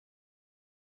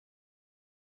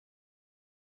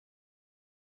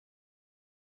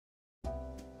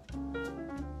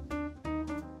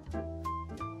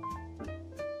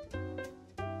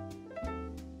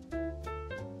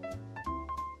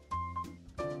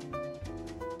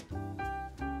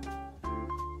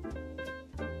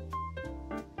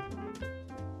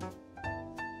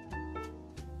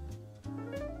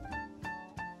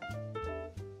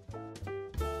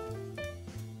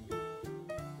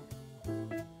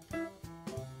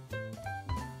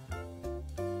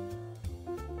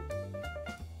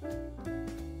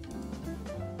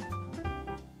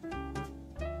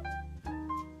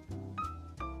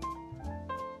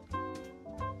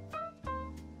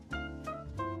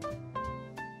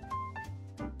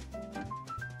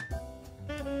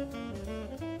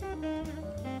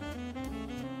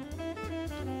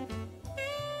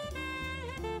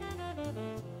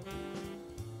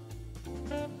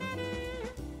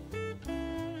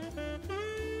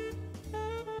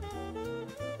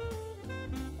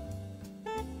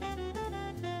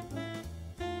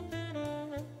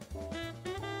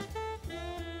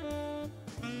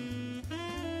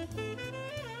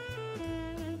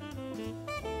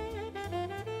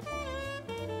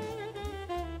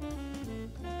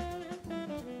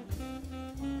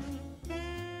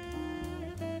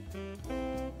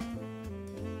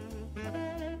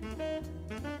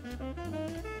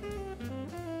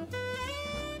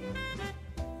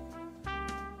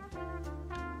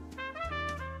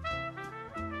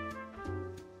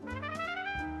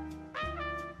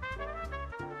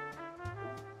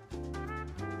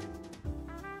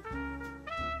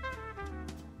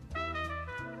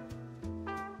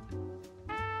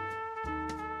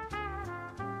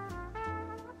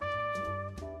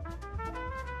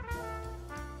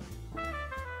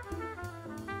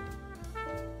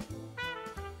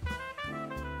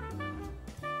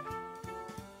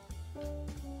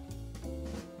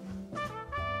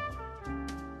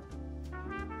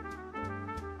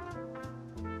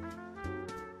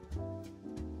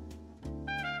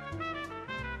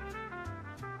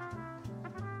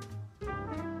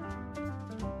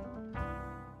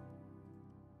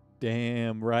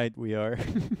Damn right we are.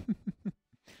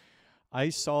 I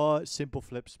saw Simple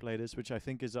Flips play this, which I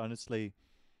think is honestly,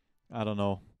 I don't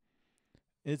know.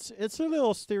 It's a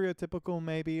little stereotypical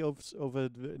maybe of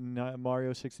a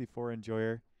Mario 64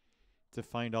 enjoyer to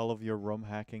find all of your ROM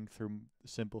hacking through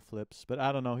Simple Flips, but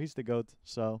I don't know. He's the goat,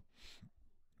 so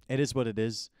it is what it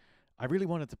is. I really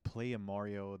wanted to play a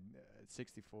Mario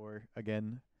 64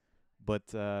 again, but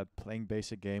playing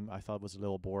basic game I thought was a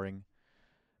little boring.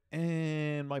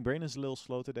 And my brain is a little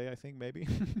slow today, I think, maybe.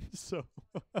 So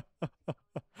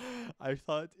I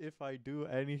thought if I do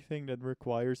anything that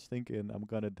requires thinking, I'm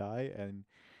gonna die. And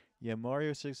yeah,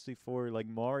 Mario 64, like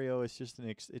Mario is just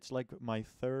it's like my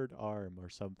third arm or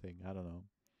something. I don't know.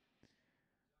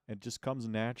 It just comes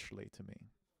naturally to me.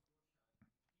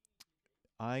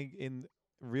 I, in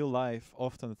real life,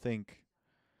 often think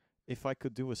if I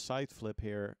could do a side flip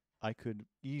here, I could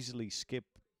easily skip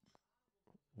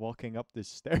walking up this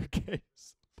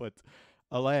staircase. But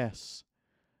alas,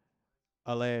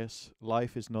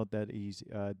 life is not that easy.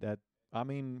 I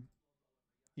mean,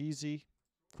 easy?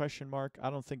 Question mark. I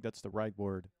don't think that's the right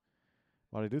word.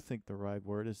 What I do think the right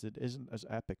word is it isn't as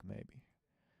epic. Maybe.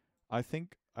 I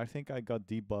think I got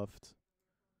debuffed.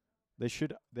 They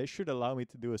should allow me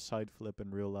to do a side flip in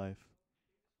real life.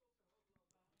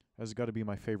 That's got to be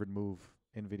my favorite move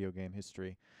in video game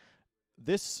history.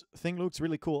 This thing looks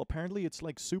really cool. Apparently it's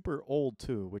like super old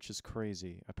too, which is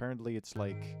crazy. Apparently it's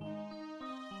like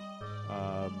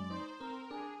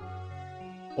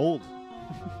old.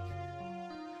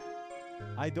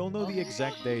 I don't know the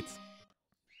exact date,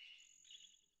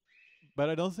 but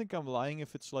I don't think I'm lying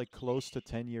if it's like close to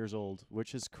 10 years old,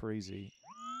 which is crazy.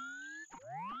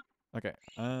 Okay,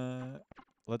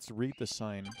 let's read the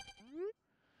sign.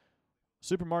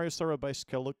 Super Mario Star by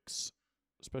Skellux.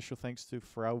 Special thanks to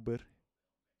Frauber.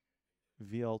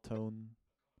 VL Tone.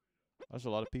 That's a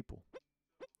lot of people.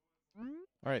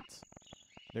 Alright.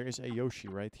 There is a Yoshi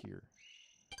right here.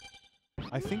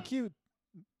 I think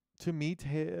to meet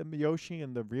him, Yoshi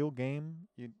in the real game,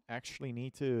 you actually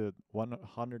need to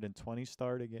 120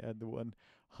 star to get the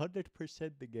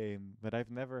 100% the game. But I've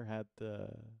never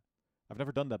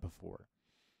done that before.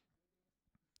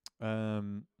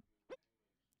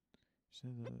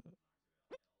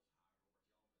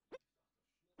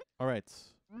 Alright.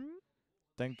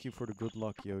 Thank you for the good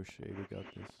luck, Yoshi. We got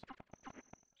this.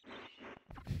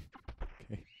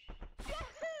 Okay.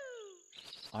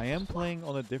 I am playing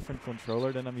on a different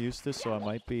controller than I'm used to, so I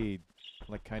might be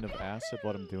like kind of ass at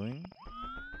what I'm doing.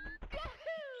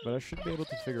 But I should be able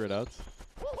to figure it out.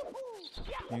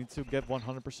 You need to get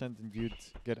 100% and you'd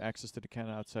get access to the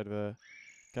cannon outside of a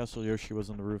Castle Yoshi was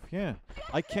on the roof. Yeah,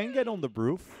 I can get on the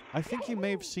roof. I think you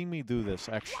may have seen me do this,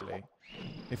 actually.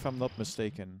 If I'm not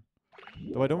mistaken.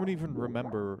 Though I don't even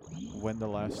remember when the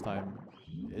last time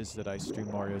is that I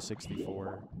streamed Mario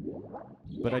 64.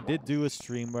 But I did do a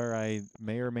stream where I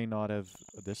may or may not have...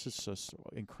 This is just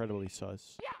incredibly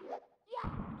sus.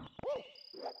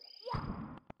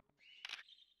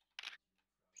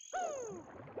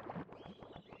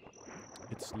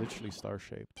 It's literally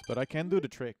star-shaped. But I can do the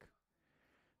trick.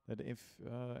 That if...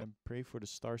 and pray for the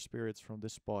star spirits from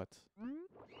this spot.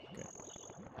 Okay.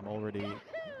 I'm already...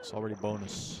 It's already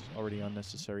bonus. Already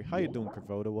unnecessary. How you doing,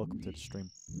 Kervoda? Welcome to the stream.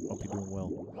 Hope you're doing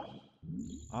well.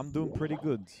 I'm doing pretty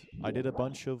good. I did a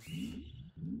bunch of...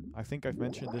 I think I've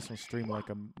mentioned this on stream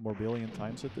like a more billion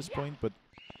times at this point, but...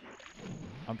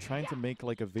 I'm trying to make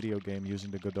like a video game using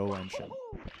the Godot engine.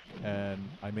 And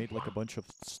I made like a bunch of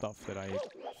stuff that I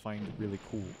find really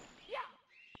cool.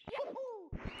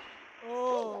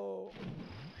 Oh!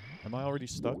 Am I already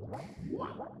stuck?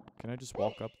 Can I just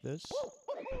walk up this?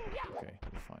 Okay,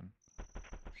 fine.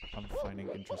 I'm finding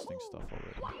interesting stuff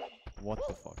already. What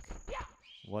the fuck?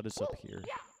 What is up here?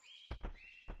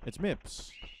 It's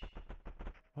Mips.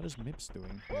 What is Mips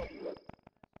doing here?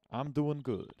 I'm doing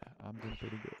good. I'm doing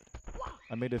pretty good.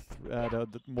 I made a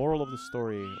the moral of the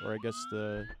story, or I guess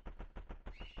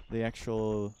the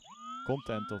actual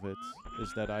content of it,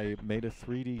 is that I made a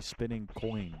 3D spinning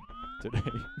coin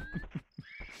today.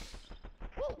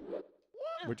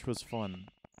 Which was fun.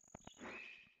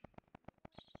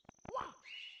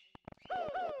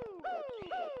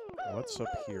 What's up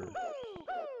here?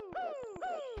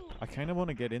 I kind of want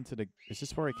to get into the... Is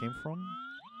this where I came from?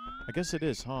 I guess it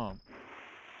is, huh?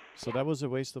 So that was a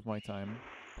waste of my time.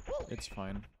 It's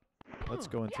fine. Let's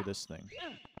go into this thing.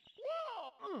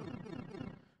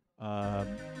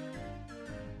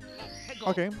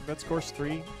 Okay, that's course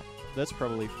 3. That's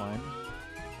probably fine.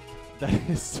 That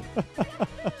is...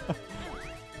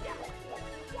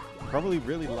 probably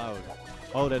really loud.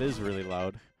 Oh, that is really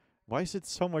loud. Why is it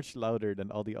so much louder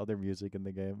than all the other music in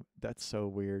the game? That's so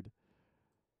weird.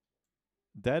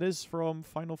 That is from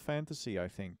Final Fantasy, I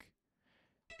think.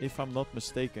 If I'm not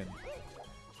mistaken.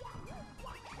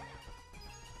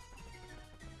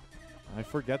 I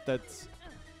forget that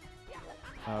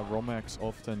Romhacks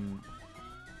often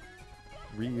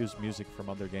reuse music from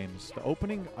other games. The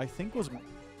opening, I think, was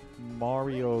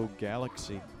Mario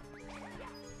Galaxy.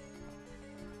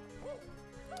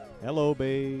 Hello,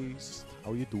 Based.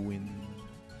 How you doing?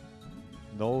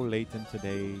 No Layton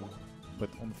today, but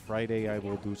on Friday I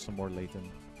will do some more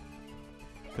Layton.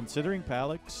 Considering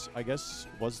Palix, I guess,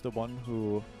 was the one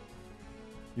who...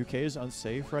 UK is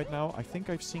unsafe right now. I think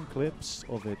I've seen clips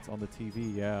of it on the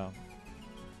TV, yeah.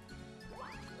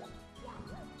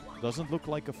 Doesn't look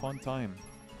like a fun time.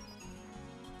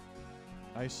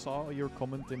 I saw your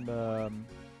comment in the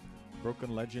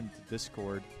Broken Legend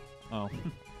Discord. Oh.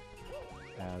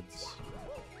 Ads.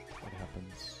 What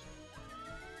happens?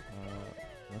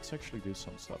 Let's actually do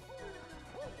some stuff.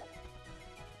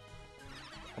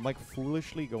 I'm like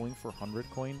foolishly going for 100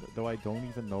 coin, though I don't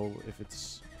even know if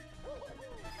it's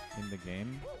in the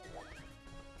game.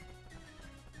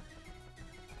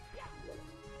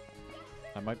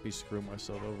 I might be screwing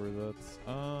myself over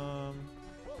that.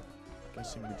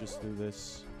 Guessing we just do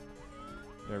this.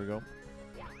 There we go.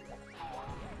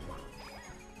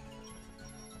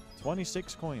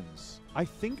 26 coins. I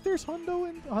think there's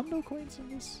hundo coins in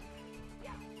this.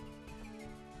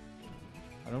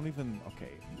 I don't even...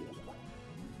 Okay.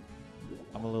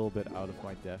 I'm a little bit out of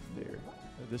my depth there.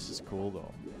 This is cool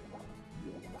though.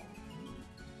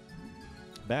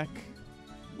 Back.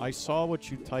 I saw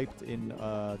what you typed in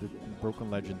the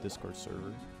Broken Legend Discord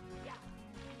server.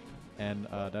 And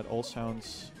that all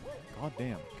sounds... God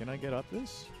damn. Can I get up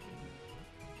this?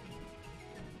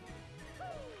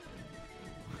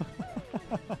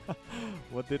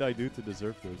 What did I do to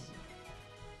deserve this?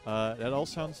 That all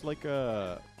sounds like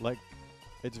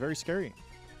it's very scary.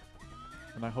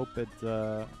 And I hope it,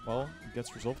 well,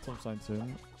 gets resolved sometime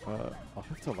soon. I'll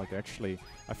have to, like, actually...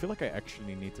 I feel like I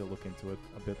actually need to look into it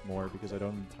a bit more, because I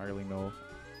don't entirely know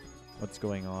what's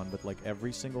going on. But, like,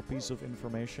 every single piece of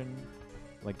information,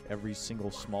 like, every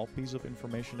single small piece of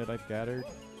information that I've gathered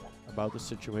about the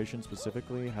situation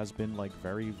specifically has been, like,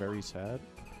 very, very sad.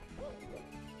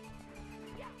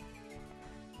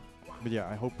 But yeah,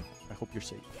 I hope you're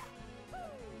safe.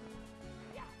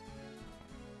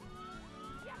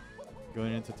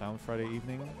 Going into town Friday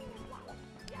evening?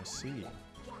 I see.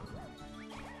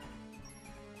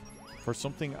 For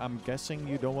something I'm guessing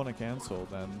you don't want to cancel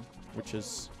then, which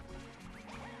is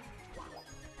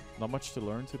not much to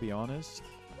learn, to be honest.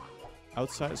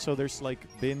 Outside, so there's like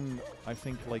been, I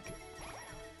think, like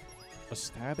a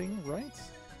stabbing, right?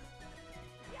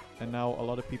 And now a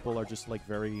lot of people are just like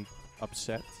very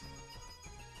upset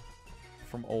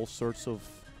from all sorts of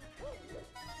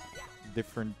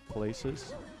different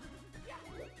places.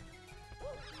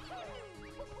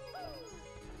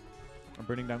 I'm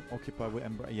burning down Occupy with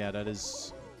Ember. Yeah, that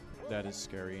is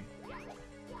scary.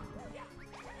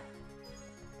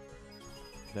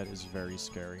 That is very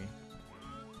scary.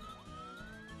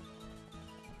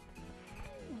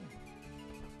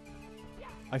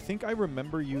 I think I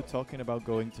remember you talking about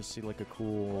going to see like a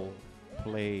cool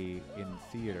play in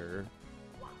theater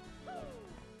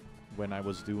when I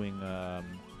was doing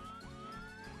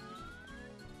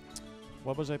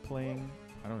what was I playing?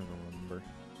 I don't even remember.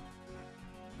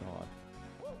 God.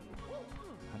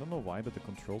 I don't know why, but the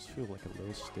controls feel like a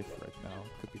little stiff right now.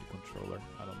 Could be the controller.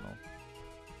 I don't know.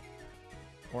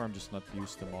 Or I'm just not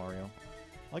used to Mario.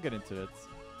 I'll get into it.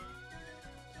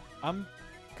 I'm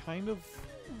kind of...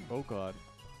 Oh god.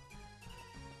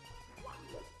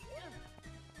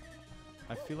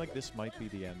 I feel like this might be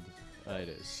the end. It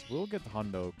is. We'll get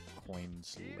Hondo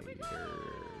coins later.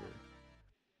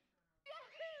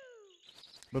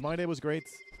 But my day was great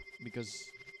because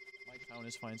my town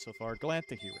is fine so far. Glad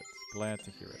to hear it. Glad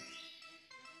to hear it.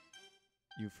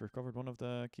 You've recovered one of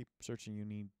the... Keep searching. You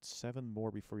need 7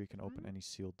 more before you can open any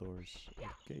sealed doors.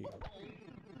 Okay.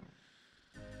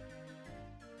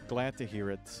 Glad to hear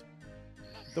it.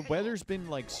 The weather's been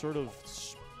like sort of...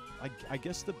 I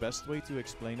guess the best way to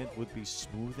explain it would be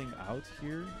smoothing out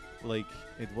here. Like,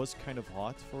 it was kind of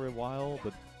hot for a while,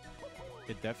 but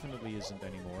it definitely isn't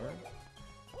anymore.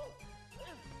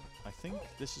 I think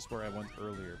this is where I went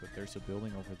earlier, but there's a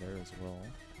building over there as well.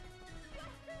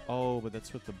 Oh, but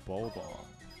that's with the bow bomb.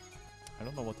 I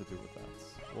don't know what to do with that.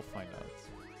 We'll find out.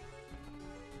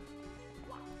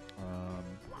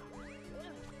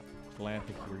 Glad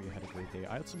to hear you had a great day.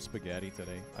 I had some spaghetti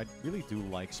today. I really do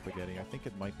like spaghetti. I think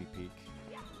it might be peak.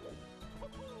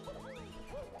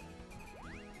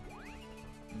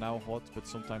 Now hot, but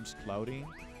sometimes cloudy.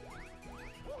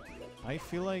 I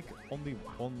feel like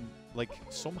like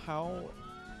somehow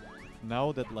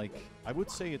now that like I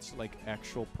would say it's like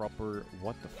actual proper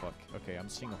what the fuck. Okay, I'm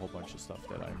seeing a whole bunch of stuff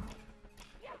that I'm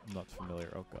not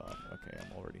familiar. Oh god. Okay,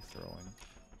 I'm already throwing.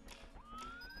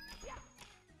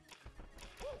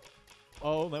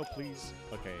 Oh, no, please.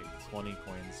 Okay, 20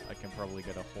 coins. I can probably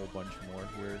get a whole bunch more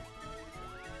here.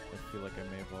 I feel like I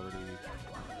may have already...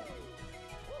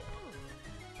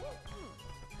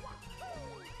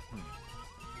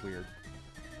 Weird.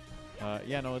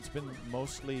 Yeah, no, it's been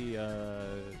mostly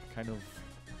kind of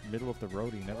middle of the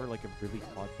roadie. Never like a really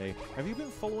hot day. Have you been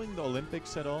following the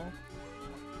Olympics at all?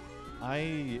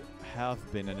 I have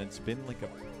been, and it's been like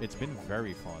it's been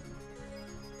very fun.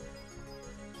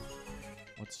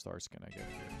 What stars can I get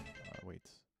here? Wait.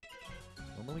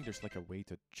 Normally there's like a way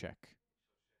to check.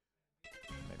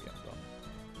 Maybe I'm dumb.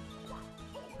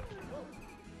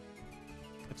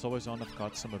 It's always on. I've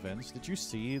got some events. Did you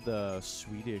see the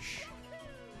Swedish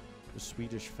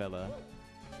fella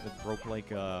that broke like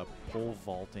a pole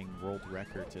vaulting world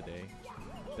record today?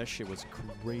 That shit was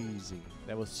crazy.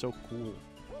 That was so cool.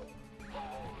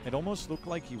 It almost looked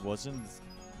like he wasn't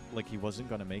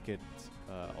gonna make it.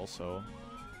 Also.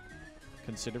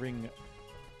 Considering,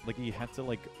 like, he had to,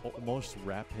 like, almost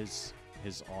wrap his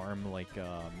arm, like,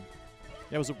 yeah,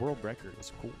 it was a world record. It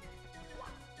was cool.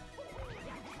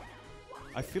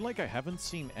 I feel like I haven't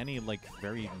seen any, like,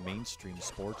 very mainstream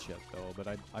sports yet, though, but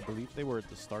I believe they were at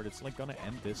the start. It's, like, gonna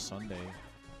end this Sunday,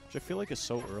 which I feel like is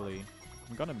so early.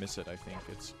 I'm gonna miss it, I think.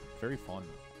 It's very fun.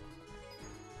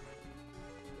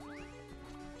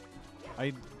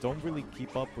 I don't really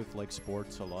keep up with, like,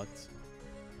 sports a lot.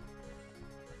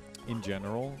 In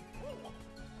general,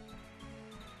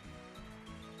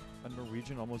 a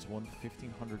Norwegian almost won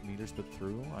 1,500 meters, but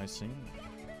through, I see.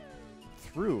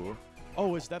 Through?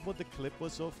 Oh, is that what the clip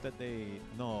was of that they...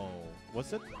 No.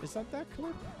 Was it? Is that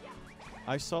clip?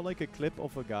 I saw like a clip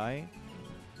of a guy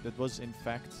that was in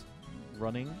fact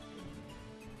running,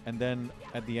 and then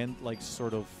at the end like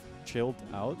sort of chilled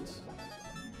out.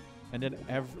 And then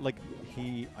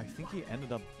I think he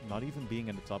ended up not even being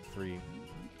in the top 3.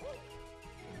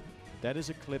 That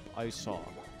is a clip I saw.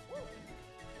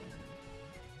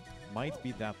 Might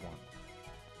be that one.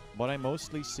 What I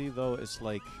mostly see though is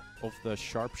like of the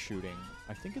sharpshooting.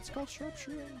 I think it's called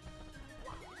sharpshooting.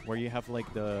 Where you have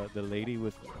like the lady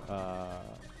with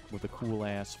the cool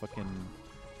ass fucking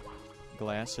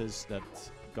glasses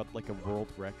that got like a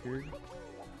world record.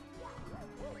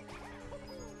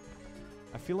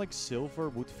 I feel like silver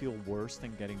would feel worse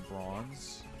than getting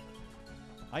bronze.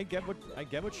 I get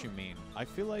what you mean. I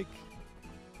feel like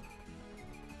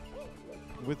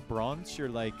with bronze, you're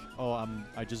like, oh,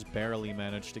 I just barely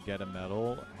managed to get a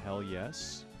medal. Hell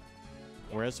yes.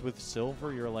 Whereas with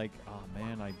silver, you're like, oh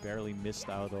man, I barely missed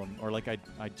out on, or like I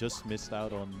just missed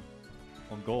out on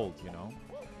gold, you know?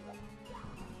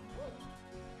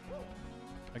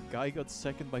 A guy got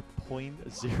second by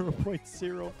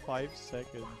 0.05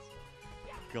 seconds.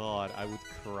 God, I would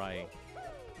cry.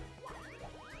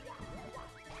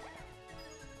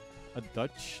 A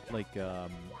Dutch, like,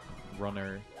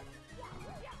 runner,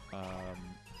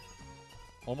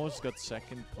 almost got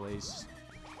second place,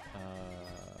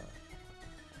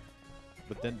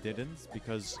 but then didn't,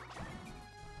 because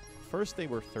first they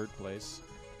were third place,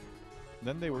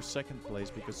 then they were second place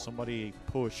because somebody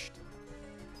pushed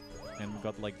and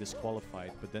got like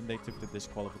disqualified, but then they took the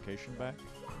disqualification back,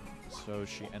 so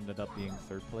she ended up being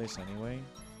third place anyway.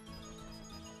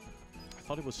 I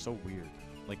thought it was so weird.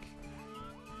 Like,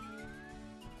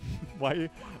 why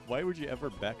would you ever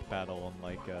backpedal on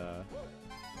like ooh,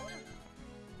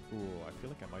 I feel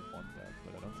like I might want that,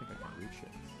 but I don't think I can reach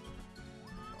it.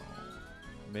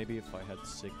 Maybe if I had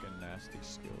sick and nasty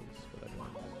skills, but I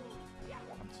don't.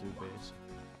 I'm too basic.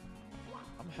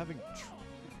 I'm having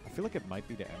I feel like it might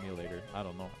be the emulator. I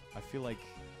don't know. I feel like,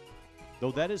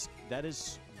 though that is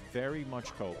very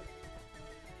much cope.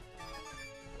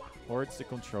 Or it's the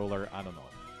controller. I don't know.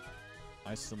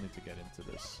 I still need to get into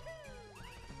this.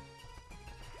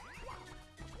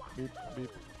 Beep,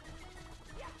 beep.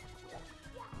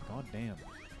 God damn.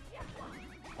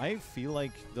 I feel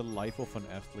like the life of an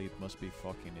athlete must be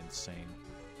fucking insane.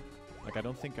 Like, I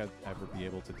don't think I'd ever be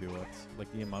able to do it. Like,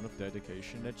 the amount of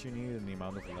dedication that you need and the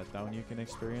amount of letdown you can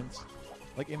experience.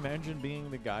 Like, imagine being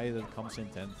the guy that comes in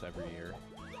 10th every year.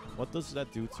 What does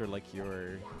that do to, like,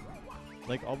 your...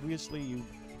 Like, obviously, you...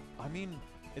 I mean,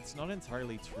 it's not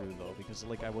entirely true, though, because,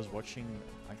 like, I was watching,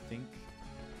 I think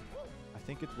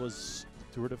it was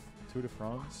Tour de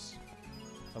France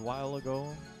a while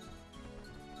ago.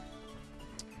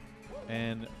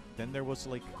 And then there was,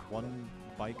 like, one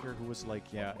biker who was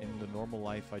like, yeah, in the normal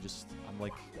life, I just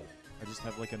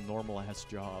have like a normal ass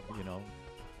job, you know.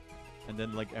 And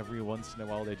then like every once in a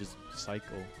while they just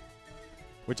cycle,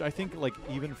 which I think like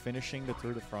even finishing the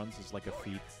Tour de France is like a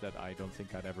feat that I don't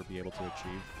think I'd ever be able to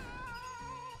achieve.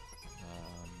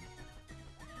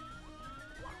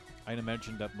 I'd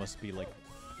imagine that must be like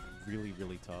really,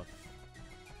 really tough.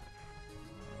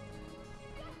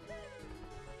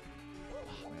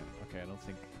 Oh man, okay, I don't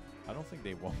think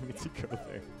they want me to go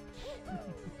there.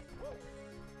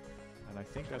 And I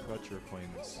think I've got your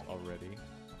coins already.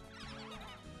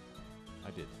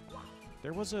 I did.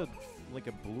 There was a like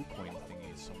a blue coin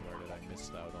thingy somewhere that I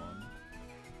missed out on.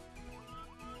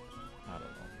 I don't know.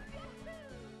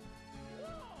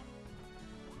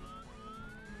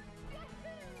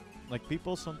 Like,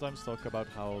 people sometimes talk about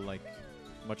how like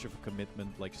much of a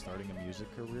commitment like starting a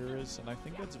music career is, and I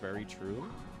think that's very true.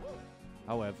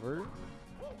 However,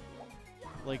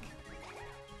 like,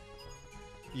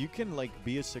 you can like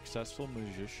be a successful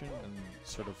musician and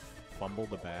sort of fumble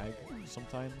the bag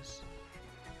sometimes.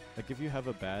 Like, if you have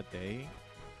a bad day,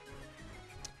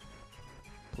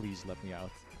 please let me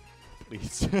out.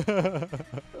 Please.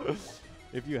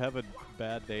 If you have a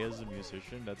bad day as a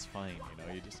musician, that's fine, you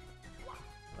know, you just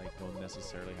like don't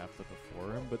necessarily have to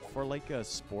perform. But for like a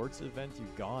sports event, you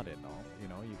got it, all, you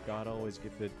know, you gotta always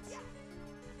give it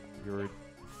your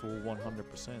full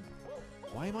 100%.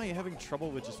 Why am I having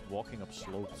trouble with just walking up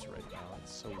slopes right now?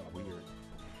 It's so weird.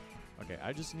 Okay,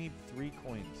 I just need 3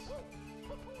 coins.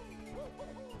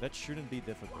 That shouldn't be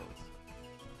difficult.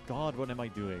 God, what am I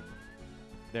doing?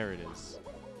 There it is.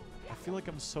 I feel like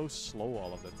I'm so slow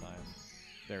all of the time.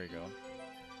 There we go.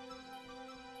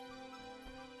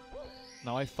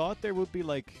 Now, I thought there would be,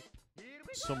 like,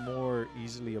 some more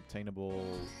easily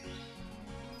obtainable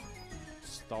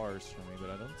stars for me,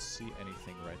 but I don't see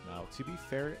anything right now. To be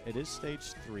fair, it is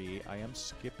stage 3. I am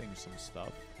skipping some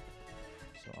stuff,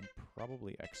 so I'm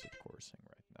probably exit coursing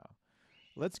right now.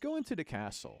 Let's go into the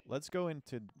castle. Let's go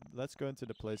into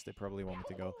the place they probably want me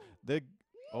to go.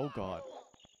 Oh god.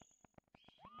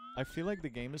 I feel like the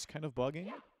game is kind of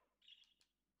bugging.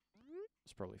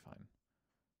 It's probably fine.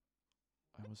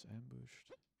 I was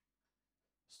ambushed.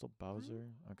 Stop Bowser.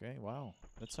 Okay, wow.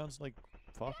 That sounds like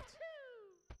fucked.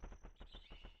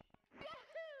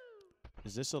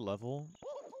 Is this a level?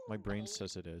 My brain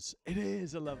says it is. It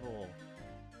is a level!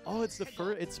 Oh, it's the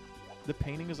the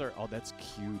paintings are... Oh, that's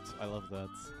cute. I love that.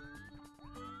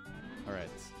 Alright.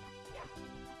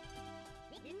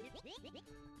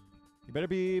 You better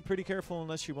be pretty careful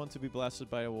unless you want to be blasted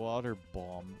by a water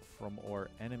bomb from our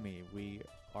enemy. We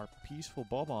are peaceful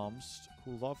bob-ombs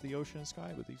who love the ocean and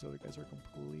sky, but these other guys are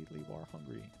completely war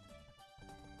hungry.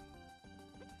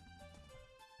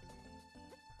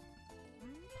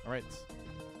 Alright.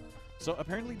 So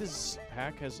apparently this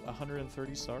hack has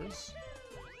 130 stars.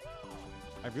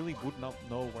 I really would not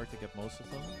know where to get most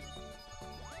of them.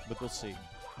 But we'll see.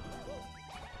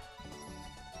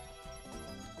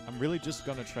 I'm really just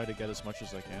gonna try to get as much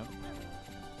as I can.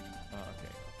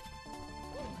 Okay.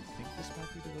 I think this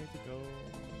might be the way to go.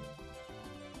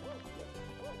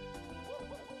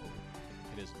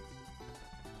 It isn't.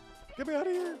 Get me out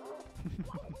of here!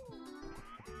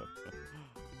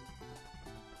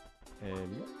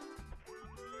 And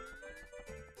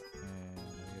I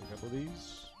get a couple of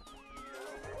these.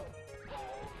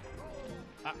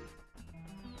 Ah!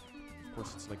 Of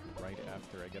course, it's like right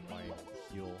after I get my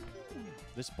heal.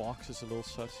 This box is a little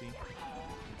sussy.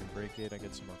 I can break it, I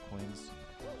get some more coins.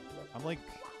 I'm like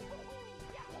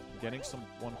getting some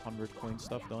 100 coin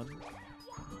stuff done.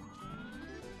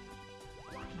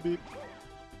 Beep.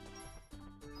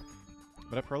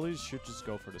 But I probably should just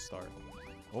go for the start.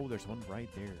 Oh, there's one right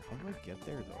there. How do I get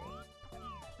there, though?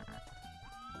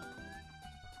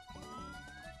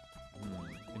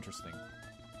 Interesting.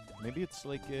 Maybe it's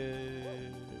like a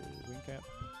wing cap.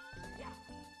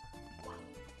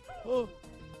 Oh!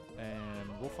 And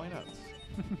we'll find out.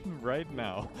 Right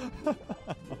now.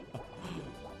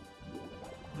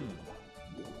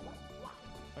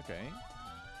 Okay.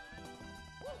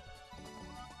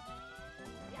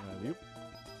 Yep.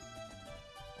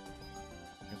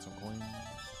 Get some coins.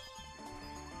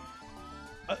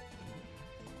 Okay.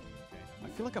 I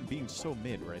feel like I'm being so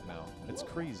mid right now. It's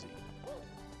crazy.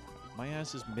 My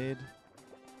ass is mid.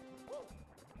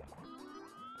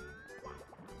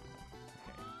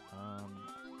 Okay.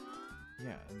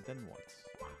 Yeah, and then what?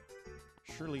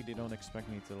 Surely they don't expect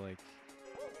me to, like...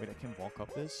 Wait, I can walk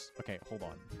up this? Okay, hold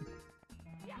on.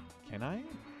 Can I? No,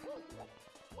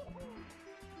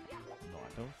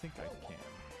 I don't think I can.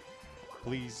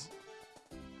 Please.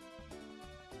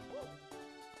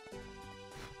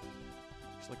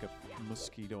 There's like a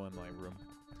mosquito in my room.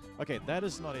 Okay, that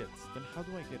is not it. Then how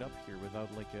do I get up here without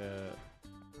like a...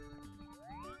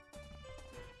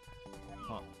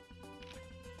 Huh.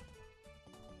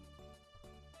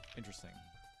 Interesting.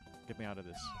 Get me out of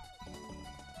this.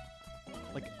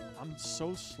 Like, I'm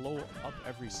so slow up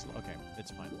every... Okay,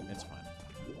 it's fine. It's fine.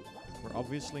 We're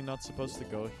obviously not supposed to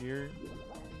go here.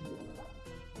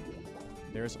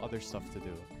 There's other stuff to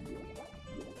do.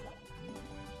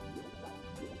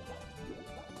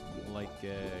 Like,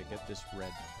 get this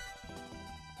red.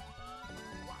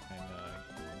 And,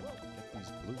 get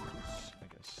these blues, I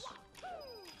guess.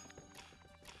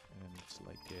 And it's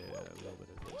like a little bit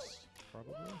of this,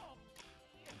 probably.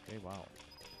 Okay, wow.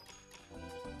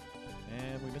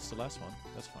 And we missed the last one.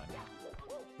 That's fine.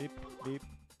 Beep, beep.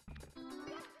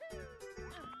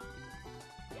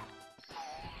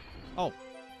 Oh.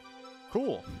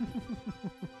 Cool.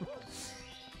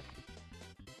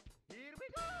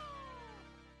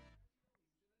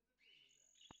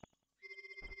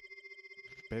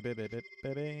 Baby, baby,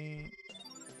 baby.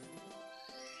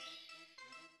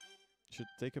 Should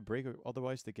take a break,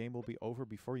 otherwise the game will be over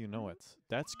before you know it.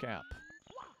 That's cap.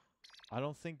 I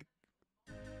don't think...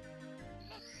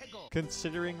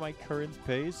 Considering my current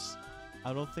pace,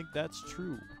 I don't think that's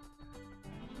true.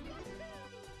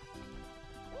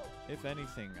 If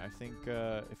anything, I think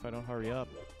if I don't hurry up,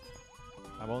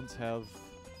 I won't have...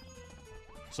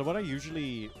 So what I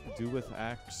usually do with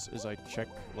Axe is I check,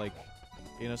 like,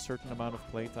 in a certain amount of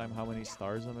playtime how many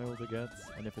stars I'm able to get,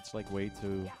 and if it's, like, way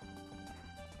too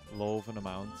low of an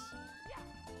amount...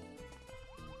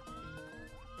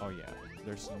 Oh yeah,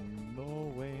 there's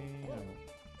no way...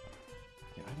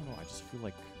 Yeah, I don't know, I just feel,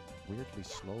 like, weirdly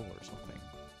slow or something.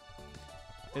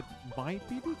 It might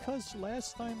be because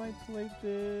last time I played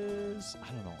this... I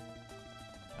don't know.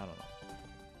 I don't know.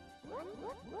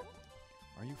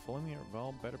 Are you following me?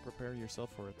 Well, better prepare yourself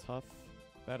for a tough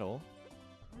battle.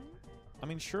 I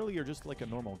mean, surely you're just like a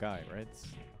normal guy, right?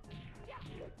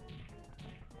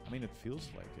 I mean, it feels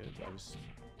like it.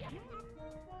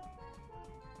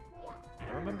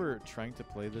 I remember trying to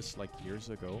play this like years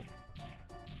ago.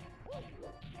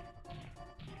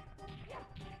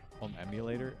 On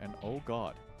emulator, and oh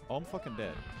god. Oh, I'm fucking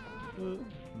dead.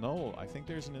 No, I think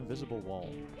there's an invisible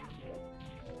wall.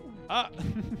 Ah!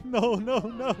 No, no,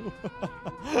 no!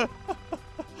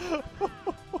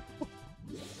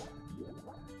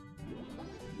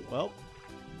 Well,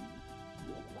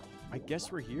 I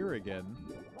guess we're here again.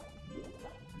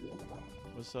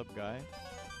 What's up, guy?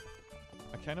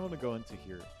 I kind of want to go into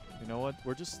here. You know what?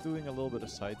 We're just doing a little bit of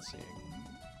sightseeing.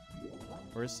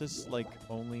 Or is this like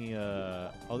only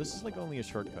oh, this is like only a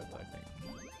shortcut, I think.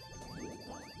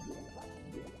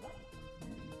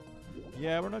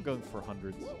 Yeah, we're not going for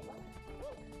hundreds.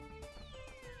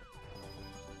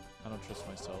 don't trust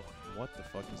myself. What the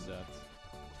fuck is that?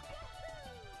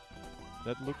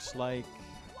 That looks like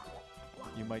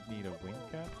you might need a wing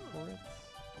cap for it.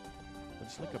 But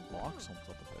it's like a box on top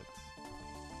of it.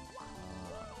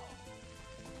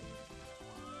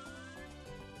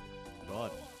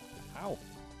 God. Ow.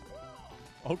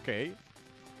 Okay.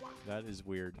 That is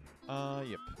weird.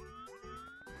 Yep.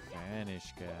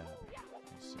 Vanish cap.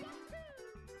 Let's see.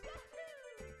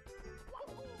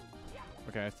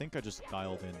 Okay, I think I just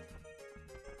dialed in.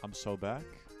 I'm so back.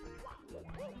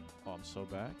 Oh, I'm so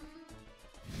back.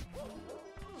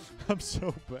 I'm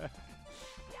so back.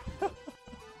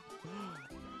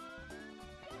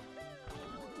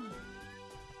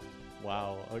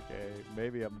 Wow, okay.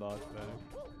 Maybe I'm not back.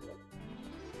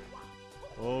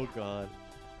 Oh god.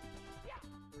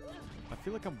 I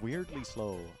feel like I'm weirdly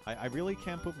slow. I really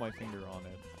can't put my finger on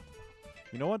it.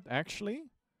 You know what, actually?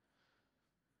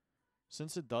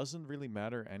 Since it doesn't really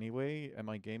matter anyway, and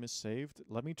my game is saved,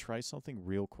 let me try something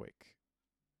real quick.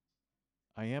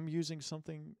 I am using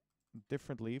something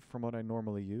differently from what I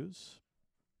normally use.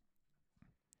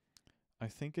 I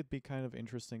think it'd be kind of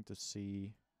interesting to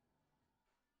see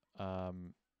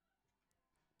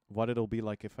what it'll be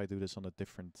like if I do this on a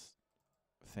different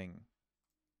thing.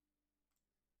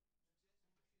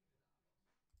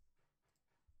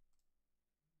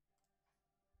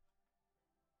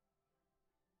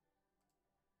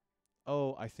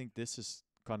 Oh, I think this is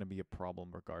gonna be a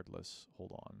problem regardless.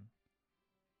 Hold on.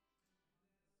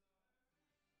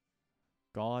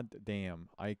 God damn.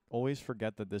 I always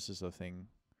forget that this is a thing.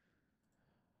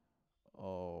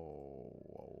 Oh,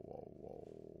 whoa, whoa,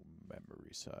 whoa.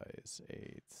 Memory size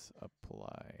 8.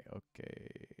 Apply.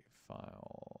 Okay.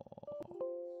 File.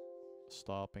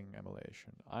 Stopping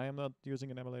emulation. I am not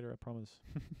using an emulator, I promise.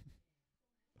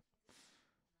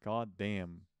 God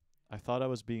damn. I thought I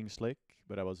was being slick,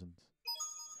 but I wasn't.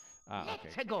 Ah, okay.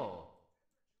 Let's go.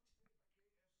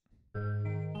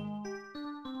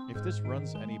 If this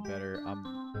runs any better, I'm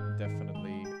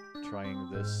definitely trying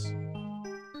this.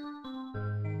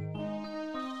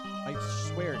 I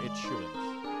swear it shouldn't,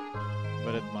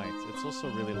 but it might. It's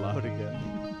also really loud again.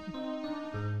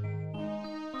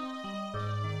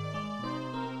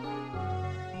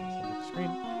 Select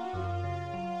screen.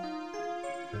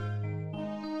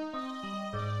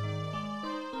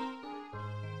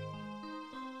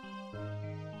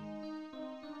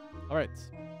 All right.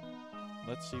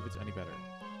 Let's see if it's any better.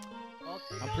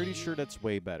 I'm pretty sure that's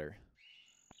way better.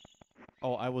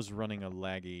 Oh, I was running a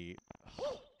laggy...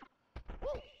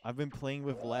 I've been playing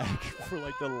with lag for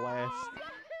like the last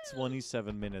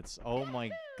 27 minutes. Oh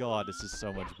my god, this is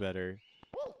so much better.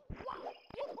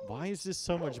 Why is this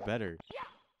so much better?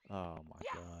 Oh my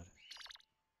god.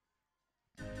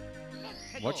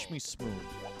 Watch me smooth.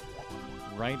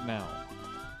 Right now.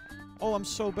 Oh, I'm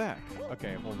so back.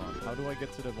 Okay, hold on. How do I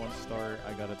get to the 1 star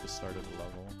I got at the start of the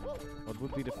level? What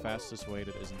would be the fastest way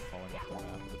that isn't falling off the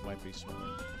map? It might be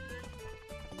swimming.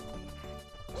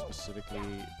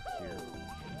 Specifically here.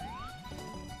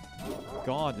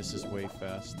 God, this is way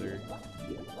faster.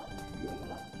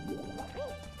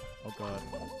 Oh god,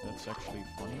 that's actually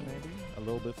funny maybe? A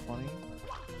little bit funny?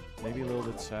 Maybe a little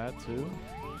bit sad too?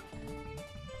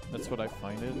 That's what I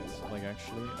find it, like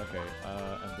actually. Okay,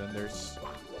 and then there's...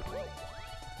 Oh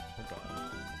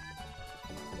god.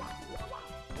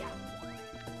 Yeah.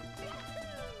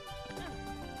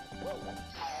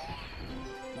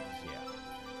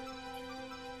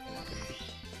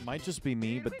 Might just be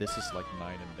me, but this is like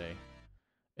night and day.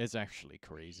 It's actually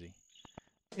crazy.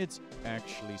 It's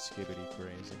actually skibbity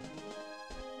crazy.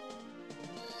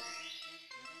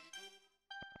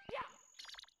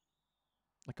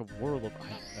 Like a world of...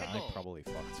 I probably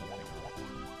fucked something up.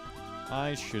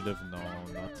 I should have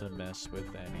known not to mess with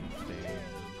anything.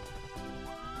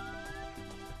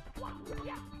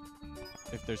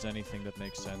 If there's anything that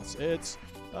makes sense, it's...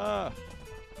 I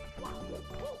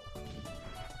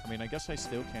mean, I guess I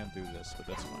still can't do this, but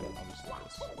that's fine. I'll just do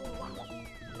this.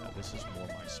 Yeah, this is more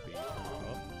my speed.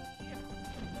 Oh.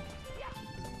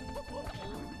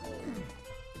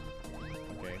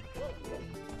 Okay.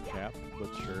 Cap, but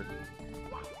sure.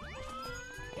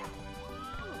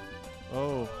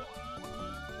 Oh.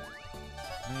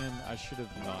 Man, I should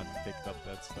have not picked up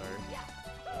that star.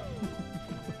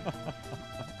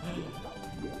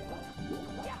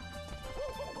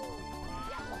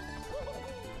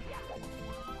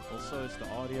 Also, is the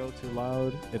audio too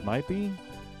loud? It might be.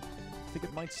 I think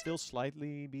it might still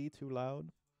slightly be too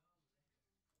loud.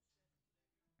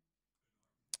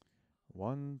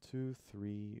 1, 2,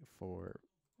 3, 4,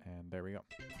 and there we go.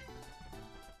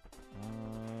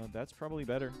 That's probably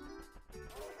better.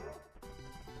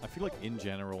 I feel like in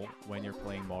general, when you're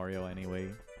playing Mario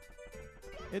anyway,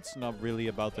 It's not really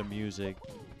about the music.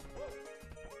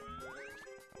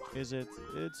 Is it?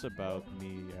 It's about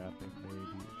me yapping,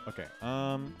 maybe. Okay,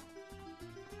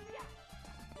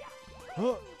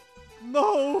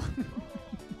 No!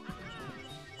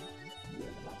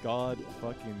 God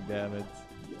fucking damn it.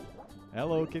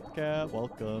 Hello, Kit Kat.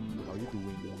 Welcome. How you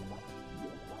doing?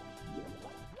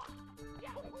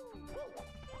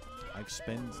 I've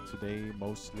spent today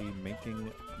mostly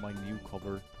making my new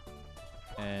cover,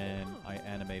 and I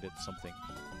animated something.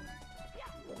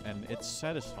 And it's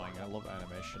satisfying. I love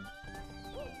animation.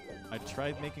 I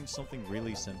tried making something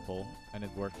really simple, and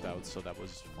it worked out, so that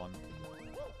was fun.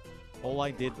 All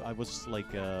I did, I was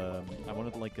like, I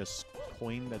wanted like a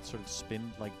coin that sort of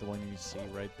spinned like the one you see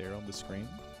right there on the screen.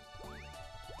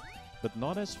 But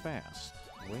not as fast.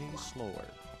 Way slower.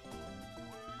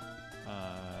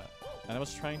 And I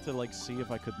was trying to like see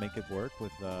if I could make it work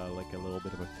with like a little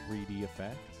bit of a 3D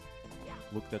effect.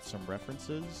 Looked at some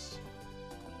references,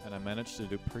 and I managed to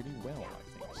do pretty well,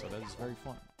 I think. So that is very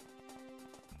fun.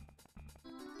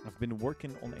 I've been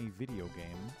working on a video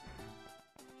game,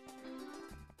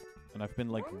 and I've been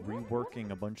like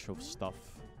reworking a bunch of stuff.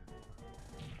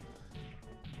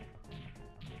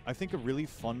 I think a really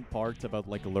fun part about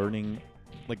like learning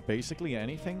like basically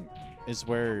anything is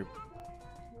where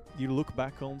you look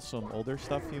back on some older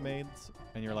stuff you made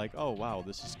and you're like, oh wow,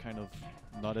 this is kind of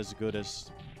not as good as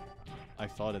I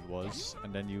thought it was,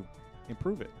 and then you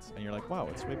improve it and you're like, wow,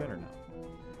 it's way better now.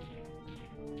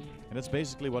 And that's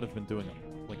basically what I've been doing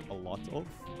like a lot of.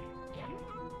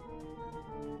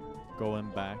 Going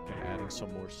back and adding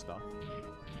some more stuff.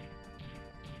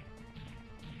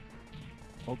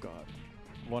 Oh god.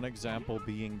 One example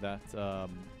being that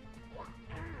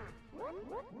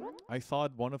I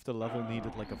thought one of the level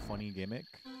needed like a funny gimmick,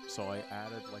 so I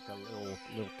added like a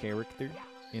little character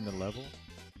in the level.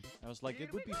 I was like,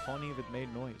 it would be funny if it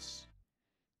made noise.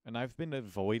 And I've been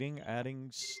avoiding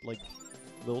adding like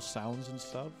little sounds and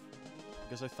stuff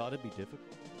because I thought it'd be difficult.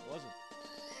 It wasn't.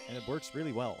 And it works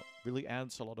really well. Really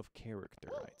adds a lot of character,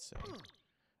 I'd say.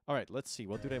 Alright, let's see.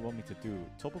 What do they want me to do?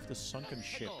 Top of the sunken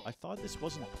ship. I thought this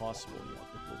wasn't possible yet,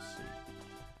 but we'll see.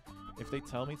 If they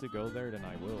tell me to go there, then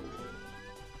I will.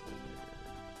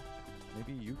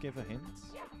 Maybe you give a hint?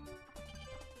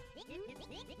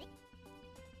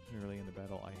 Early in the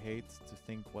battle. I hate to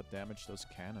think what damage those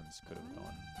cannons could have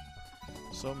done.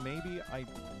 So maybe I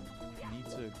need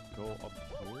to go up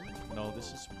here? No,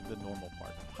 this is the normal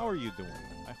part. How are you doing?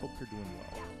 I hope you're doing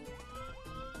well.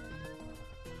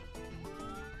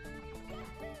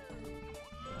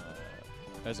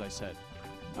 As I said,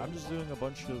 I'm just doing a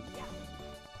bunch of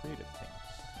creative things.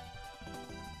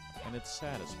 And it's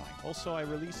satisfying. Also, I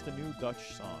released a new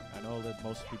Dutch song. I know that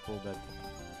most people that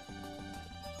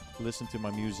listen to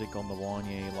my music on the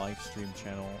Wanye live stream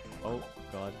channel, oh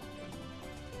god,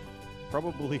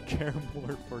 probably care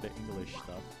more for the English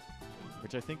stuff,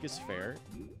 which I think is fair.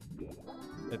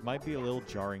 It might be a little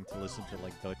jarring to listen to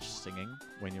like Dutch singing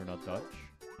when you're not Dutch.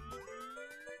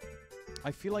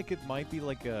 I feel like it might be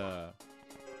like a...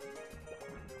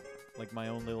 like my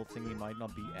own little thingy might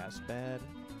not be as bad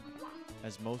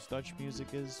as most Dutch music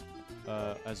is.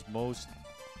 As most...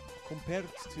 compared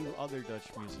to other Dutch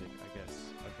music, I guess.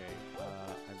 Okay,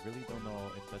 I really don't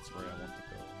know if that's where I want to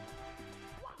go.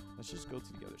 Let's just go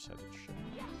to the other side of the ship.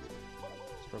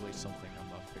 It's probably something I'm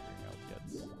not figuring out yet.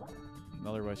 And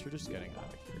otherwise, we're just getting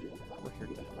out of here. We're here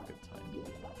to have a good time.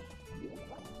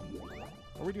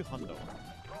 Or we do Hundo.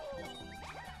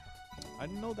 I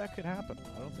didn't know that could happen.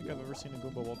 I don't think I've ever seen a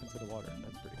Goomba walk into the water.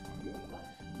 That's pretty fun.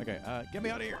 Okay, get me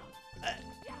out of here!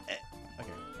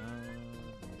 Okay,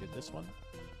 we did this one.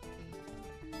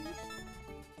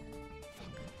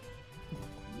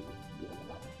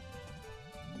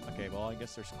 Okay, well, I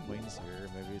guess there's coins here.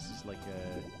 Maybe this is like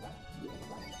a...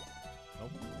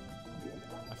 Nope.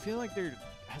 I feel like there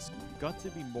has got to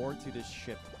be more to this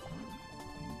ship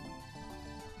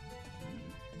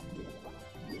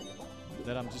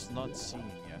that I'm just not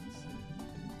seeing yet.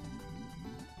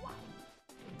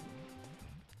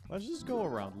 Let's just go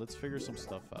around. Let's figure some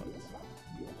stuff out.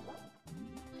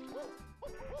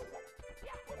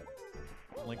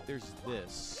 Like, there's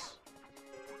this.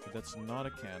 But that's not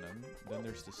a cannon. Then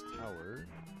there's this tower.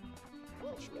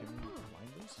 Which, can we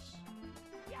climb this?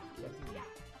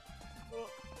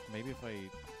 Maybe if I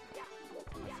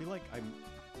feel like I'm...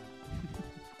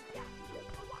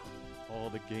 Oh,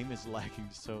 the game is lagging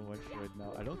so much right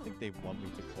now. I don't think they want me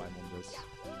to climb on this.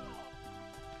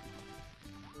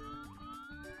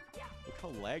 Look how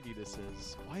laggy this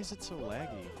is. Why is it so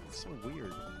laggy? It's so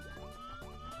weird.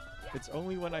 It's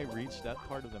only when I reach that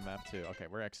part of the map too. Okay,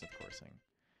 we're exit coursing.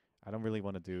 I don't really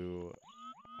want to do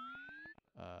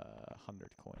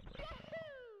 100 coin right now.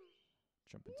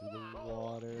 Jump into the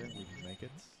water. We can make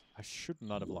it. I should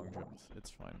not have long jumped.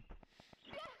 It's fine.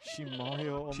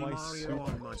 Mario on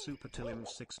my Super Tilim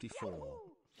 64.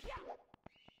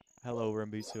 Hello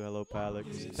Rambisu, hello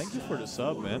Palix. Thank you for the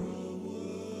sub, man.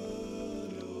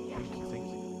 Thank you, thank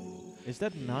you. Is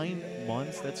that 9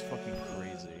 months? That's fucking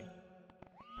crazy.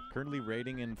 Currently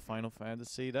rating in Final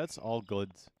Fantasy. That's all good.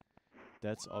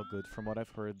 That's all good. From what I've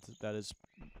heard, that is...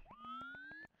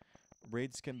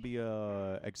 Raids can be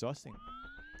exhausting.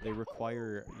 They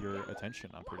require your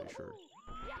attention, I'm pretty sure.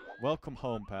 Welcome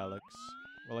home, Palix.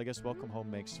 Well, I guess welcome home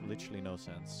makes literally no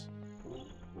sense.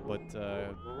 But,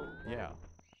 yeah.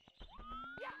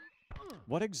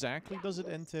 What exactly does it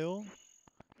entail?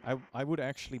 I would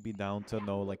actually be down to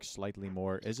know, like, slightly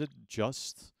more. Is it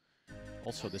just...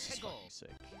 Also, this is fucking sick.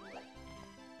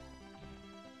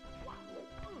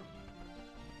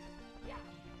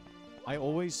 I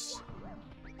always...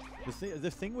 The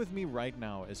thing with me right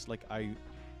now is, like, I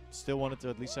still wanted to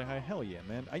at least say hi. Hell yeah,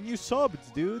 man. And you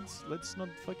subbed, dudes. Let's not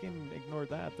fucking ignore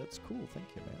that. That's cool. Thank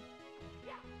you, man.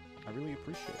 I really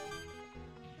appreciate it.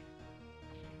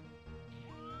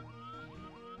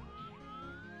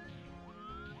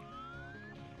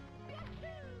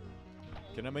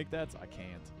 Can I make that? I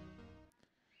can't.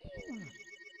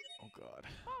 Oh, God.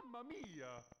 Mamma mia.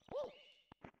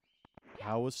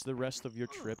 How was the rest of your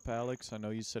trip, Alex? I know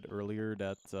you said earlier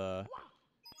that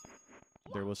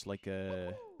there was like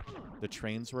the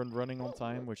trains weren't running on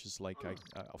time, which is like,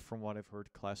 from what I've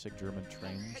heard, classic German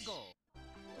trains.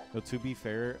 Though to be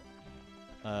fair,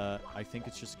 I think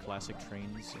it's just classic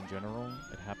trains in general.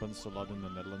 It happens a lot in the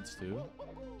Netherlands too.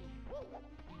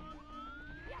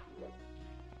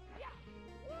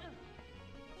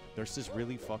 There's this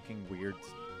really fucking weird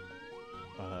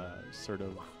sort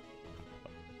of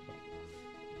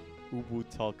Ubu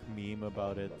talk meme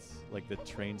about it, like the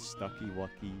train stucky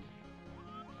wucky.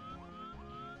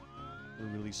 We're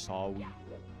really sorry.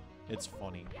 It's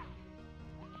funny.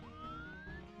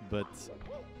 But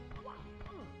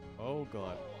oh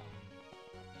god.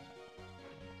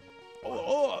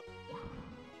 Oh!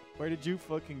 Where did you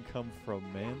fucking come from,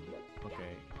 man?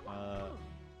 Okay.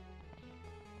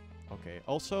 Okay.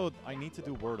 Also, I need to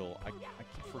do Wordle. I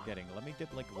keep forgetting. Let me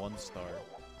get like 1 star.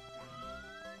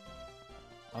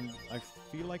 I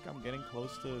feel like I'm getting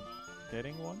close to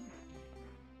getting one.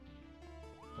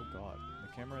 Oh god,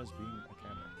 the camera is being a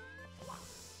camera.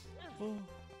 Oh.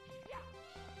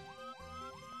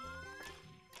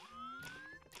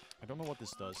 I don't know what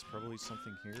this does. Probably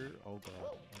something here. Oh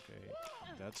god. Okay,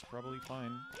 that's probably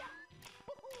fine.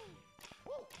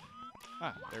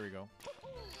 Ah, there we go.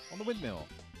 On the windmill.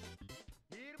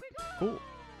 Cool.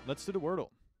 Let's do the Wordle.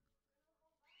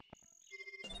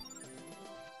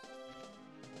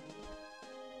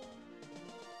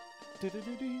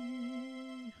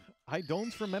 I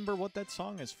don't remember what that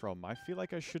song is from. I feel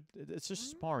like I should... It's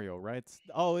just Mario, right?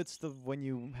 Oh, it's the when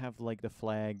you have like the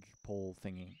flag pole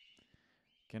thingy.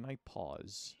 Can I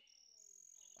pause?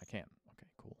 I can. Okay,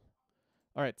 cool.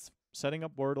 Alright, setting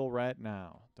up Wordle right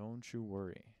now. Don't you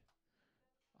worry.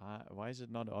 Why is it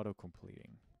not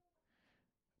auto-completing?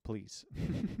 Please.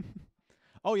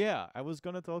 Oh yeah, I was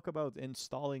gonna talk about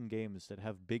installing games that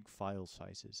have big file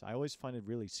sizes. I always find it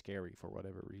really scary for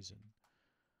whatever reason.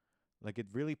 Like, it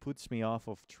really puts me off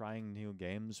of trying new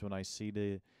games when I see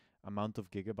the amount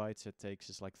of gigabytes it takes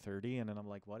is like 30, and then I'm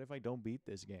like, what if I don't beat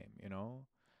this game, you know?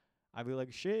 I'd be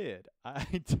like, shit,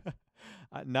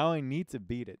 now I need to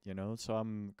beat it, you know? So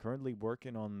I'm currently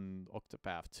working on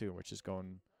Octopath 2, which is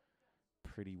going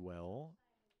pretty well.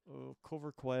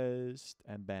 Cover Quest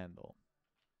and Bandle.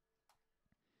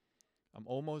 I'm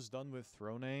almost done with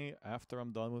Throne. After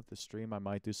I'm done with the stream, I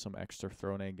might do some extra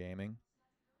Throne gaming.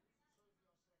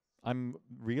 I'm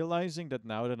realizing that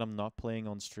now that I'm not playing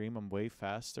on stream, I'm way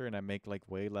faster and I make like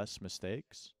way less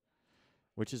mistakes,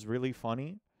 which is really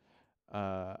funny.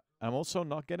 I'm also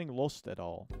not getting lost at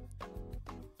all.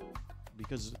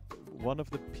 Because one of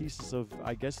the pieces of,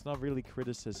 I guess not really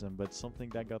criticism, but something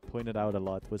that got pointed out a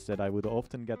lot was that I would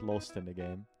often get lost in the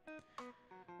game.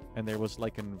 And there was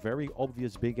like a very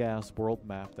obvious big-ass world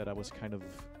map that I was kind of,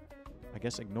 I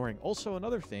guess, ignoring. Also,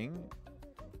 another thing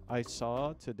I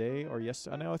saw today, or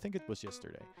yesterday, no, I think it was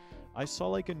yesterday. I saw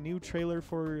like a new trailer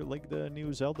for like the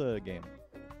new Zelda game.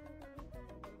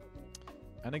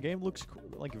 And the game looks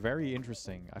like very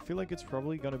interesting. I feel like it's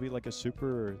probably going to be like a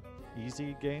super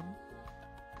easy game.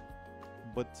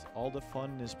 But all the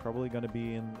fun is probably going to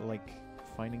be in like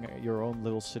finding your own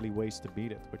little silly ways to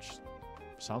beat it, which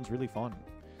sounds really fun.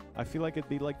 I feel like it'd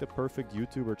be like the perfect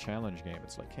YouTuber challenge game.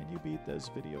 It's like, can you beat this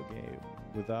video game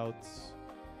without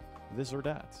this or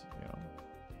that, you know?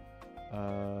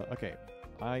 Okay.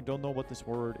 I don't know what this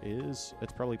word is.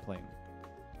 It's probably plain.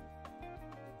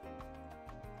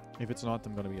 If it's not,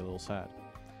 I'm gonna be a little sad.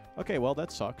 Okay, well,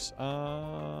 that sucks.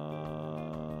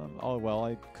 Oh, well,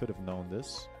 I could have known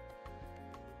this.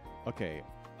 Okay.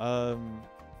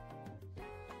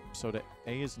 So the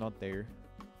A is not there.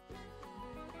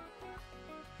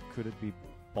 Could it be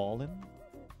ballin'?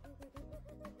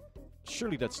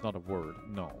 Surely that's not a word.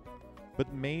 No.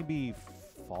 But maybe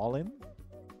fallen?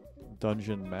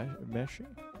 Dungeon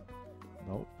meshing?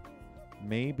 Nope.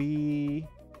 Maybe...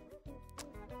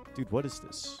 Dude, what is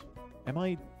this?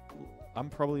 I'm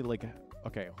probably like...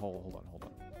 Okay, hold on.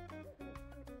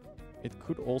 It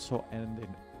could also end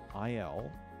in IL.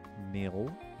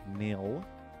 Nil.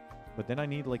 But then I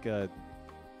need like a...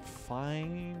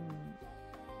 Fine...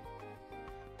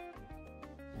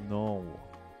 No.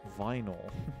 Vinyl.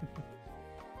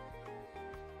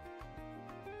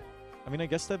 I mean, I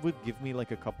guess that would give me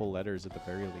like a couple letters at the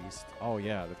very least. Oh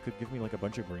yeah, that could give me like a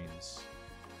bunch of greens.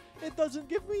 It doesn't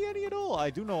give me any at all. I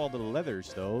do know all the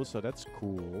letters though, so that's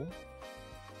cool.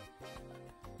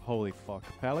 Holy fuck.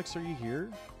 Palix, are you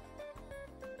here?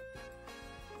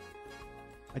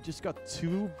 I just got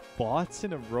 2 bots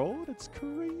in a row? That's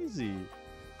crazy.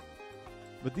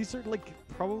 But these are like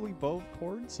probably both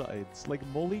porn sites. Like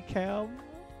Mollycam,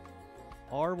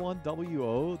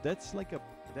 R1WO. That's like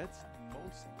that's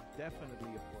most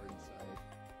definitely a porn site.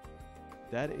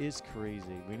 That is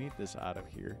crazy. We need this out of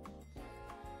here.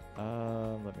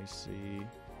 Let me see.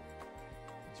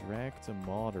 Drag to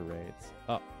moderate.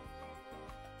 Oh.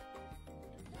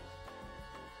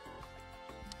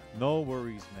 No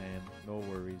worries, man. No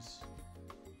worries.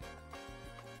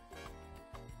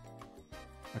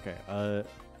 Okay,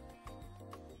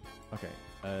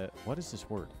 okay, what is this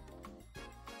word?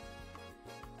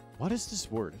 What is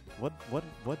this word? What?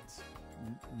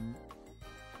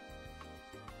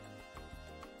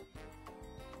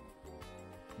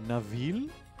 Navil?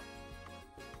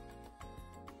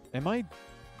 Am I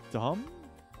dumb?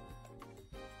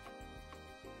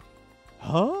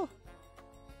 Huh?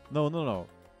 No.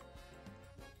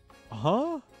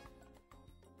 Huh?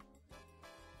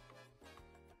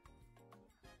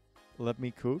 Let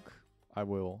me cook? I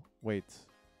will. Wait.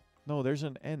 No, there's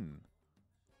an N.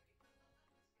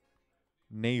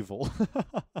 Naval.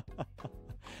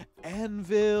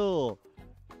 Anvil!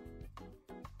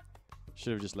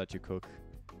 Should have just let you cook.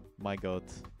 My god.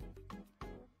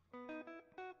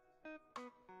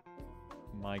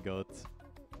 My god.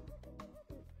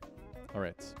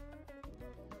 Alright.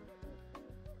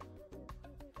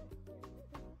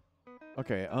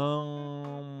 Okay,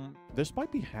 this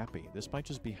might be happy. This might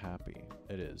just be happy.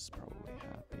 It is probably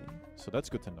happy. So that's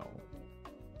good to know.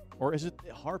 Or is it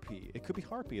harpy? It could be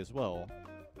harpy as well.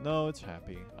 No, it's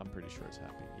happy. I'm pretty sure it's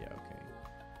happy. Yeah, okay.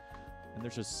 And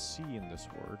there's a C in this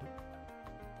word.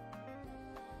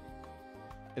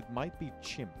 It might be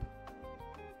chimp.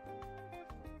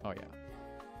 Oh, yeah.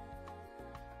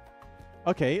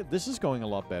 Okay, this is going a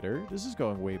lot better. This is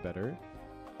going way better.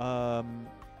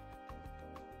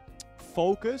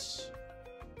 Focus.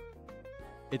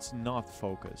 It's not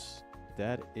focus.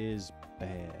 That is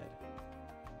bad.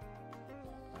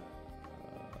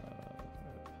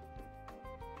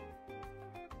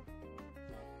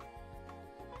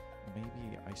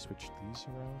 Maybe I switch these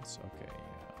around. Okay,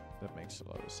 yeah, that makes a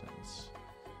lot of sense.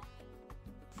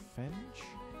 Fetch?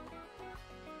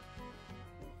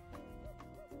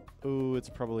 Ooh, it's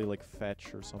probably like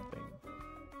fetch or something.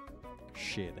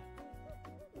 Shit.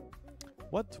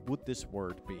 What would this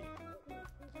word be?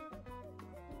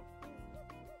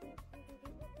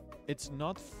 It's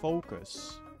not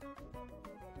focus.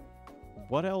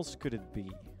 What else could it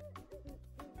be?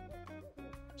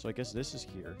 So I guess this is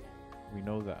here. We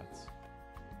know that.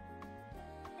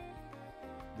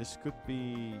 This could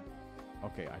be...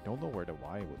 Okay, I don't know where the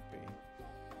Y would be.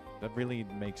 That really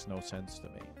makes no sense to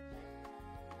me.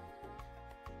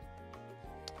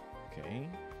 Okay.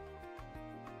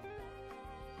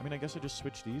 I mean, I guess I just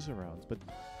switch these around, but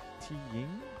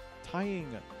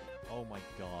tying. Oh my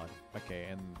god. Okay,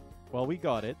 and well, we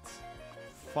got it.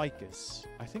 Ficus.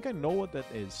 I think I know what that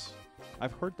is.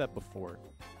 I've heard that before.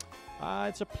 Ah,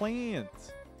 it's a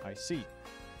plant. I see.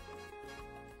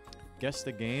 Guess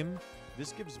the game.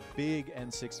 This gives big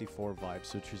N64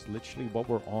 vibes, which is literally what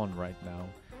we're on right now.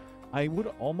 I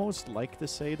would almost like to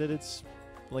say that it's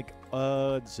like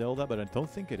Zelda, but I don't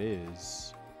think it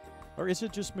is. Or is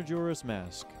it just Majora's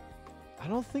Mask? I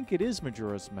don't think it is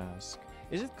Majora's Mask.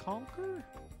 Is it Conquer?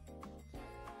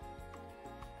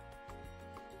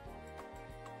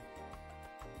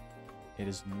 It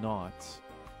is not.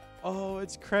 Oh,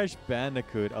 it's Crash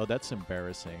Bandicoot. Oh, that's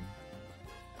embarrassing.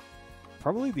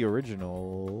 Probably the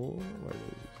original. Where is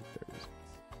it? There is it.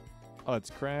 Oh, it's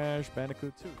Crash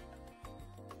Bandicoot 2.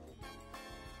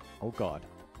 Oh god.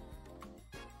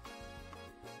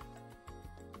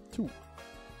 2.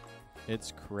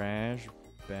 It's Crash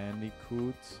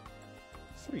Bandicoot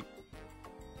 3.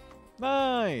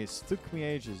 Nice! Took me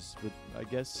ages, but I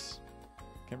guess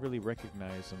can't really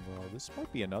recognize them well. This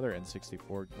might be another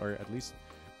N64, or at least...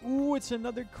 Ooh, it's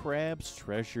another Crab's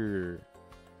Treasure.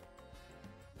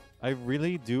 I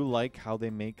really do like how they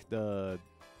make the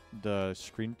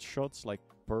screenshots like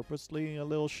purposely a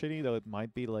little shitty, though it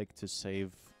might be like to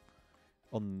save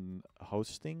on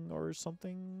hosting or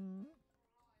something.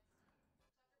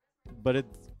 But it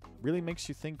really makes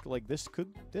you think like this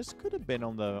could have been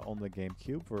on the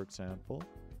GameCube, for example.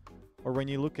 Or when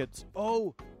you look at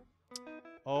oh.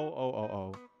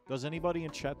 Does anybody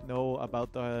in chat know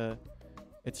about the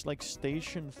it's like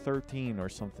Station 13 or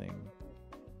something?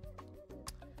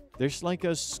 There's like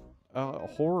a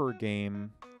horror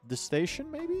game. The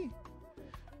Station, maybe?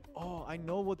 Oh, I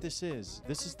know what this is.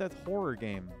 This is that horror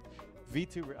game.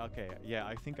 VTuber. Okay, yeah,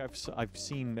 I think I've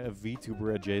seen a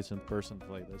VTuber adjacent person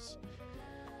play this.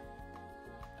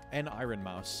 And Iron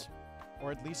Mouse,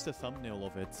 or at least a thumbnail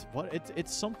of it. What?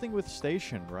 It's something with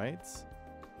Station, right?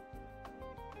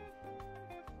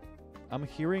 I'm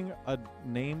hearing a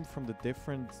name from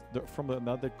from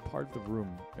another part of the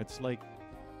room. It's like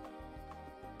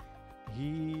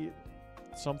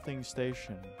something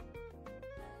Station.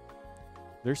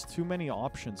 There's too many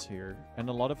options here, and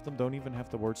a lot of them don't even have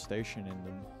the word station in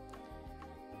them.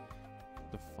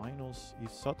 The finals,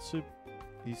 Isatsu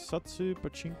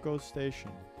Pachinko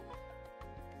Station.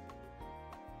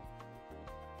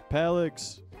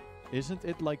 Palix, isn't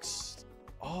it like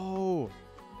oh,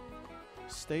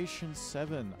 Station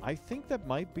 7. I think that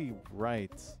might be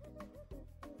right.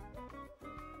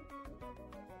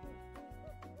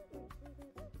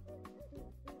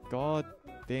 God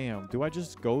damn, do I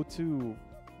just go to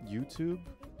YouTube?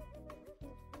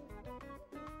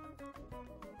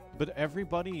 But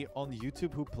everybody on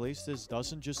YouTube who plays this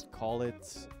doesn't just call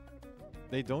it...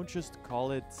 They don't just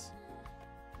call it...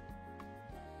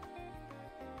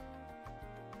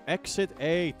 Exit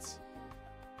 8.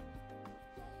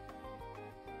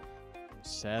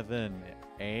 7,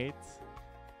 8.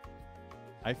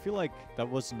 I feel like that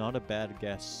was not a bad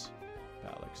guess,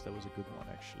 Alex. That was a good one,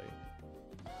 actually.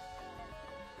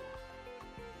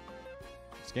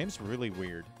 This game's really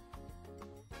weird.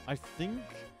 I think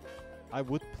I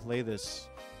would play this,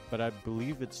 but I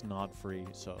believe it's not free,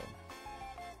 so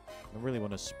I don't really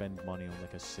want to spend money on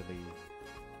like a silly...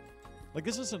 Like,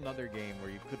 this is another game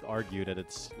where you could argue that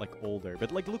it's like older,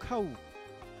 but like look how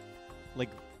like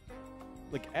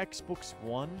Xbox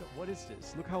One, what is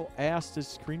this? Look how ass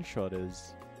this screenshot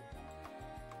is.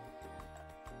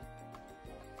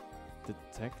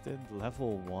 Detected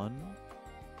level 1?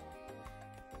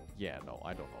 Yeah, no,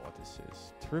 I don't know what this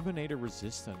is. Terminator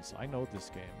Resistance. I know this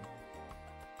game.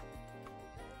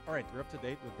 Alright, we're up to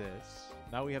date with this.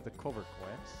 Now we have the cover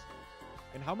quest.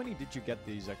 And how many did you get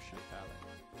these actually, Alex?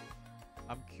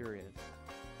 I'm curious.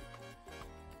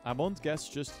 I won't guess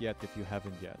just yet if you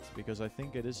haven't yet, because I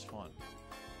think it is fun.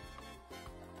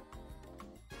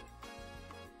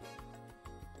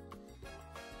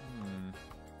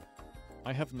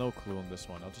 I have no clue on this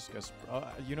one. I'll just guess...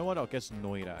 you know what? I'll guess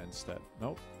Noida instead.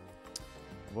 Nope.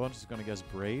 I'm just gonna guess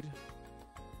Braid.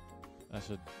 That's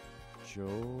a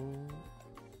Joe...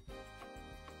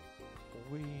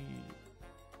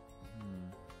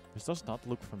 This does not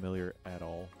look familiar at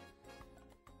all.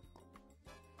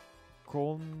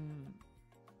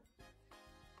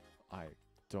 I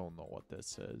don't know what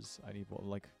this is. I need one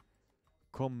like...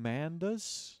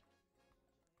 Commandos?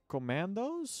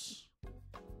 Commandos?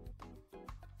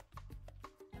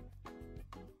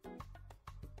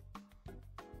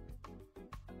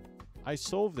 I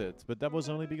solved it, but that was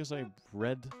only because I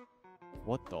read...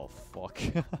 What the fuck?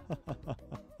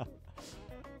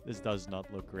 This does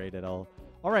not look great at all.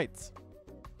 Alright.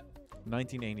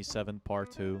 1987,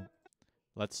 part 2.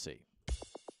 Let's see.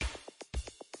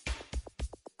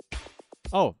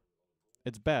 Oh!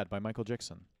 It's Bad by Michael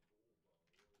Jackson.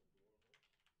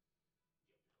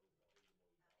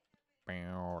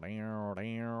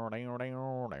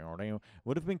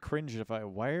 Would have been cringe if I...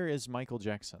 Where is Michael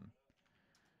Jackson?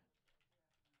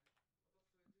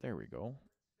 There we go.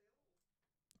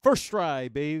 First try,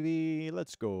 baby!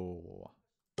 Let's go.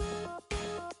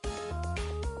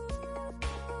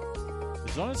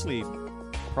 It's honestly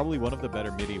probably one of the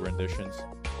better MIDI renditions.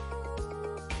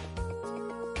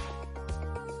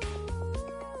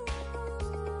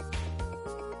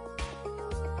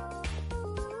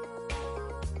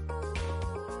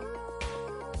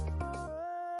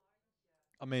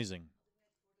 Amazing.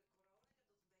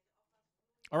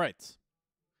 All right.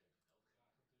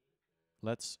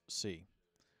 Let's see.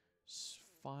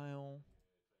 File.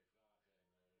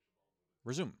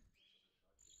 Resume.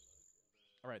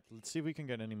 All right, let's see if we can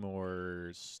get any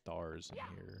more stars in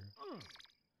here.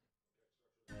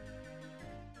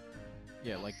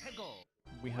 Yeah, like,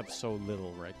 we have so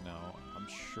little right now. I'm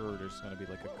sure there's gonna be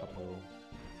like a couple.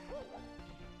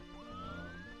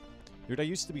 Dude, I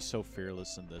used to be so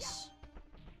fearless in this.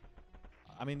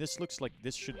 I mean, this looks like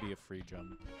this should be a free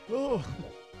jump. Oh!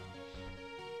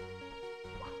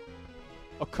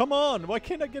 Oh, come on! Why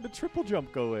can't I get a triple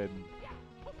jump going?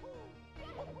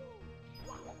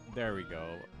 There we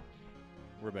go.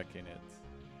 We're back in it.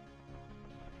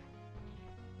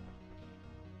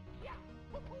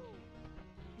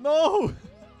 No!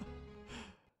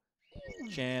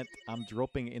 Chant, I'm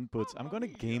dropping inputs. I'm gonna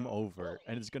game over,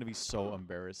 and it's gonna be so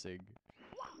embarrassing.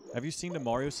 Have you seen the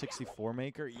Mario 64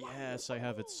 Maker? Yes, I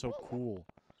have. It's so cool.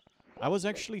 I was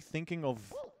actually thinking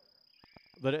of...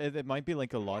 But it might be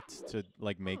like a lot to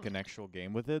like make an actual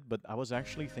game with it, but I was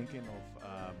actually thinking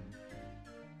of...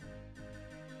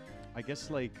 I guess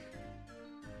like...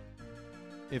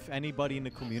 if anybody in the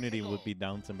community would be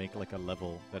down to make like a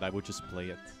level, that I would just play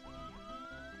it.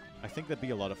 I think that'd be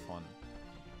a lot of fun.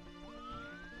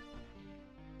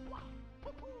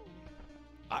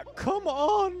 Come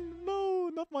on! No,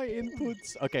 not my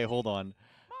inputs. Okay, hold on.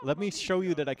 Let me show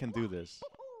you that I can do this.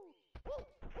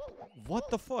 What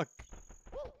the fuck?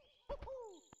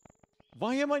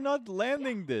 Why am I not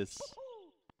landing this?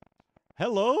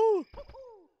 Hello?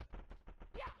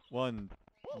 1,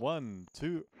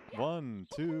 2,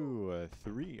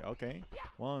 3. Okay.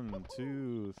 1,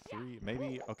 2, 3.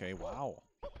 Maybe. Okay, wow.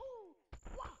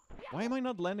 Why am I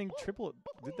not landing triple?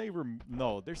 Did they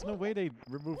no, there's no way they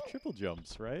remove triple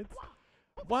jumps, right?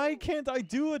 Why can't I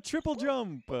do a triple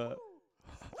jump?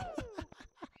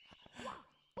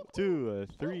 2,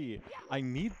 3. I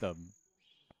need them.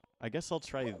 I guess I'll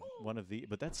try one of these,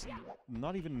 but that's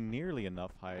not even nearly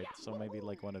enough height, so maybe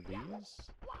like one of these?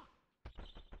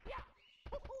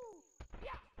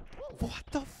 What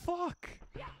the fuck?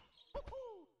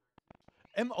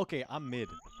 Okay, I'm mid.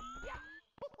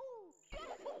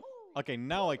 Okay,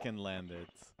 now I can land it.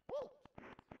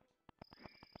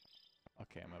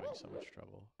 Okay, I'm having so much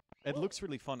trouble. It looks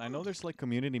really fun. I know there's like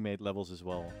community-made levels as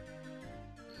well.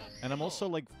 And I'm also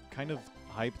like kind of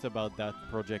hyped about that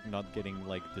project not getting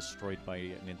like destroyed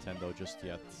by Nintendo just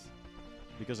yet.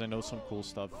 Because I know some cool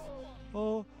stuff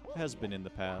has been in the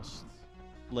past.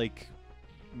 Like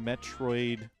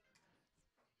Metroid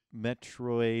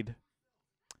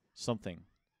something.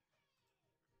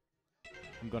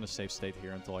 I'm gonna save state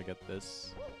here until I get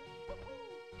this.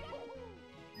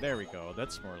 There we go,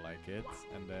 that's more like it.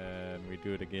 And then we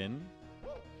do it again.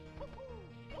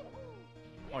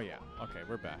 Oh yeah, okay,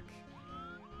 we're back.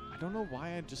 I don't know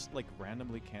why I just like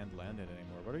randomly can't land it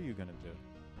anymore. What are you gonna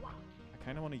do? I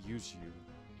kinda wanna use you.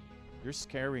 You're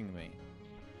scaring me.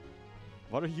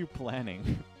 What are you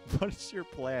planning? What is your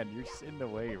plan? You're just in the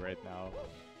way right now.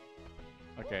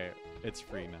 Okay, it's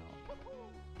free now.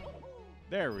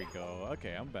 There we go.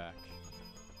 Okay, I'm back.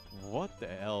 What the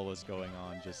hell was going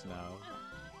on just now?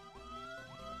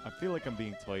 I feel like I'm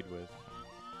being toyed with.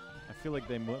 I feel like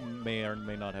they may or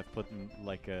may not have put in,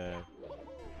 like a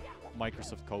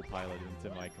Microsoft Copilot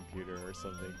into my computer or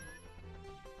something.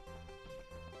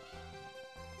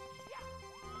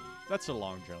 That's a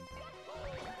long jump.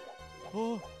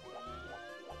 Oh!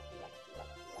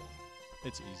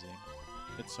 It's easy.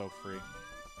 It's so free.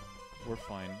 We're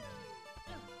fine.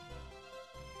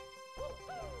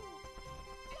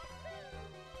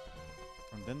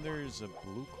 And then there's a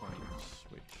blue coin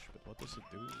switch, but what does it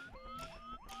do?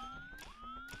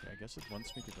 Okay, I guess it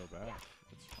wants me to go back.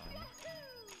 That's fine.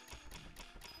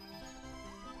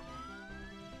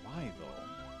 Why though?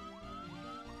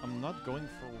 I'm not going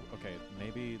for... Okay,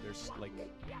 maybe there's like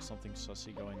something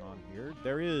sussy going on here.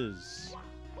 There is!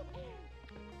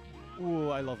 Ooh,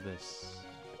 I love this.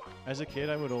 As a kid,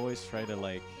 I would always try to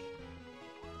like...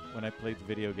 When I played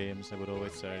video games, I would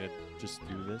always try to just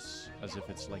do this, as if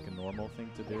it's like a normal thing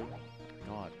to do.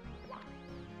 God.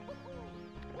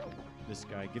 This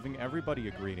guy, giving everybody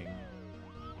a greeting.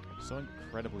 So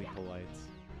incredibly polite.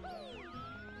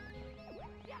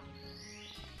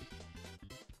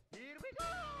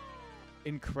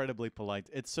 Incredibly polite.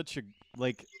 It's such a...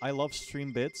 Like, I love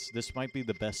stream bits. This might be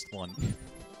the best one.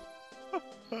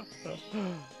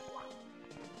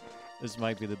 This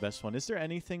might be the best one. Is there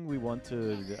anything we want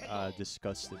to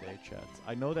discuss today, chat?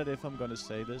 I know that if I'm gonna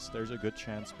say this, there's a good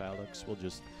chance Balux will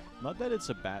just... Not that it's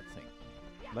a bad thing.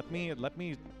 Let me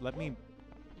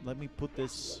put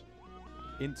this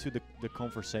into the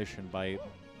conversation by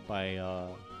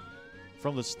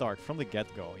from the start, from the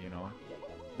get-go, you know.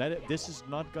 This is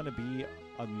not gonna be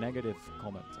a negative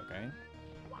comment, okay?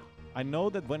 I know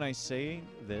that when I say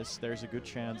this, there's a good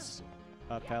chance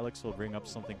Palix will bring up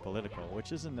something political,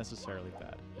 which isn't necessarily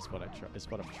bad. Is what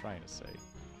I'm trying to say.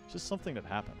 It's just something that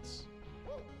happens.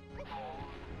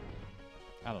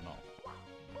 I don't know.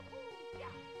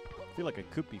 I feel like it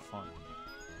could be fun.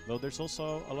 Though there's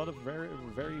also a lot of very,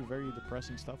 very, very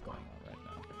depressing stuff going on right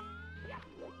now.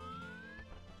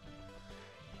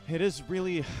 It is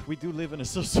really... We do live in a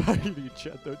society,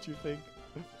 chat, don't you think?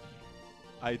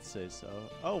 I'd say so.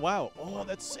 Oh, wow. Oh,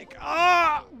 that's sick.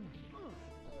 Ah!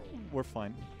 We're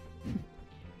fine.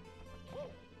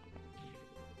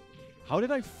 How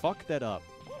did I fuck that up?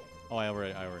 Oh, I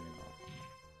already know.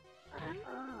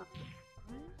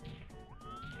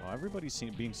 Oh, everybody's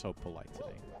being so polite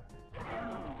today.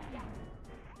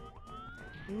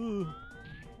 Ooh.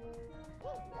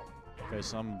 Okay,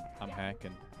 so I'm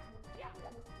hacking.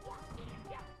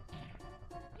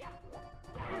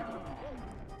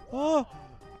 Oh!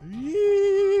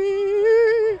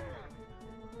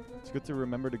 It's good to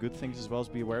remember the good things as well as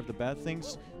be aware of the bad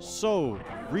things. So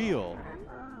real.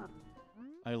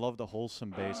 I love the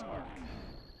wholesome base arc.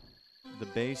 The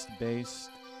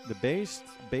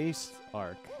based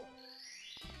arc.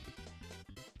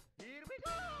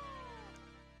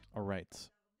 Alright.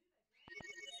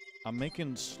 I'm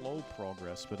making slow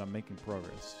progress, but I'm making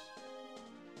progress.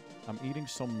 I'm eating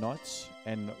some nuts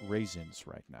and raisins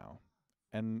right now.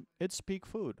 And it's peak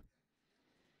food.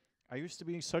 I used to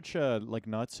be such a, like,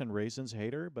 nuts and raisins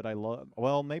hater, but I love...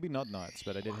 Well, maybe not nuts,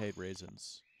 but I did hate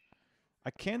raisins.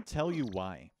 I can't tell you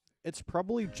why. It's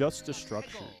probably just the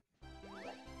structure.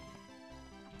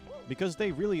 Because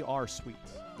they really are sweet.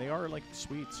 They are, like,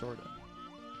 sweet, sort of.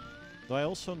 Though I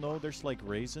also know there's, like,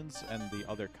 raisins and the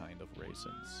other kind of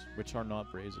raisins, which are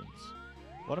not raisins.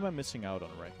 What am I missing out on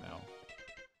right now?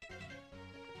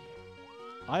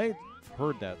 I've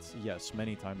heard that, yes,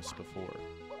 many times before.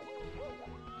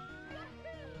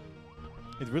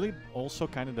 It really also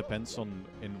kind of depends on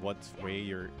in what way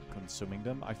you're consuming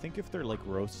them. I think if they're, like,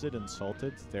 roasted and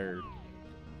salted, they're,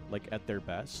 like, at their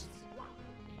best.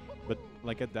 But,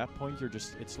 like, at that point, you're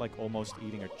just... It's like almost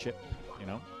eating a chip, you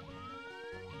know?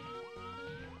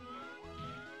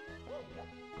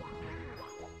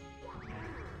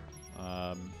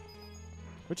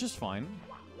 Which is fine.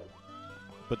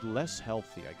 But less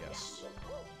healthy, I guess.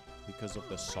 Because of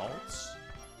the salts.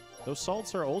 Those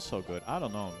salts are also good. I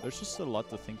don't know. There's just a lot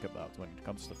to think about when it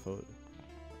comes to food.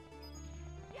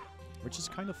 Which is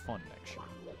kind of fun, actually.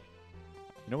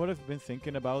 You know what I've been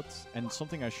thinking about? And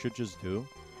something I should just do?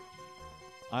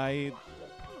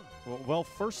 Well,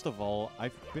 first of all,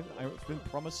 I've been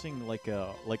promising like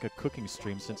a cooking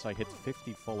stream since I hit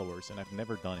 50 followers, and I've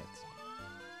never done it.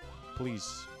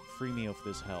 Please, free me of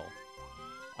this hell.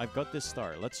 I've got this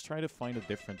star. Let's try to find a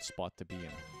different spot to be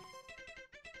in.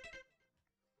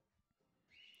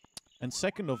 And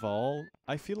second of all,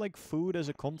 I feel like food as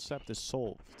a concept is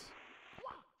solved.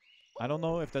 I don't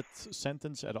know if that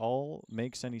sentence at all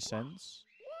makes any sense.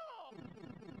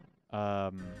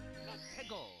 But,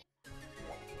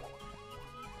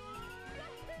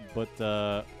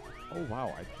 oh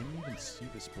wow, I didn't even see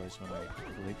this place when I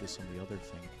laid this on the other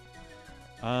thing.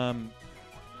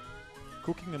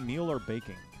 Cooking a meal or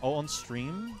baking? Oh, on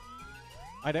stream?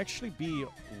 I'd actually be...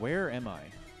 Where am I?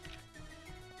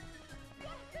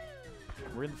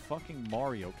 We're in fucking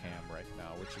Mario Cam right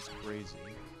now, which is crazy.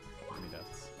 Give me that,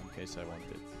 in case I want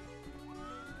it.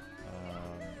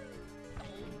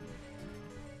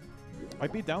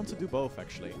 I'd be down to do both,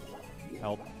 actually.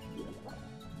 Help.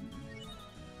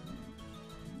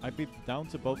 I'd be down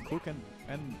to both cook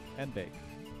and bake.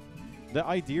 The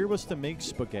idea was to make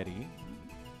spaghetti,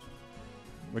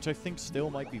 which I think still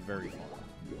might be very fun.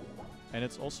 And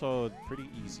it's also pretty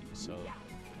easy, so...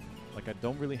 Like, I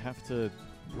don't really have to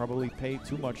probably pay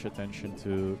too much attention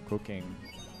to cooking.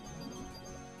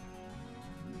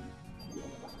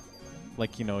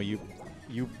 Like, you know, you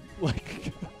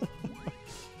like...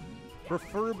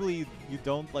 Preferably, you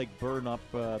don't, like, burn up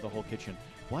the whole kitchen.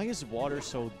 Why is water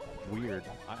so weird?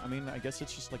 I mean, I guess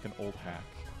it's just like an old hack.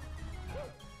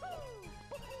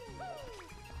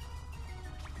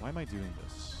 Why am I doing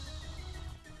this?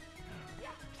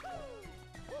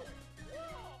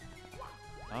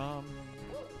 I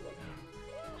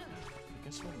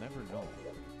guess we'll never know.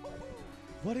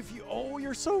 What if you... Oh,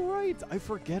 you're so right! I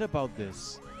forget about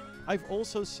this. I've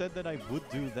also said that I would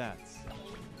do that.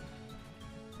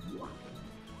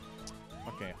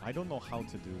 Okay, I don't know how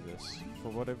to do this. For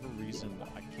whatever reason,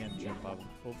 I can't jump out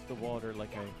of the water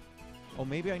like I Oh,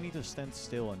 maybe I need to stand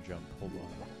still and jump. Hold on.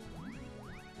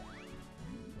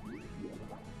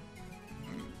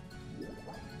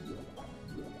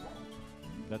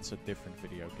 That's a different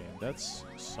video game. That's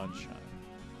Sunshine.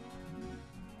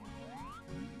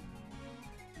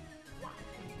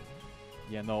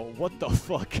 Yeah, no, what the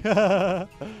fuck? I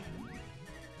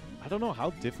don't know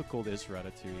how difficult is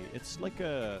Ratatouille. It's like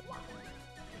a...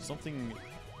 something...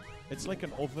 It's like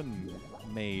an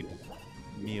oven-made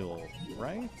meal,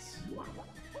 right?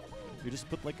 You just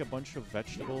put like a bunch of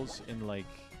vegetables in like...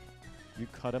 You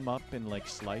cut them up in like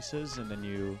slices and then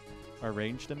you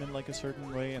arrange them in like a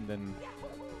certain way and then...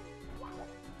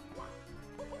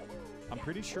 I'm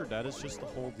pretty sure that is just the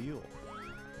whole deal.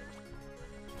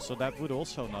 So that would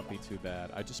also not be too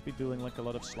bad. I'd just be doing like a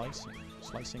lot of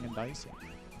slicing and dicing.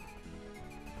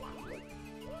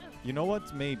 You know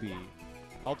what? Maybe.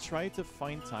 I'll try to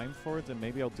find time for it and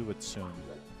maybe I'll do it soon.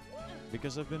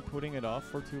 Because I've been putting it off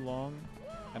for too long.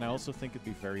 And I also think it'd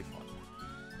be very fun.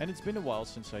 And it's been a while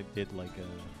since I did like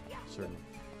a sort of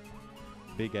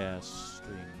big ass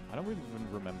stream. I don't really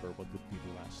even remember what would be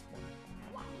the last one.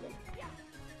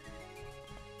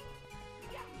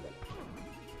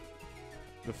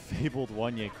 The fabled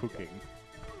Wanye cooking.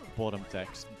 Bottom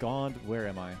text. God, where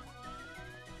am I?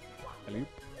 Hello?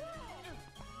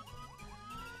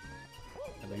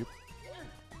 Hello?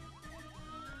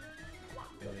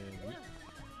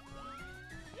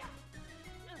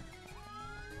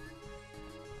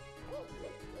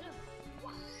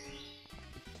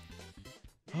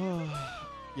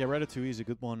 Yeah, Ratatouille is a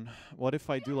good one. What if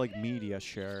I do like media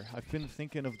share? I've been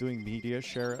thinking of doing media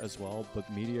share as well, but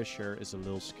media share is a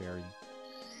little scary.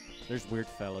 There's weird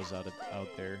fellas out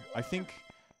there. I think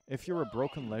if you're a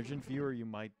Broken Legend viewer, you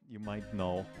might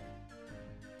know.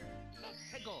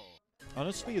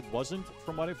 Honestly, it wasn't,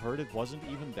 from what I've heard, it wasn't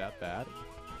even that bad.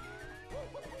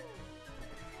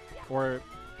 Or,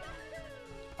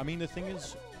 I mean, the thing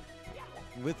is,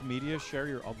 with media share,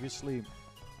 you're obviously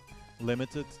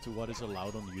limited to what is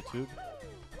allowed on YouTube.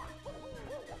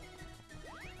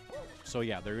 So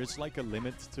yeah, there is like a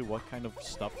limit to what kind of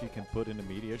stuff you can put in a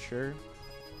media share.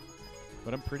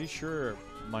 But I'm pretty sure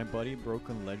my buddy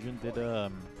Broken Legend did okay, I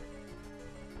knew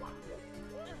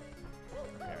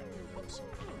there was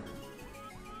something here.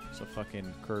 It's a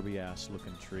fucking Kirby ass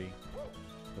looking tree.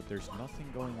 But there's nothing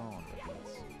going on with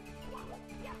this.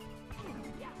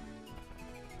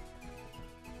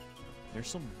 There's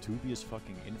some dubious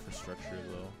fucking infrastructure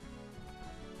though.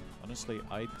 Honestly,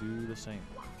 I do the same.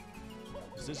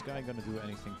 Is this guy gonna do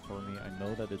anything for me? I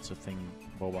know that it's a thing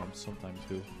Bobam sometimes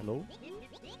do. Hello?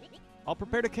 I'll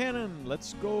prepare the cannon!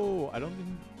 Let's go! I don't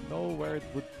even know where it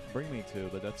would bring me to,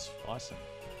 but that's awesome.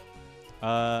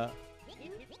 But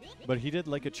he did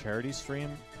like a charity stream,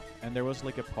 and there was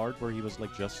like a part where he was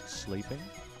like just sleeping.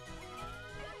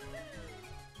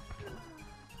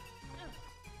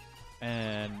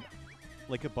 And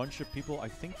like a bunch of people, I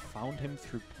think, found him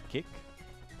through Kick.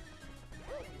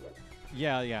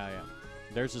 Yeah.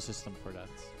 There's a system for that.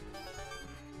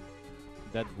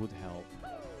 That would help.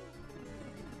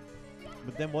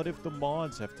 But then what if the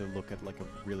mods have to look at like a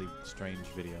really strange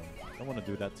video? I don't want to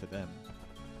do that to them.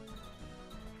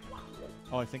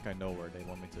 Oh, I think I know where they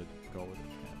want me to go with it.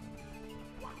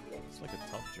 It's like a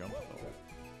tough jump though.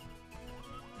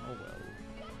 Oh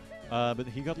well. But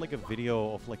he got like a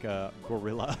video of like a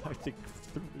gorilla, I think,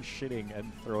 shitting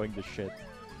and throwing the shit.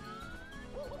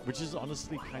 Which is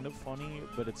honestly kind of funny,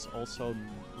 but it's also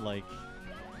like...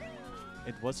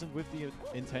 It wasn't with the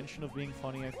intention of being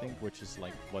funny, I think, which is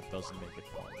like what doesn't make it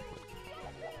fun.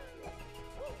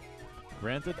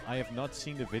 Granted, I have not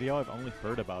seen the video, I've only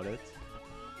heard about it.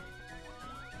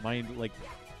 My like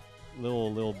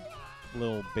little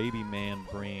baby man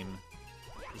brain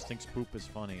just thinks poop is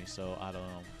funny, so I don't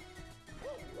know.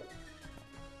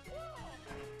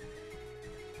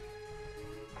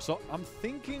 So I'm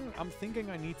thinking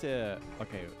I need to...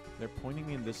 Okay, they're pointing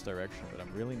me in this direction, but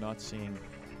I'm really not seeing...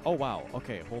 Oh, wow.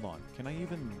 Okay, hold on. Can I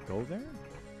even go there?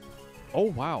 Oh,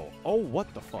 wow. Oh,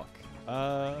 what the fuck?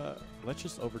 Let's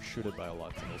just overshoot it by a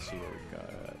lot, and we'll see what we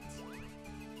got.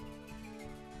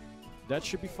 That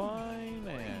should be fine.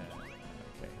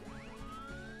 Okay.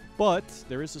 But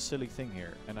there is a silly thing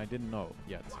here, and I didn't know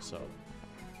yet, so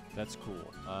that's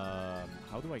cool.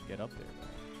 How do I get up there, though?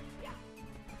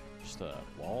 Just a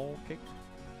wall kick?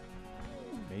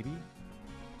 Maybe?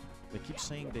 They keep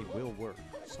saying they will work,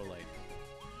 so like...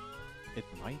 It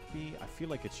might be. I feel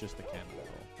like it's just a cannon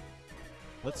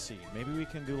though. Let's see. Maybe we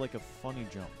can do like a funny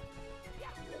jump.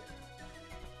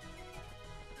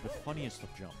 The funniest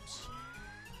of jumps.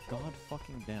 God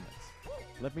fucking damn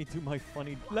it. Let me do my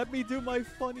funny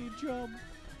jump.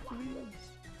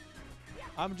 Please.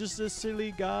 I'm just a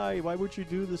silly guy. Why would you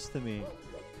do this to me?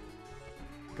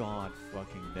 God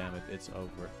fucking damn it. It's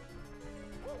over.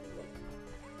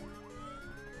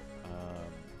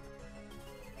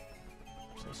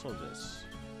 So this.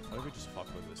 Why don't we just fuck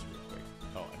with this real quick?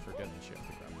 Oh, I forget that you have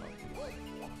to grab puppies.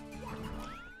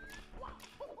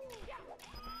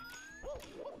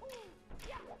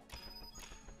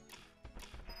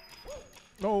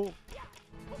 No!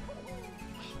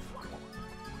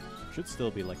 Should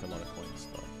still be like a lot of coins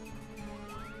though.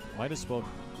 Might as well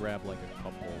grab like a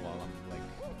couple while I'm like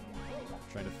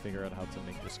trying to figure out how to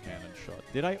make this cannon shot.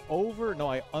 Did I over? No,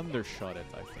 I undershot it,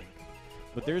 I think.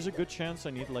 But there's a good chance I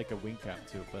need like a wing cap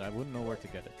too, but I wouldn't know where to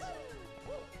get it.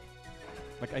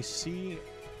 Like I see,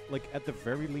 like at the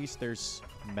very least there's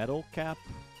metal cap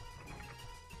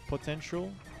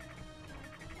potential.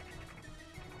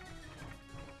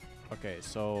 Okay,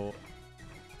 so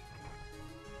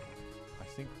I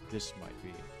think this might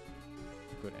be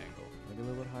a good angle. Maybe a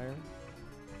little bit higher.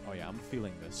 Oh yeah, I'm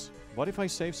feeling this. What if I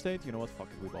save state? You know what? Fuck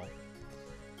it, we ball.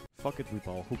 Fuck it, we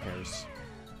ball. Who cares?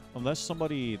 Unless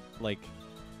somebody, like,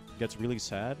 gets really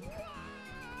sad,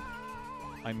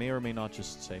 I may or may not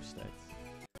just save state.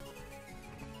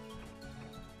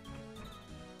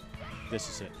 This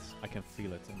is it. I can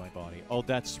feel it in my body. Oh,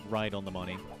 that's right on the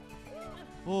money.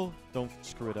 Oh, don't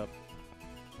screw it up.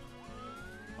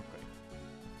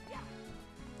 Okay.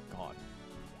 God.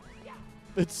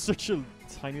 It's such a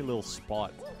tiny little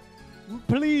spot.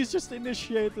 Please, just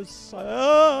initiate this.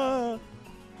 Ah!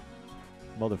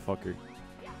 Motherfucker.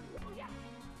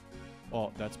 Oh,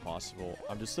 that's possible.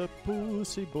 I'm just a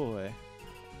pussy boy.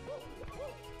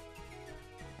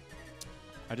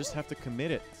 I just have to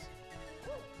commit it.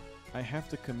 I have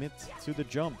to commit to the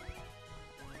jump.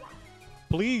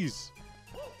 Please!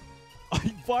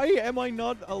 Why am I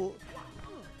not a...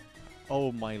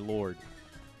 Oh my lord.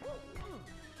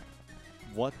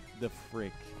 What the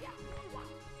frick?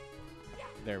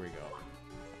 There we go.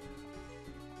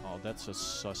 Oh, that's a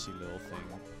sussy little thing.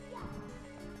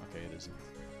 Okay, it isn't.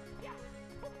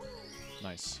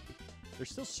 Nice.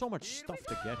 There's still so much stuff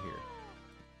to get here.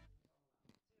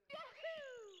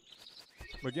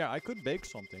 But yeah, I could bake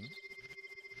something.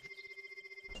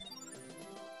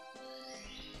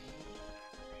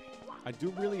 I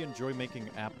do really enjoy making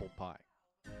apple pie.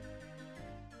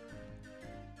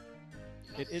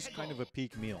 It is kind of a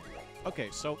peak meal. Okay,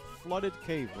 so flooded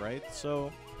cave, right?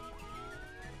 So...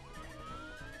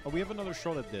 Oh, we have another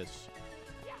shot at this.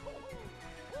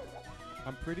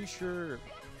 I'm pretty sure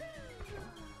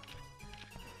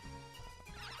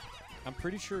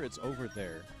it's over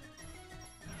there.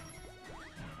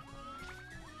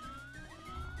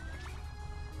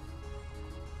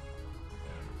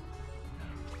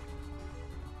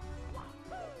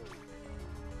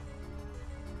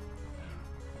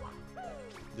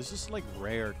 This is like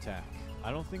rare tech.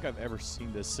 I don't think I've ever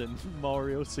seen this in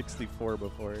Mario 64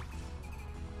 before.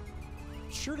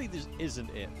 Surely this isn't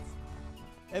it.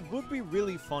 It would be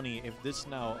really funny if this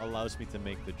now allows me to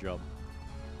make the jump.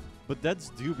 But that's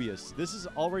dubious. This is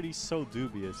already so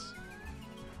dubious.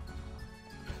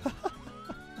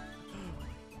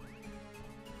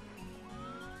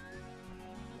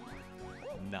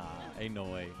 Nah, ain't no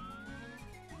way.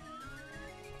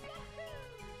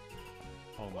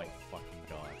 Oh my fucking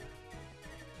god.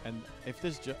 And if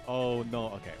this oh no,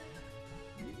 okay.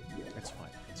 It's fine,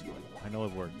 it's fine. I know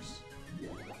it works.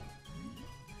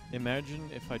 Imagine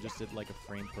if I just did like a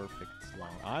frame perfect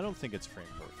long. I don't think it's frame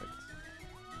perfect.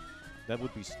 That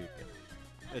would be stupid.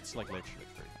 It's like literally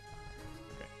free.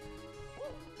 Okay.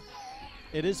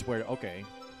 It is where, okay.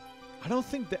 I don't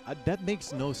think that, that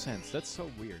makes no sense. That's so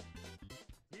weird.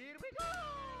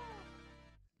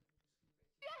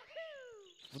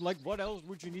 But like, what else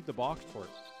would you need the box for?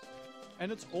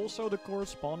 And it's also the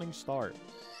corresponding star.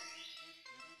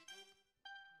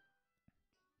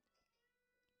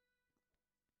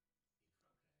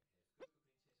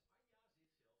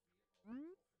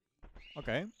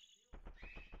 Okay.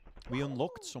 We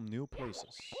unlocked some new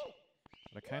places.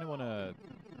 But I kind of want to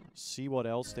see what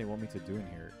else they want me to do in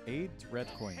here. 8 red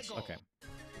coins. Okay.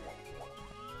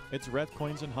 It's red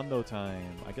coins and hundo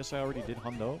time. I guess I already did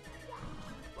hundo.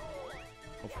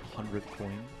 Of 100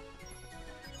 coin.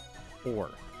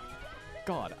 Or.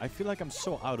 God, I feel like I'm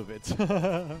so out of it.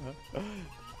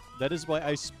 That is why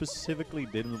I specifically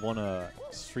didn't want to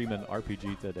stream an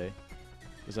RPG today.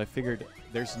 Because I figured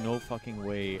there's no fucking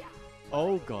way...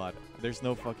 Oh god, there's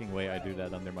no fucking way I do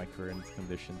that under my current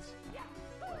conditions.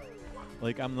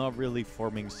 Like, I'm not really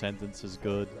forming sentences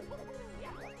good.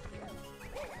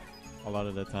 A lot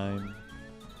of the time.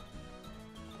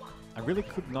 I really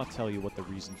could not tell you what the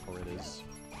reason for it is.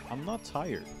 I'm not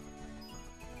tired.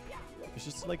 It's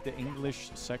just like the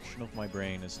English section of my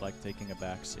brain is like taking a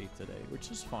back seat today, which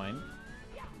is fine.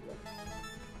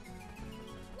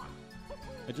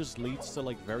 It just leads to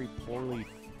like very poorly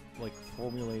like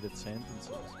formulated sentences.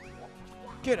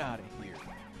 Get out of here.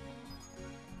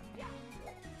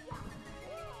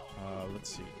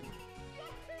 Let's see.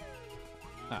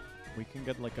 Ah, we can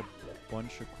get like a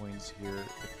bunch of coins here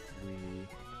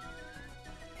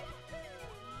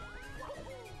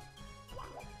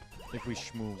if we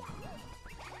shmove.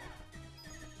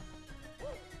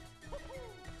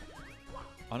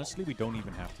 Honestly, we don't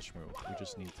even have to shmove. We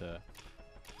just need to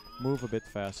move a bit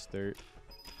faster.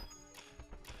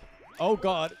 Oh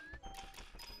god!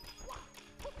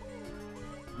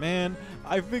 Man,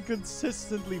 I've been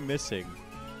consistently missing.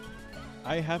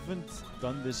 I haven't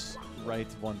done this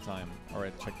right one time.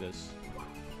 Alright, check this.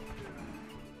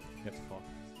 Get fucked.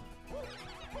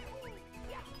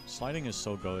 Sliding is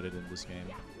so goated in this game.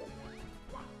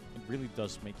 It really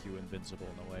does make you invincible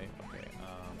in a way. Okay,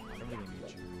 I don't really need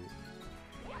you.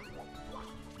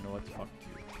 You know what? Fuck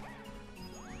you.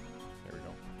 There we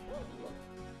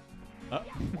go.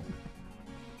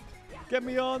 Get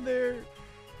me on there!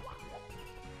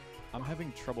 I'm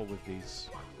having trouble with these.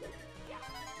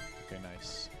 Okay,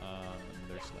 nice.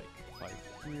 There's like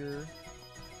 5 here.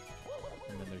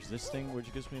 And then there's this thing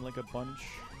which gives me like a bunch.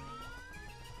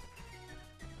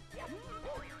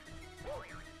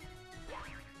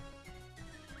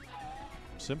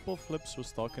 Simple Flips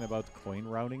was talking about coin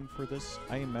routing for this.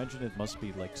 I imagine it must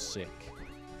be like sick.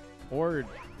 Or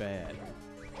bad.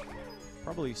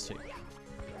 Probably sick.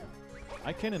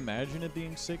 I can imagine it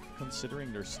being sick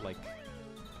considering there's like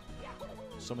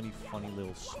so many funny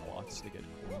little slots to get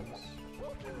coins.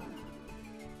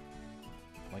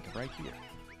 Like right here.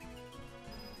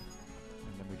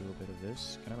 And then we do a bit of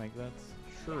this. Can I make that?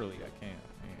 Surely I can.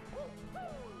 Yeah.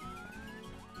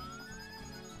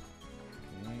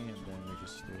 Okay, and then we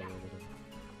just do a little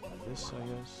bit of this, I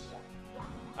guess.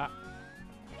 Ah!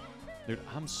 Dude,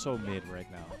 I'm so mid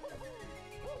right now.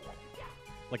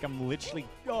 Like, I'm literally...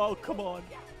 Oh, come on!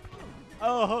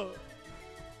 Oh!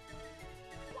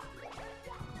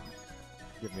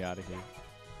 Get me out of here.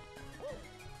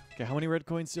 Okay, how many red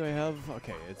coins do I have?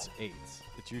 Okay, it's 8.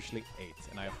 It's usually 8,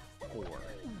 and I have 4.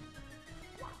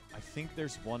 I think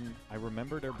there's one... I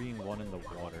remember there being one in the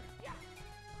water.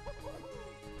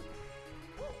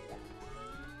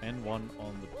 And one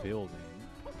on the building.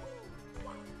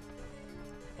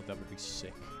 Oh, that would be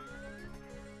sick.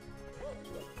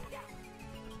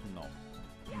 No.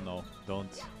 No,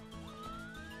 don't.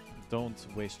 Don't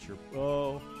waste your...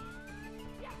 Oh!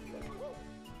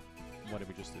 Why did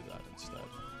we just do that instead?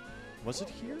 Was it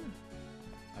here?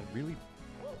 I really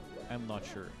am not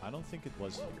sure. I don't think it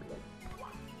was here.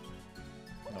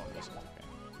 No, it wasn't. Okay.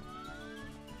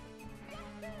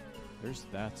 There's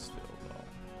that still,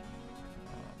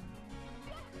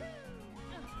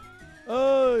 though.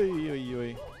 Oy, oy,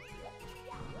 oy.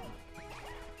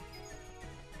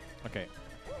 Okay.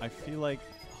 I feel like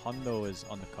Hondo is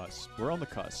on the cusp. We're on the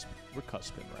cusp. We're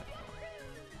cusping right now.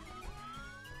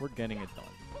 We're getting it done.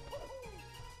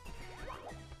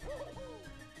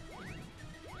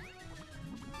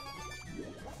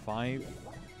 Five.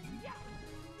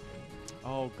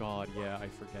 Oh god, yeah, I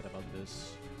forget about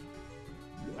this.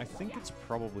 I think it's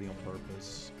probably on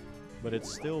purpose, but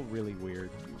it's still really weird.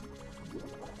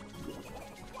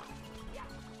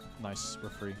 Nice, we're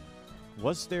free.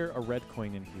 Was there a red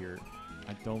coin in here?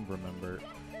 I don't remember.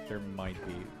 There might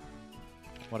be.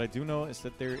 What I do know is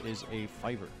that there is a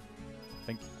fiver.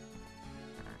 Thank you.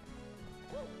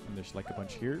 And there's like a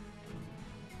bunch here.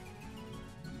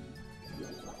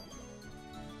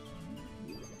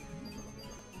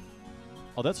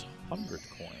 Oh, that's 100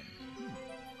 coin.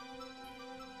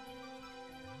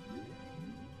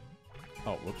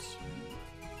 Oh, whoops.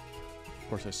 Of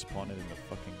course, I spawned it in the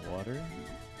fucking water.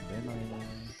 And then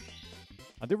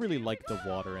I do really like the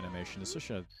water animation. It's such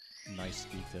a nice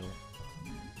detail.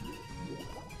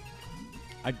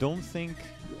 I don't think...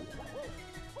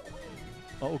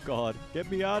 Oh god,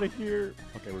 get me out of here!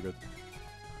 Okay, we're good.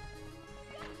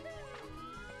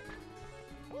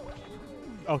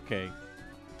 Okay.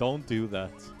 Don't do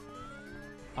that.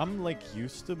 I'm like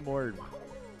used to more,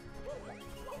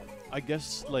 I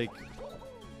guess, like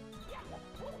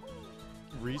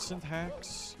recent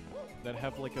hacks that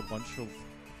have like a bunch of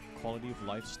quality of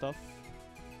life stuff.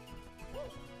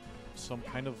 Some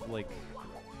kind of like,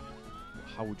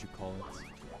 how would you call it?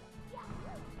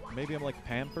 Maybe I'm like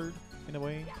pampered in a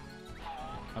way.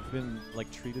 I've been like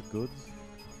treated good.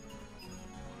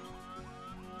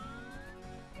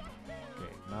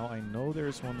 Now I know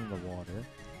there's one in the water.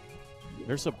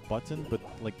 There's a button, but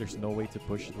like there's no way to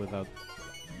push it without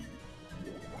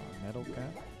Metal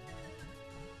Cat.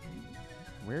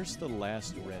 Where's the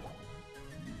last red?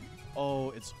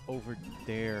 Oh, it's over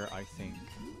there, I think.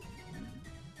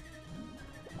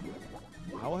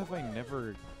 How have I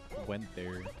never went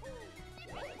there?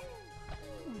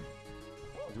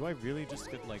 Do I really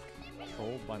just get, like,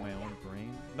 trolled by my own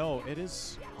brain? No, it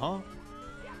is... Huh?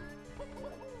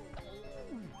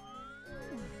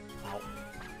 Ow.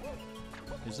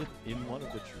 Is it in one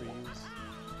of the trees?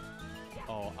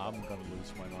 Oh, I'm gonna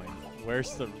lose my mind.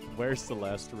 Where's the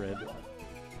last red?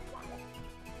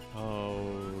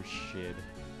 Oh, shit.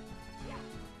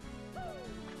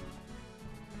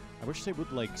 I wish they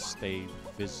would, like, stay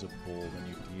visible when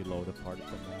you deload a part of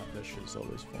the map. That shit's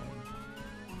always fun.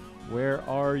 Where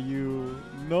are you?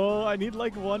 No, I need,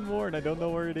 like, one more, and I don't know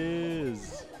where it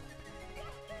is.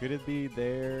 Could it be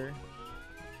there?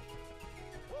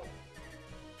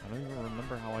 I don't even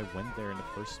remember how I went there in the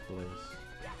first place.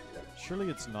 Surely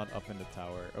it's not up in the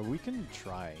tower. Or we can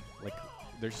try. Like,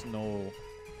 there's no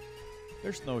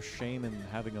shame in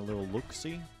having a little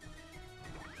look-see.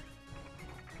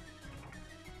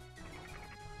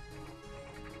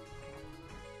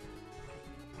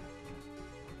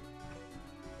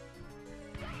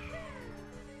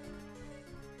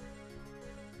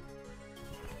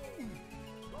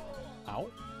 Ow.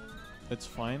 It's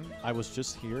fine. I was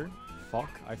just here.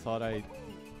 Fuck. I thought I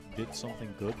did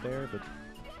something good there, but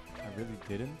I really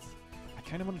didn't. I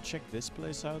kind of want to check this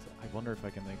place out. I wonder if I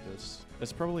can make this.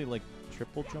 It's probably like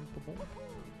triple jumpable.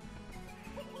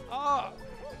 Ah!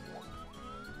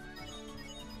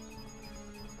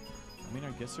 I mean,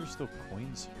 I guess there's still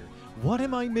coins here. What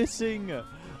am I missing?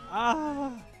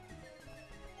 Ah!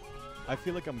 I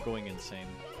feel like I'm going insane.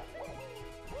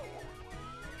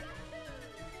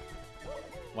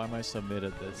 Why am I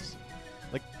submitted this?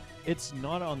 Like, it's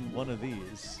not on one of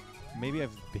these. Maybe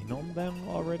I've been on them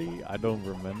already? I don't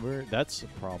remember. That's a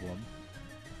problem.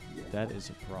 That is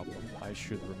a problem. I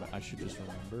should just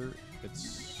remember.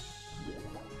 It's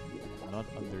not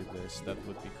under this. That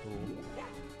would be cool.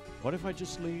 What if I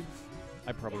just leave?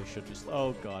 I probably should just...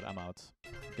 Oh god, I'm out.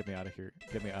 Get me out of here.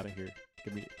 Get me out of here.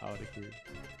 Get me out of here.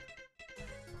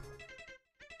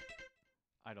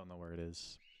 I don't know where it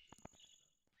is.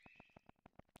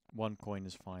 One coin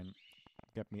is fine.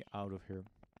 Get me out of here.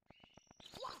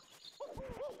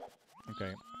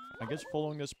 Okay. I guess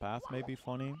following this path may be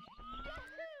funny.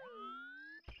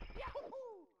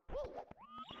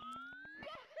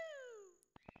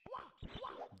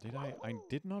 Did I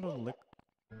did not unlock...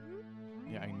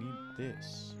 Yeah, I need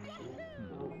this.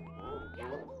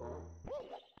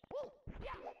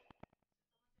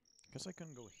 Guess I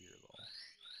couldn't go here,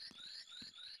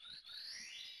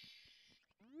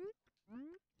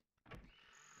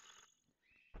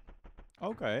 though.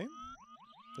 Okay.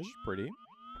 This is pretty.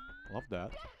 Love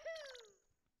that.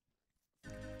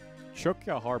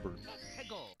 Shokya Harbor.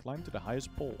 Climb to the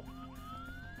highest pole.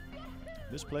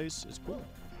 This place is cool.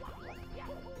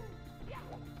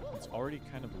 It's already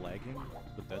kind of lagging,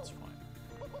 but that's fine.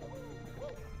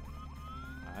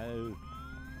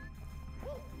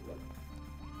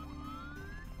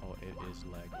 Oh, it is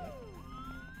lagging.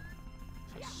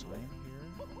 Is a sign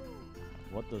here?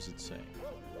 What does it say?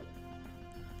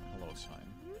 Hello, sign.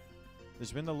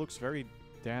 This window looks very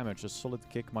damaged. A solid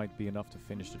kick might be enough to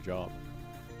finish the job.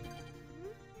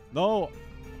 No!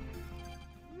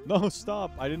 No,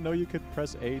 stop! I didn't know you could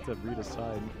press A to read a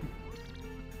sign.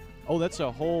 Oh, that's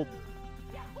a whole...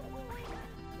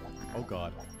 Oh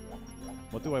god.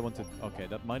 What do I want to... Okay,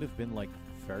 that might have been, like,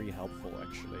 very helpful,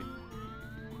 actually.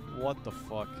 What the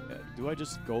fuck? Do I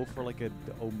just go for, like, a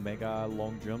omega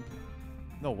long jump?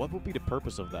 No, what would be the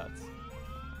purpose of that?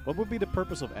 What would be the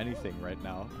purpose of anything right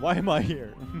now? Why am I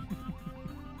here?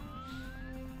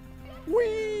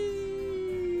 Whee!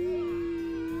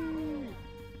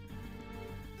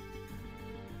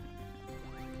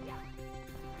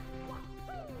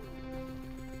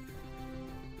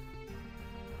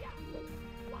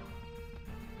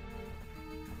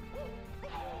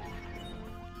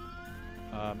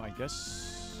 I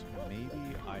guess maybe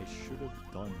I should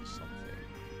have done something.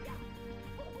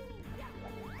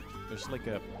 There's like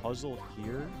a puzzle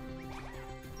here.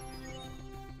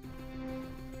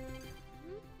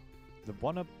 The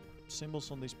one-up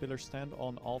symbols on these pillars stand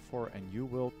on all four and you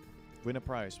will win a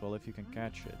prize. Well, if you can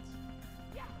catch it.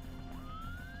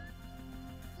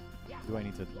 Do I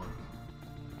need to...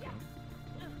 Okay.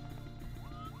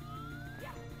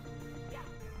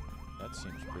 That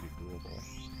seems pretty doable.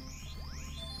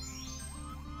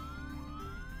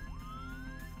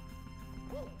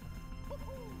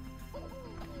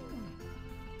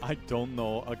 I don't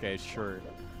know. Okay, sure.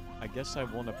 I guess I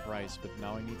won a prize, but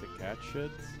now I need to catch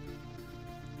it.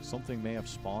 Something may have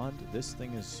spawned. This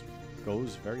thing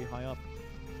goes very high up.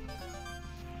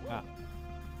 Ah.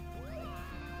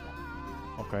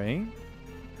 Okay.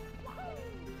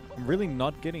 I'm really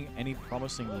not getting any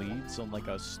promising leads on like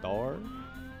a star.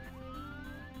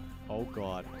 Oh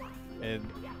god. And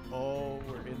oh,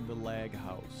 we're in the lag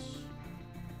house.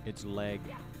 It's lag.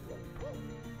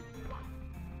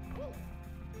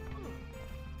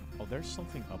 Oh, there's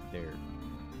something up there.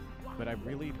 But I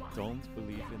really don't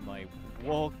believe in my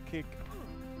wall kick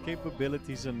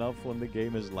capabilities enough when the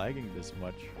game is lagging this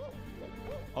much.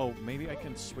 Oh, maybe I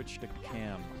can switch the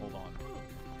cam. Hold on.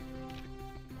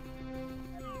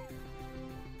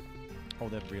 Oh,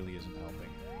 that really isn't helping.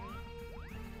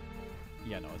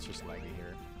 Yeah, no, it's just laggy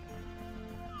here.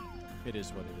 It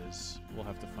is what it is. We'll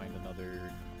have to find another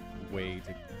way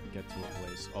to get to a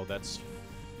place. Oh, that's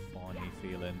funny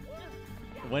feeling.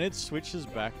 When it switches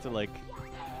back to, like,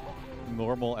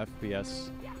 normal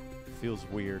FPS, feels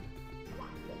weird.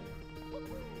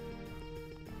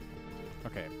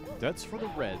 Okay, that's for the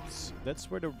reds. That's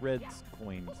where the red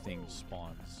coin thing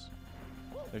spawns.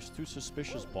 There's 2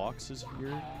 suspicious boxes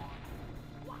here.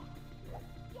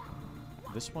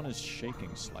 This one is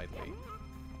shaking slightly.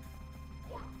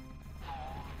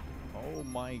 Oh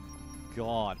my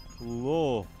god.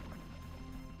 Whoa.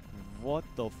 What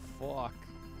the fuck?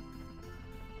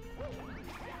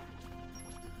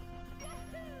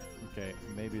 Okay,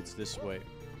 maybe it's this way.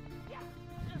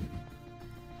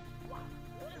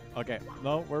 Okay,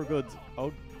 no, we're good.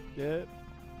 Oh, yeah.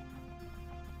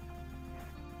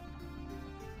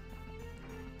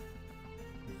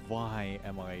 Why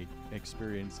am I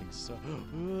experiencing so...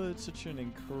 it's such an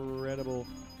incredible...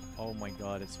 Oh my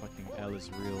god, it's fucking L is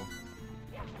real.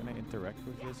 Can I interact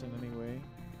with this in any way?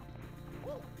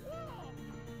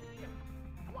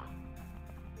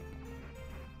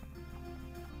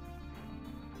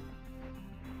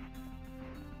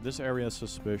 This area is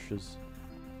suspicious.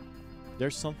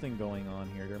 There's something going on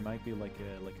here. There might be like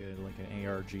an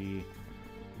ARG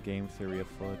game theory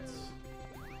afoot.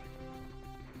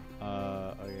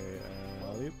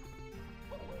 Okay,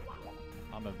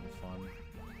 I'm having fun.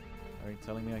 Are you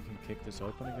telling me I can kick this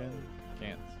open again?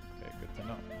 Can't. Okay, good to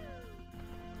know.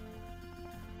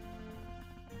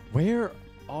 Where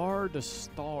are the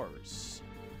stars?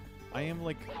 I am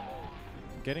like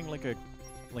getting like a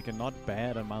not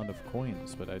bad amount of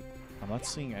coins, but I'm not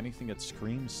seeing anything that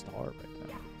screams star right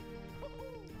now.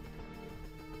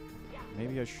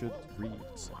 Maybe I should read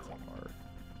something or...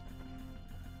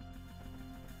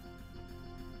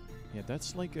 Yeah,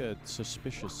 that's like a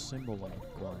suspicious symbol on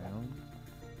the ground.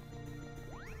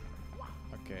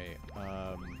 Okay,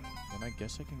 then I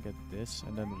guess I can get this,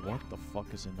 and then what the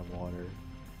fuck is in the water?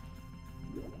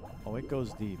 Oh, it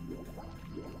goes deep.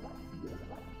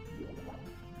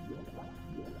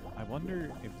 I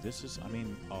wonder if this is, I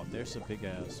mean, oh, there's a big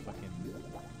ass fucking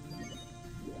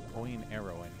coin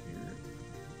arrow in here.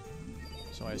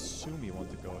 So I assume you want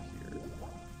to go here.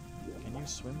 Can you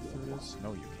swim through this?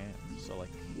 No, you can't. So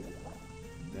like,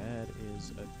 that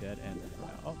is a dead end for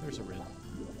now. Oh, there's a red.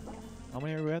 How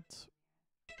many are we at?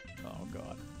 Oh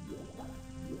god.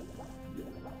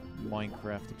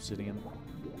 Minecraft obsidian.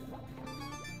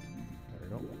 There we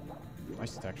go.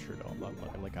 Nice texture though. I'm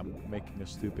not like I'm making a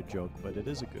stupid joke, but it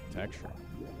is a good texture.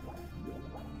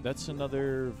 That's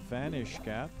another vanish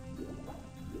gap,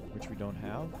 which we don't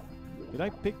have. Did I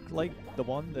pick like the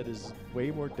one that is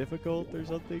way more difficult or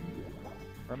something?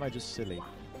 Or am I just silly?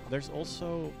 There's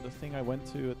also the thing I went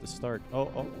to at the start.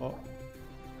 Oh.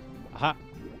 Aha!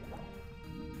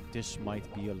 This might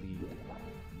be a lead.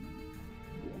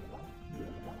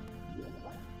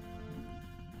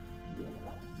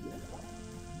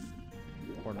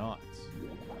 Or not.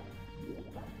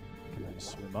 Can I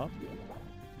swim up?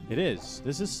 It is.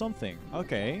 This is something.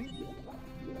 Okay.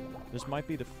 This might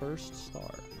be the first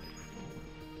star.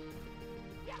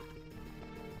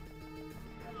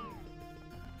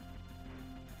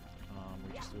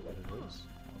 We just do a bit of this.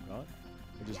 Oh god.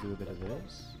 We just do a bit of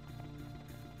this.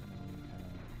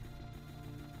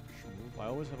 I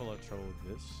always have a lot of trouble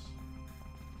with this.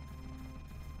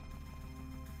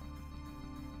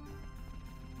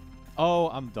 Oh,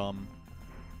 I'm dumb.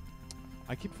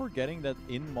 I keep forgetting that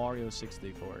in Mario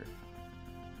 64,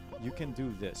 you can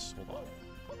do this. Hold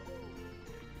on.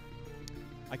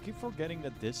 I keep forgetting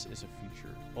that this is a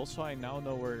feature. Also, I now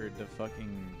know where the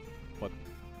fucking... What?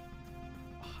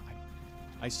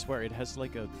 I swear, it has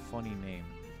like a funny name.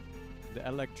 The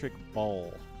electric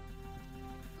ball.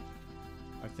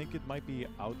 I think it might be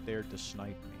out there to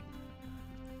snipe me.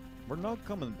 We're not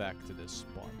coming back to this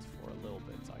spot for a little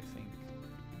bit, I think.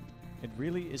 It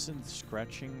really isn't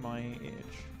scratching my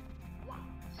itch.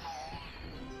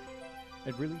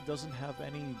 It really doesn't have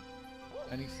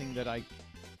anything that I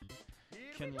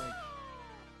can like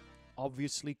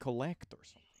obviously collect or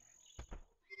something.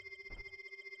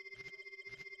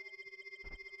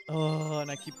 Oh, and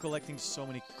I keep collecting so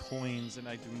many coins and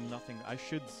I do nothing. I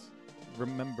should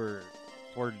remember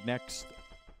for next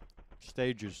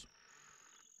stages.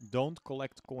 Don't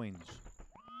collect coins.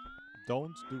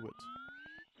 Don't do it.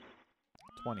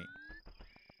 20.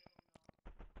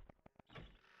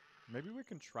 Maybe we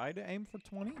can try to aim for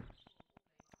 20?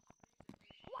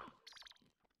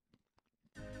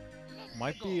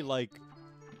 Might be like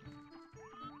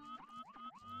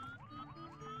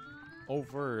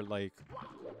over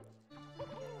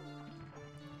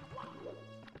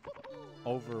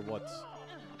what?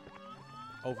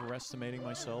 Overestimating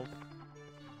myself.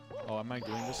 Oh, am I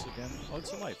doing this again? Oh,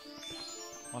 it's alive.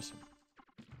 Awesome.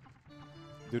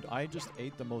 Dude, I just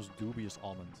ate the most dubious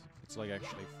almond. It's like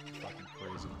actually fucking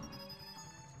crazy.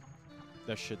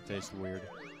 That shit tastes weird.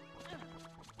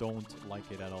 Don't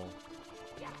like it at all.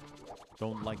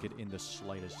 Don't like it in the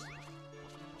slightest.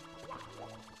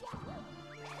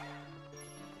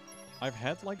 I've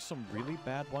had like some really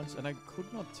bad ones and I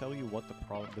could not tell you what the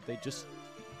problem, but they just...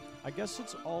 I guess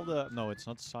it's all the... No, it's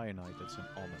not cyanide that's in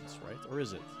almonds, right? Or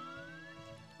is it?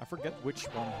 I forget which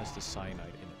one has the cyanide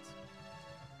in it.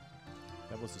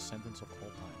 That was the sentence of all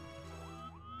time.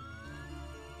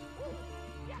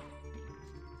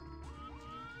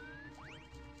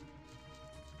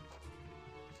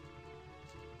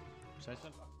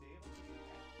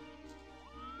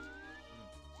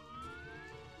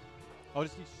 Oh,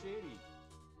 this is shitty.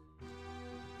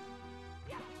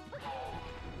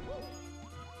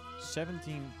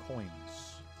 17 coins.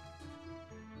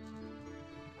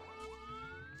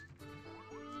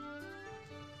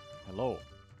 Hello.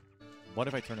 What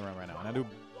if I turn around right now and I do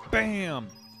BAM!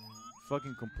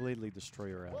 Fucking completely destroy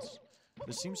your ass.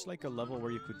 This seems like a level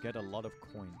where you could get a lot of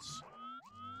coins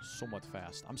somewhat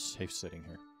fast. I'm safe sitting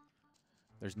here.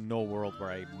 There's no world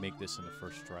where I make this in the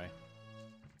first try.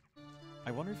 I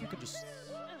wonder if you could just...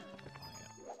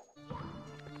 Oh,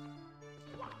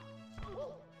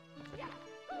 yeah.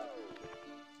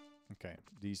 Okay,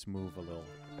 these move a little.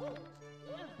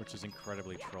 Which is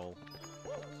incredibly troll.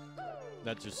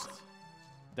 That just...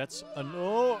 That's a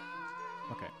no!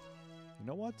 Okay. You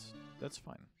know what? That's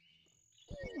fine.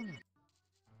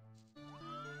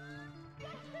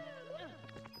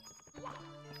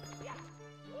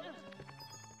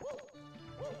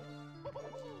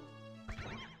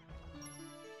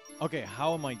 Okay,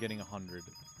 how am I getting 100?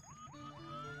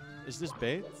 Is this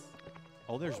bait?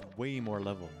 Oh, there's way more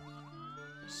level.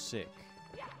 Sick.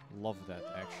 Love that,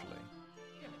 actually.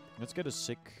 Let's get a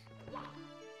sick...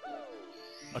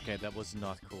 Okay, that was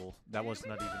not cool. That was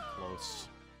not even close.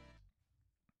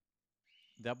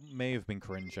 That may have been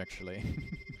cringe, actually.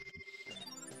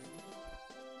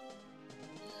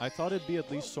 I thought it'd be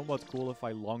at least somewhat cool if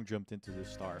I long jumped into the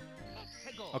star.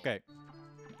 Okay.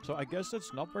 So I guess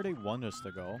that's not where they want us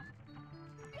to go.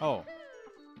 Oh.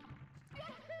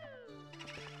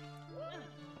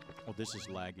 Oh, this is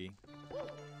laggy.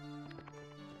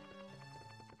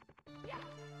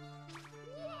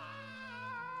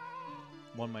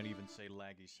 One might even say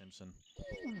laggy Simpson.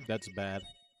 That's bad.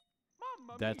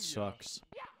 That sucks.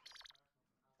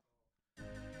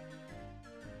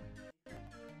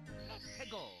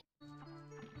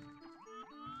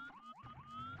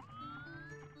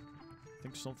 I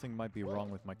think something might be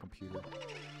wrong with my computer.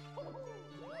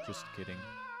 Just kidding.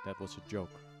 That was a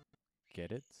joke.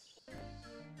 Get it?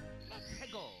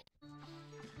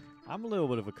 I'm a little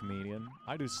bit of a comedian.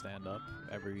 I do stand-up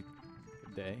every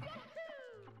day.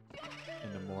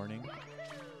 In the morning.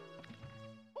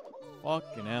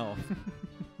 Fucking hell.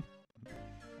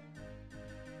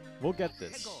 We'll get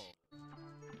this.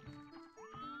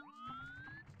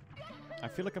 I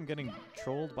feel like I'm getting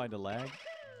trolled by the lag.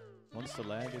 Once the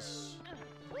lag is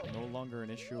no longer an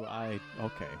issue,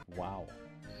 okay, wow.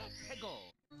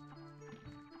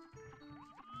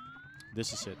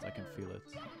 This is it, I can feel it.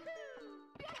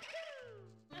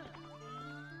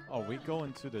 Oh, we go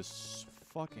into this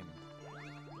fucking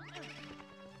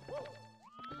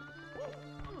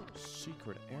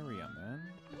secret area, man.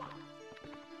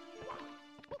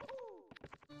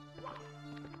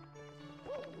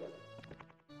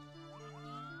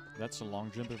 That's a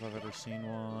long jump if I've ever seen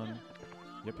one.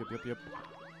 Yep.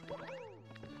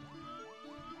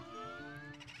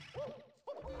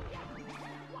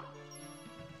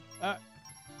 Ah!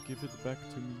 Give it back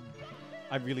to me.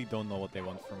 I really don't know what they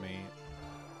want from me.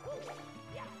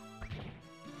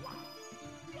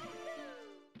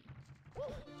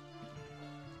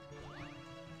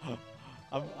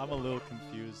 I'm a little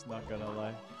confused, not gonna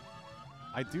lie.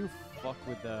 I do fuck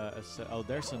with the... Oh,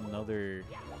 there's another...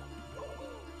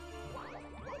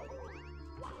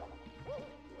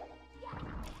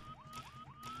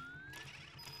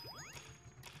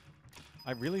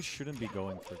 I really shouldn't be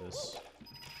going for this.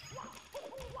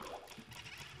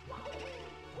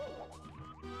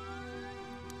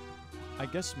 I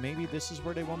guess maybe this is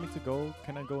where they want me to go.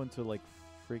 Can I go into, like,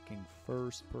 freaking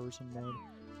first person mode?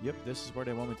 Yep, this is where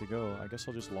they want me to go. I guess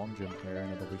I'll just long jump here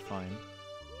and it'll be fine.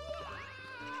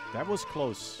 That was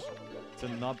close to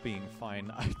not being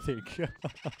fine, I think.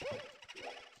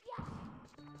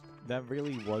 That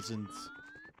really wasn't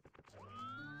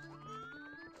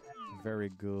very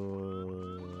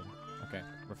good. Okay,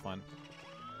 we're fine.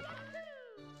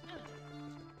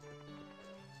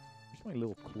 Where's my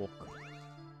little clock?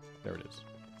 There it is.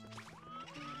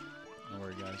 Don't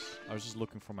worry, guys. I was just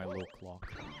looking for my little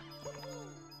clock.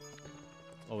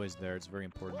 It's always there. It's very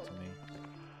important to me.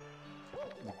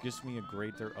 It gives me a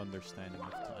greater understanding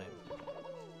of time.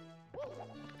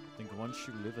 I think once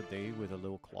you live a day with a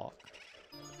little clock,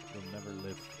 you'll never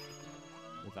live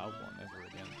without one ever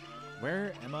again.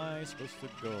 Where am I supposed to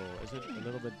go? Is it a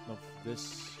little bit of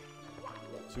this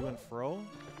to and fro?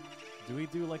 Do we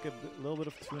do like a little bit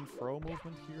of to and fro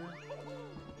movement here?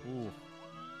 Ooh.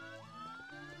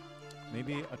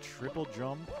 Maybe a triple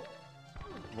jump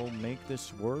will make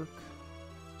this work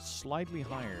slightly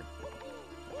higher.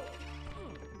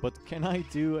 But can I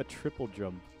do a triple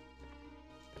jump?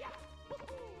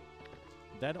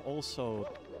 That also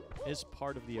is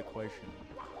part of the equation.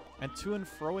 And to and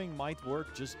froing might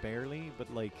work just barely,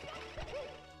 but like...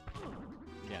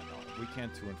 Yeah, no, we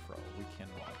can't to and fro. We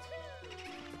cannot.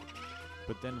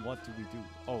 But then what do we do?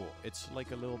 Oh, it's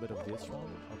like a little bit of this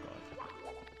one? Oh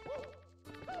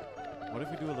god. What if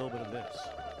we do a little bit of this?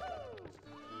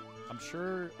 I'm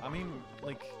sure... I mean,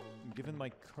 like, given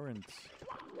my current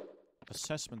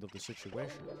assessment of the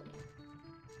situation,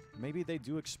 maybe they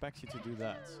do expect you to do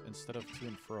that instead of to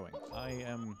and froing. I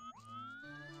am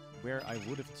where I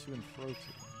would have to and fro to.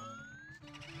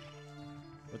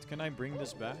 But can I bring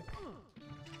this back?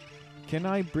 Can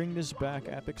I bring this back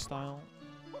epic style?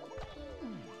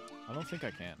 I don't think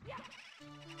I can.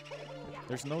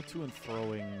 There's no to and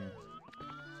froing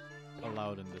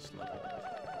allowed in this level.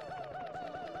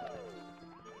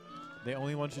 They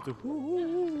only want you to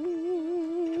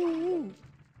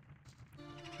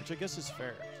which I guess is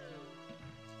fair.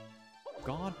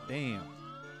 God damn.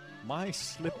 My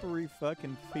slippery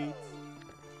fucking feet.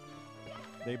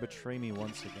 They betray me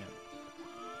once again.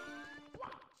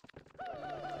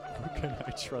 Who can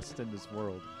I trust in this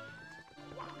world?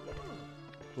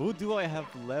 Who do I have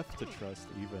left to trust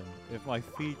even? If my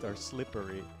feet are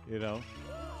slippery, you know?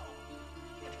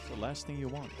 It's the last thing you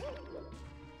want.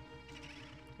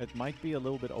 It might be a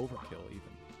little bit overkill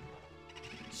even.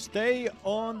 Stay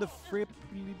on the frip.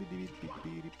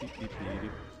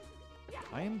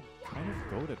 I am kind of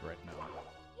goated right now.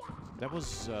 That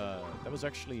was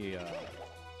actually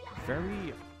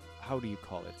very, how do you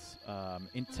call it?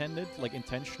 Intended, like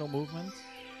intentional movement.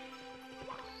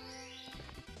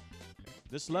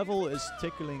 This level is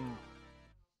tickling.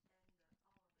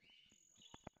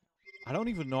 I don't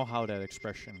even know how that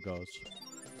expression goes.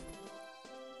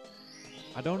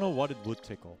 I don't know what it would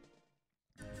tickle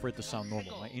for it to sound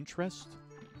normal. My interest?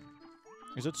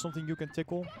 Is it something you can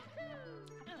tickle?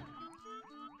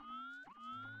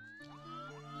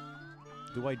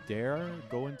 Do I dare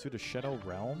go into the Shadow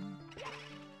Realm?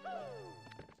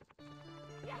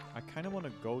 I kind of want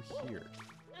to go here.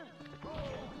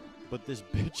 But this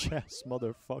bitch-ass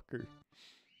motherfucker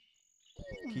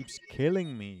keeps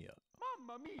killing me.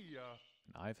 Mamma mia!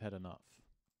 I've had enough.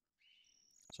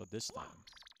 So this time,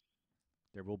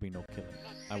 there will be no killing.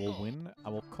 I will win. I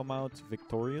will come out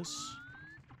victorious.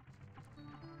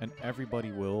 And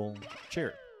everybody will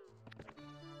cheer.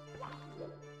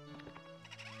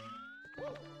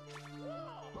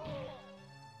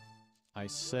 I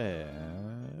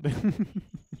said...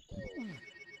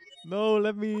 No,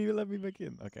 let me back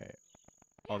in. Okay.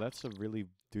 Oh, that's a really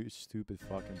stupid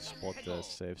fucking spot to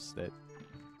save state.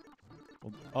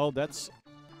 Oh, that's...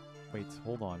 Wait,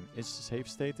 hold on. Is save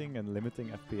stating and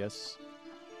limiting FPS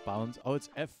bound? Oh, it's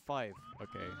F5.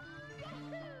 Okay.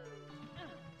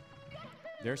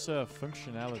 There's a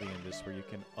functionality in this where you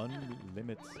can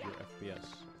unlimit your FPS.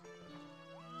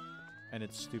 And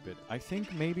it's stupid. I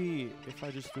think maybe if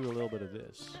I just do a little bit of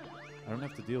this, I don't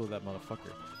have to deal with that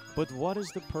motherfucker. But what is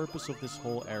the purpose of this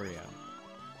whole area?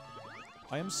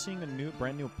 I am seeing a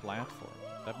brand new platform.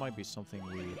 That might be something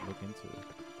we look into.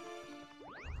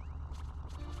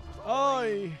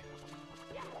 Oi!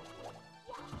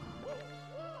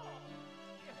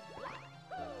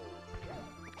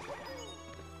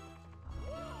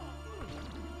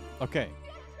 Okay.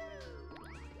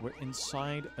 We're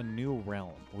inside a new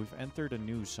realm. We've entered a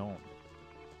new zone.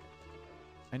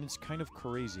 And it's kind of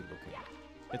crazy looking.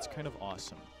 It's kind of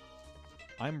awesome.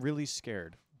 I'm really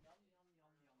scared.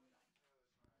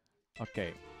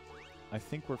 Okay. I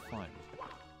think we're fine.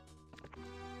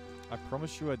 I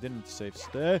promise you I didn't save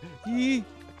state.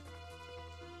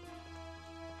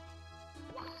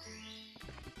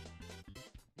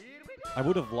 I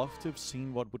would have loved to have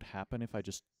seen what would happen if I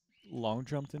just long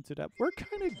jumped into that. We're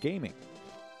kind of gaming.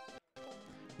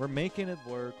 We're making it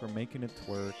work. We're making it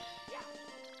twerk.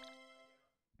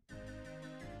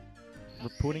 We're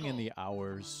putting in the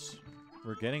hours.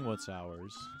 We're getting what's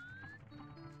ours.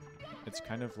 It's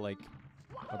kind of like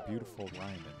a beautiful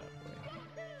rhyme in that way.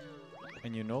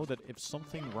 And you know that if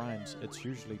something rhymes, it's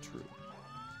usually true.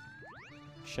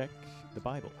 Check the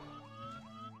Bible.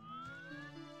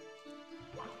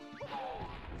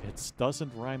 It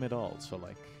doesn't rhyme at all, so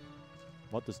like,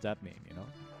 what does that mean, you know?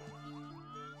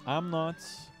 I'm not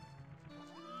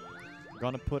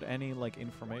gonna put any like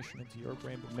information into your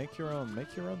brain, but make your own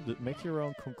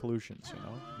conclusions, you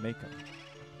know? Make them.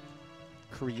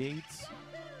 Create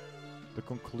the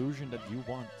conclusion that you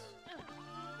want.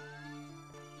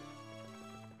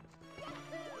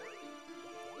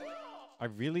 I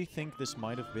really think this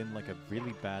might have been like a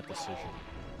really bad decision.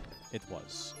 It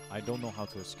was. I don't know how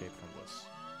to escape from this.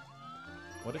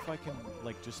 What if I can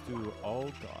like just do,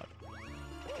 oh god.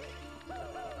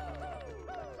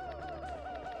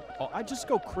 Oh, I just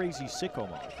go crazy sicko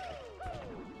mode.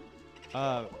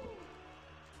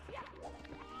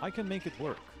 I can make it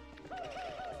work.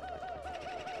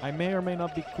 I may or may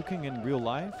not be cooking in real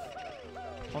life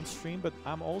on stream, but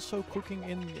I'm also cooking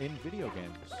in video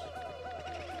games.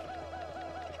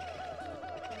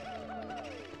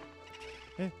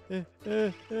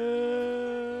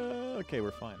 Okay,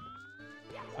 we're fine.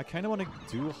 I kind of want to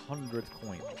do 100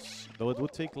 coins. Though it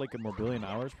would take like a more billion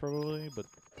hours probably, but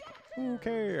who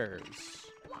cares?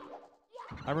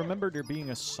 I remember there being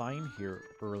a sign here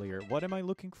earlier. What am I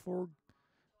looking for?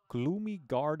 Gloomy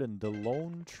Garden, the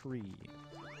Lone Tree.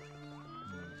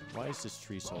 Why is this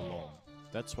tree so long?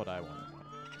 That's what I want to know.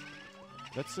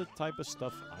 That's the type of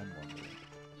stuff I'm wondering.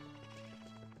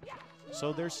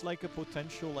 So there's like a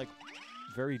potential like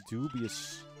very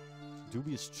dubious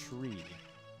tree.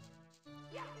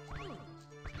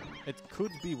 It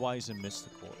could be wise and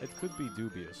mystical. It could be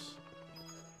dubious.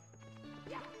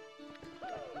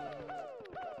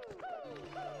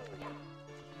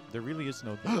 There really is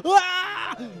no...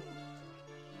 Ah!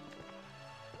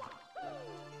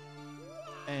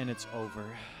 And it's over.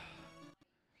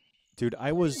 Dude,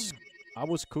 I was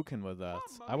cooking with that.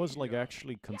 I was like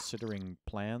actually considering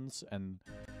plans, and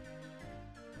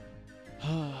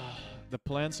the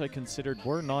plans I considered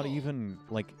were not even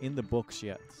like in the books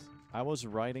yet. I was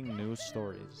writing new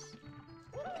stories.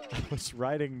 I was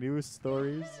writing new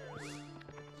stories.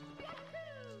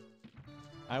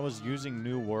 I was using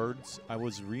new words. I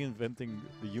was reinventing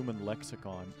the human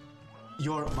lexicon.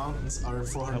 Your mountains are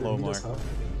 400 Hello, meters Mark.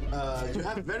 up. You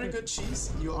have very good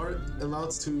cheese. You are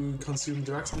allowed to consume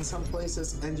drugs in some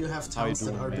places, and you have towns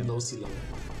that are below sea level.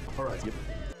 All right. Yep.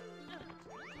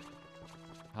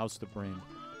 How's the brain?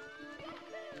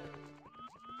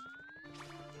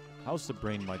 How's the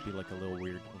brain might be like a little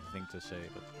weird thing to say,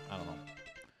 but I don't know.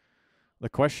 The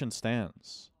question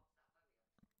stands.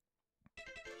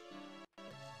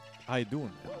 How you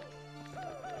doing, man?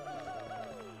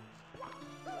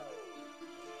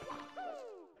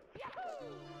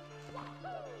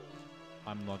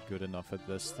 I'm not good enough at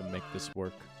this to make this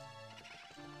work.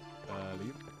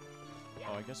 Leave.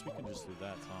 Oh, I guess we can just do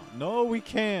that, huh? No, we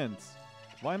can't!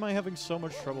 Why am I having so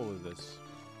much trouble with this?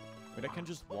 Wait, I can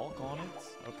just walk on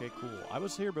it? Okay, cool. I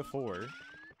was here before,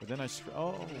 but then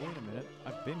oh, wait a minute.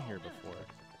 I've been here before.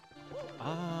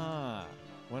 Ah,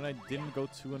 when I didn't go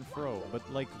to and fro. But,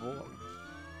 like, well,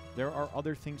 there are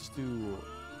other things to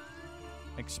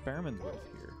experiment with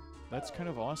here. That's kind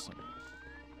of awesome.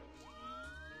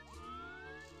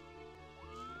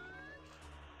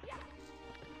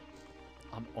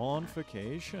 I'm on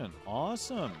vacation.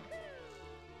 Awesome.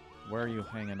 Where are you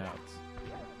hanging out?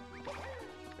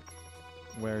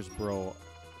 Where's bro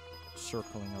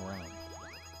circling around?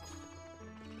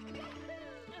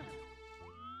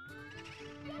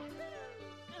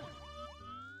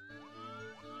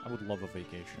 I would love a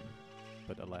vacation,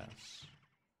 but alas.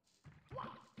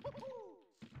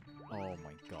 Oh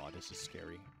my god, this is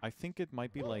scary. I think it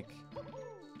might be like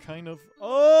kind of...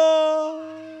 Oh!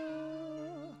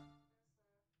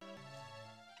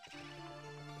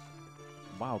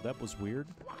 Wow, that was weird.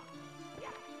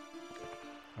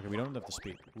 Okay, we don't have the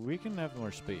speed. We can have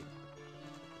more speed.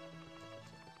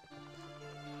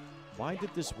 Why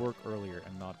did this work earlier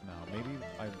and not now? Maybe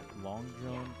I long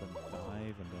jump and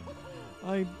dive and then...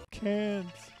 I can't!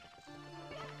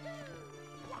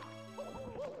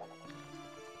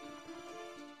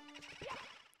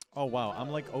 Oh wow, I'm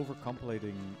like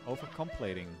overcomplating.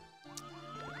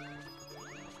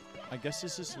 I guess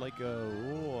this is like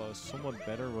a somewhat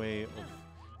better way of...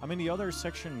 I mean, the other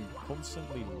section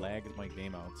constantly lagged my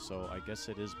game out, so I guess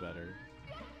it is better.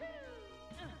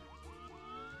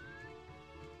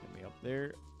 Get me up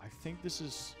there. I think this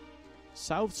is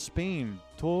South Spain,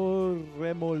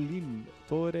 Torremolinos,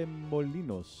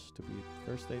 to be the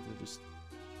first day to just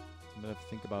not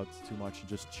think about too much and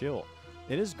just chill.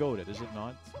 It is goated, is it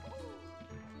not?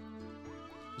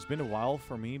 It's been a while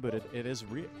for me, but it is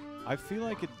real. I feel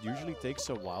like it usually takes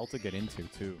a while to get into,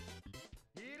 too.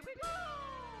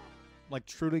 Like,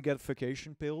 truly get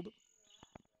vacation pilled.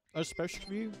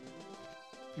 Especially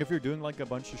if you're doing, like, a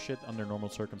bunch of shit under normal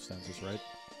circumstances, right?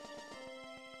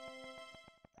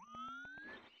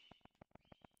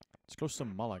 It's close to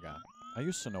Malaga. I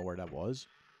used to know where that was.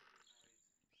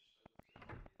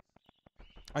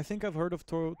 I think I've heard of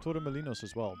Torremolinos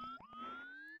as well.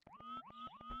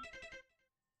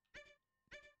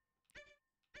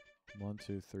 One,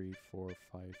 2, 3, 4,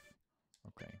 5.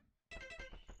 Okay.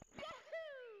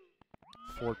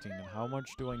 14. And how much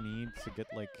do I need to get,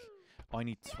 like... Oh, I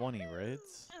need 20, right?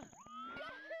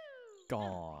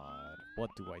 God.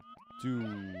 What do I do?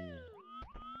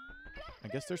 I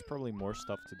guess there's probably more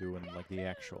stuff to do in, like, the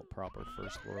actual proper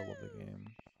first world of the game.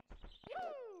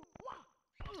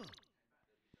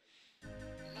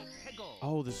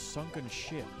 Oh, the sunken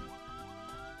ship.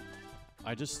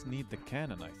 I just need the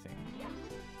cannon, I think.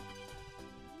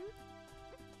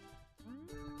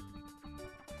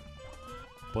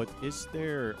 But is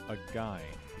there a guy?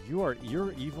 You're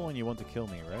evil and you want to kill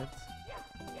me, right?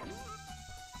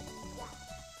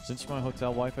 Since my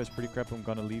hotel Wi-Fi is pretty crap, I'm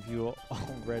gonna leave you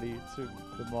already to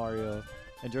the Mario.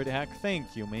 Enjoy the hack.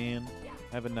 Thank you, man.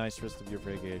 Have a nice rest of your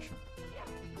vacation.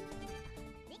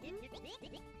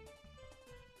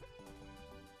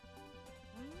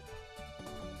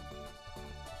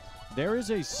 There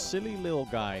is a silly little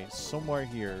guy somewhere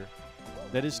here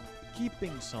that is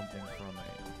keeping something from me.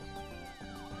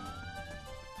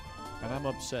 And I'm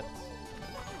upset.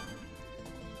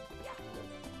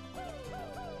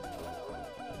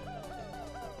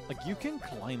 Like, you can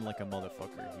climb like a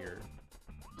motherfucker here.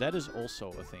 That is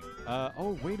also a thing.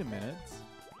 Oh, wait a minute.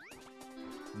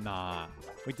 Nah.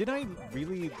 Wait, did I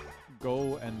really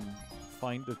go and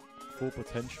find the full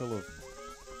potential of...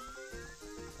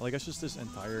 Well, I guess just this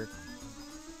entire...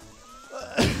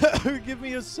 Give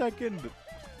me a second!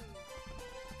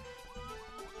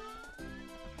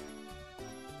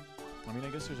 I mean, I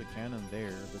guess there's a cannon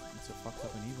there, but it's a fucked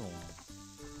up and evil one.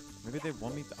 Maybe they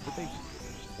want me to... Did they...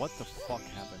 What the fuck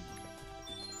happened?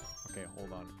 Okay,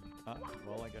 hold on.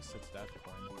 Well, I guess it's that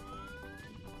coin.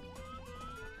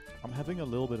 I'm having a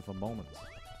little bit of a moment.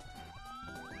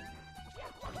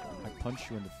 I punch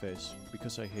you in the face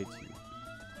because I hate you.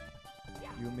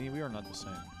 You and me, we are not the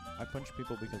same. I punch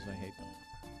people because I hate them.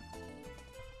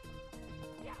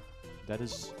 That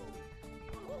is...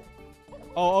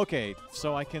 Oh, okay.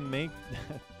 So I can make...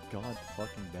 God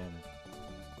fucking damn it.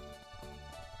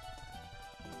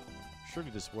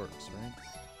 Surely this works, right?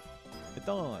 It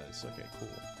does. Okay, cool.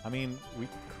 I mean, we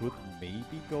could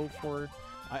maybe go for...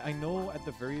 I know at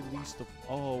the very least of...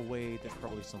 Oh, wait. There's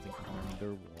probably something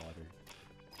underwater.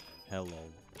 Hello.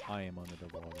 I am under the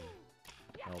water.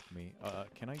 Help me.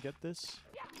 Can I get this?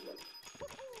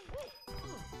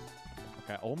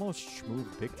 Okay, I almost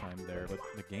schmooved big time there, but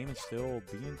the game is still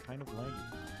being kind of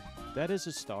laggy. That is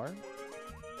a star.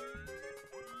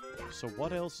 So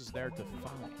what else is there to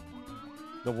find?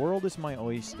 The world is my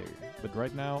oyster, but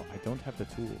right now I don't have the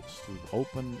tools to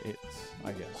open it,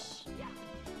 I guess.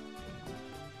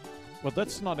 Well,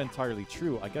 that's not entirely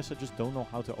true. I guess I just don't know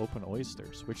how to open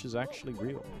oysters, which is actually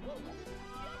real.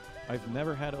 I've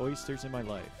never had oysters in my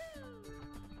life.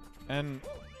 And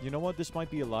you know what? This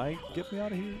might be a lie. Get me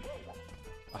out of here.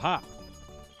 Aha!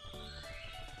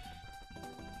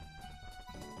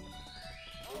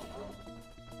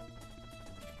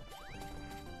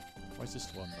 Why is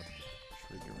this one not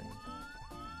triggering?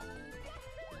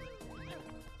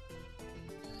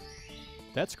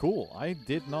 That's cool. I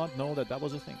did not know that that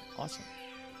was a thing. Awesome.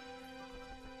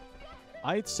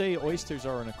 I'd say oysters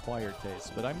are an acquired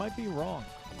taste, but I might be wrong.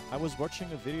 I was watching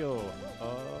a video.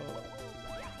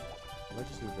 Let's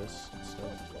just do this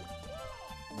instead.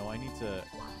 No, I need to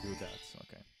do that.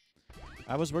 Okay.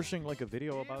 I was watching like a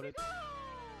video about it.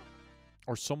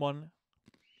 Or someone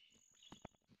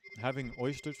having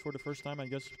oysters for the first time, I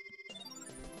guess.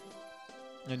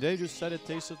 And they just said it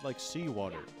tasted like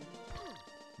seawater.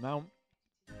 Now,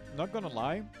 not gonna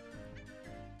lie.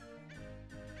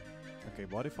 Okay,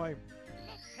 what if I...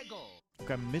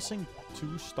 Okay, I'm missing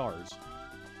 2 stars.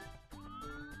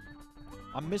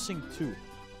 I'm missing 2.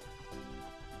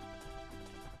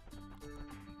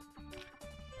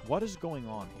 What is going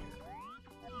on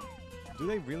here? Do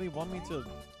they really want me to...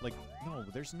 Like, no,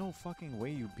 there's no fucking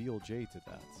way you BLJ to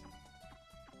that.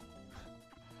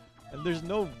 And there's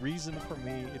no reason for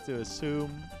me to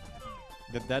assume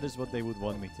that that is what they would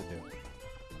want me to do.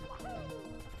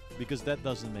 Because that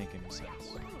doesn't make any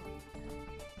sense.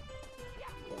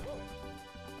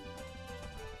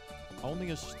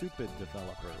 Only a stupid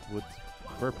developer would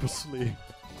purposely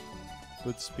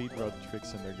put speedrun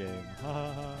tricks in their game. Ha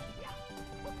ha ha.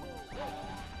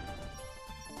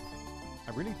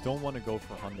 I really don't want to go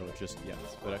for Hundo just yet,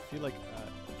 but I feel like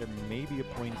there may be a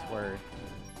point where...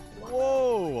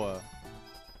 Whoa!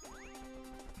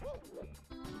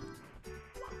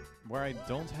 Where I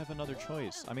don't have another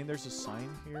choice. I mean, there's a sign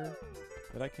here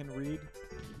that I can read.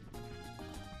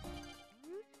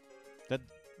 That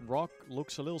rock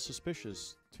looks a little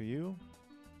suspicious to you.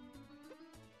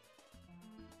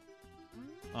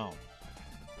 Oh.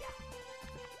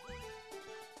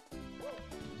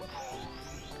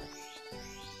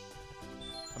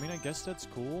 I mean, I guess that's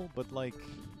cool, but like,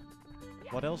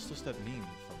 what else does that mean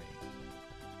for me?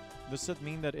 Does that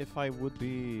mean that if I would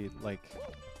be, like,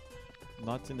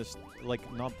 not in this, like,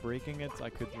 not breaking it, I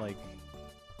could, like,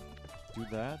 do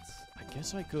that? I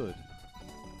guess I could.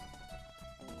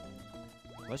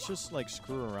 Let's just, like,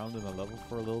 screw around in the level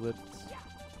for a little bit.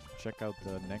 Check out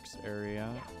the next area,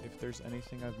 if there's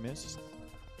anything I've missed.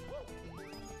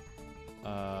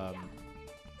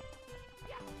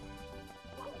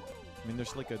 I mean,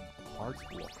 there's like a heart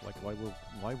block. Like,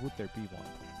 why would there be one?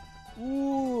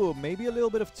 Ooh, maybe a little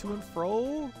bit of to and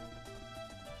fro?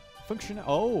 Function.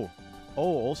 Oh,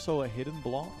 also a hidden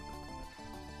block.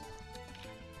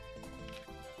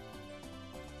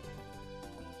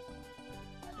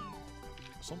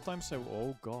 Sometimes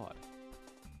oh god.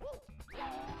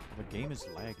 The game is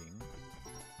lagging.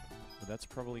 But that's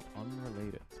probably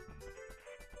unrelated.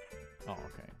 Oh,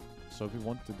 okay. So if we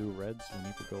want to do reds, we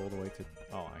need to go all the way to...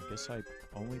 Oh, I guess I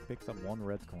only picked up 1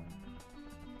 red coin.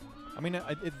 I mean,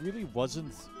 it really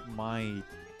wasn't my...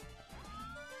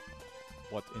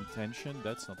 What, intention?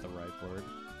 That's not the right word.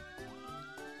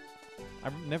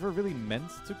 I never really meant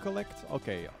to collect.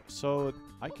 Okay, so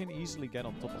I can easily get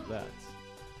on top of that.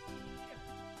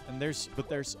 And there's...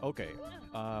 Okay.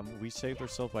 We saved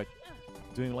ourselves by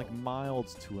doing, like, mild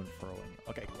to and froing.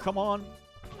 Okay, come on!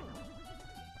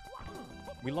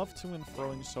 We love to and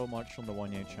froing so much on the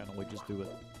 1A channel, we just do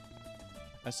it.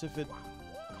 As if it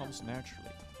comes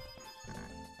naturally.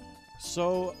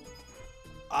 So...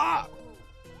 Ah!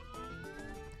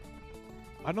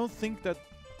 I don't think that...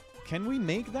 Can we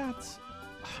make that?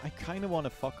 I kind of want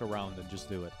to fuck around and just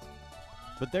do it.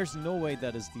 But there's no way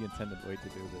that is the intended way to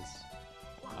do this.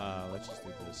 Let's just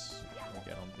do this.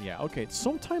 Get on. Yeah, okay.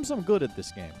 Sometimes I'm good at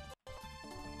this game.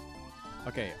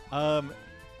 Okay,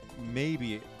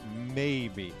 maybe.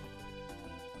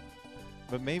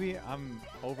 But maybe I'm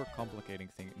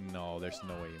overcomplicating things. No, there's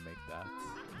no way you make that.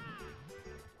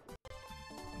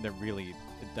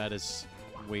 That is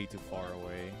way too far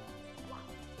away.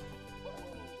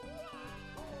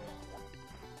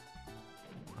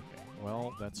 Okay,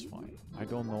 well, that's fine. I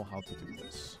don't know how to do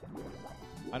this.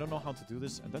 I don't know how to do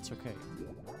this, and that's okay.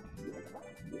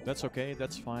 That's okay,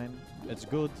 that's fine. It's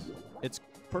good. It's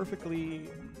perfectly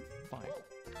fine.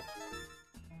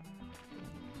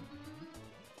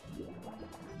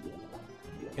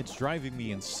 It's driving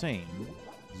me insane,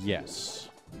 yes.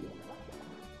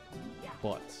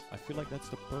 But I feel like that's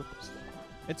the purpose.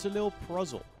 It's a little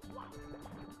puzzle.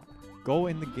 Go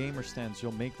in the gamer stance,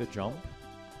 you'll make the jump.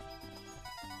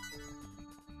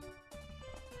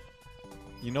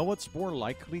 You know what's more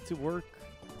likely to work?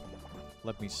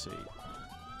 Let me see.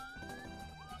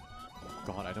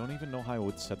 God, I don't even know how I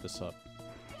would set this up.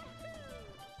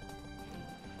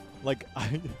 Like,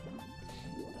 I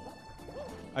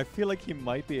feel like he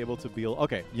might be able to be...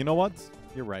 Okay, you know what?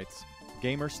 You're right.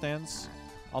 Gamer stance.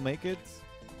 I'll make it.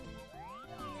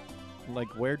 Like,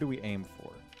 where do we aim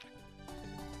for?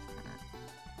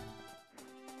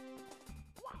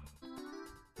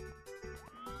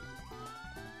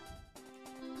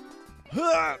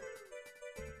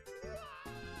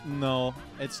 No,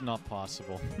 it's not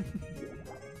possible.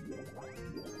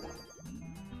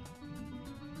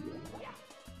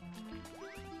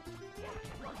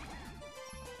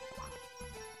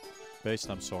 Based,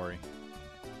 I'm sorry.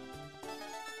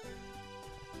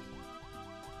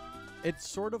 It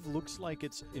sort of looks like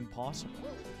it's impossible.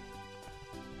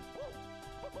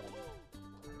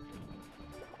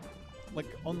 Like,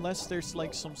 unless there's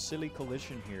like some silly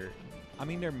collision here. I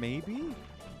mean, there may be.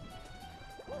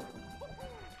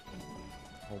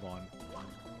 Hold on.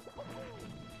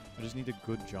 I just need a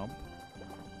good jump.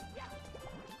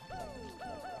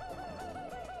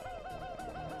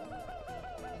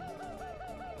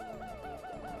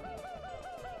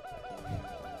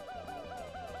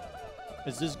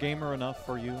 Is this gamer enough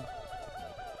for you?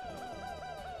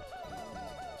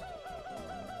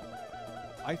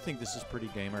 I think this is pretty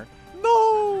gamer.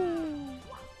 No!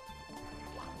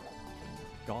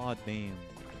 God damn.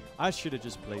 I should have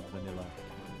just played vanilla.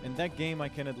 In that game, I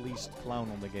can at least clown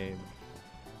on the game.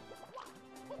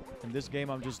 In this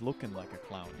game, I'm just looking like a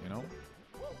clown, you know?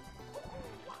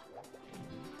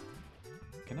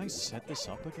 Can I set this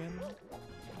up again?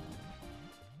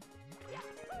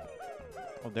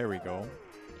 Oh, there we go.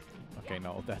 Okay,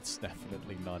 no, that's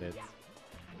definitely not it.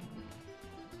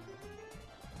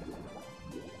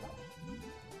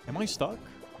 Am I stuck?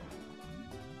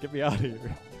 Get me out of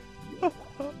here.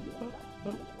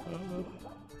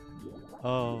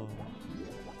 Oh.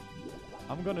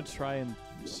 I'm gonna try and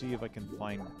see if I can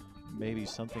find maybe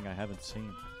something I haven't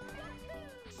seen.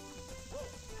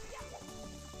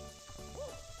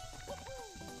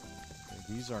 Okay,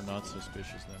 these are not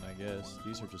suspicious then, I guess.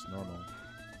 These are just normal.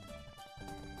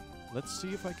 Let's see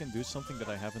if I can do something that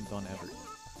I haven't done ever.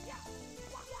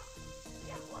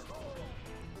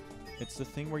 It's the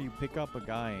thing where you pick up a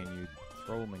guy and you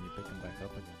throw him and you pick him back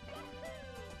up again.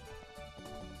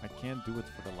 I can't do it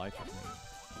for the life of me.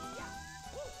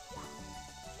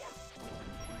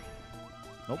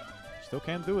 Nope. Still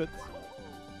can't do it.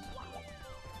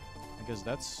 I guess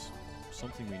that's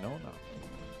something we know now.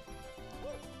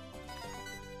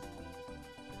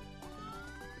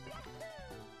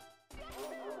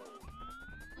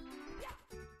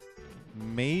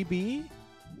 Maybe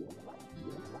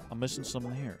I'm missing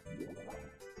something here.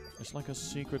 It's like a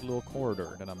secret little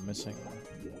corridor that I'm missing.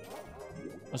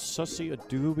 A sussy, a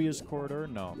dubious corridor?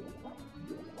 No.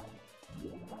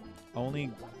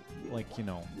 Only, like, you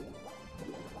know,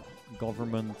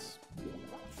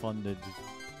 government-funded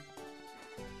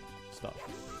stuff.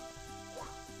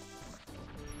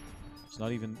 It's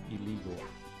not even illegal.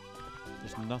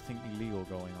 There's nothing illegal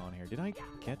going on here. Did I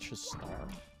catch a star?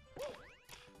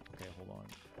 Okay, hold on.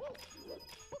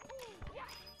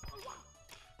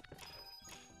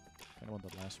 I want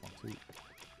the last one too.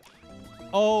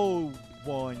 Oh,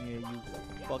 one, yeah, you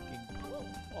fucking.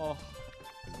 Oh,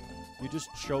 you just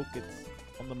choke it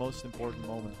on the most important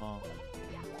moment, huh?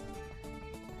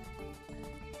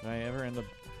 Did I ever end up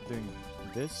doing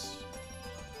this?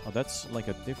 Oh, that's like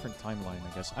a different timeline,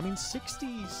 I guess. I mean,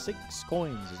 66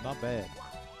 coins is not bad.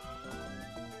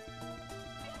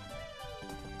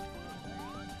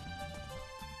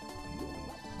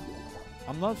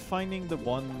 I'm not finding the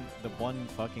one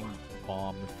fucking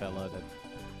bomb fella that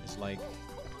is like,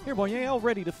 here boy, yeah, all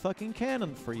ready to fucking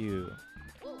cannon for you,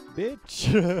 bitch.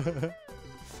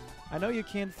 I know you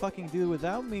can't fucking do it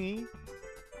without me.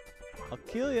 I'll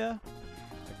kill ya.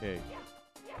 Okay.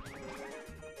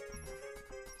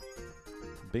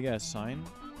 Big ass sign.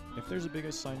 If there's a big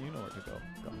ass sign, you know where to go.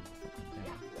 Go.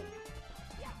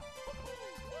 Yeah.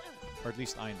 Or at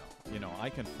least I know. You know, I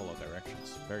can follow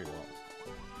directions very well.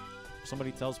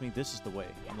 Somebody tells me this is the way.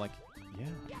 I'm like, yeah.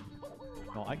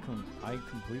 No, I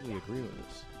completely agree with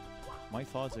this. My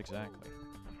thoughts exactly.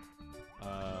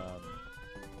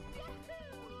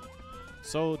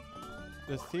 So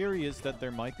the theory is that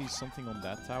there might be something on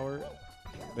that tower,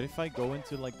 but if I go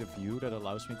into like the view that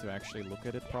allows me to actually look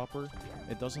at it proper,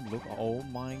 it doesn't look. Oh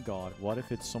my god! What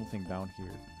if it's something down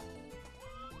here?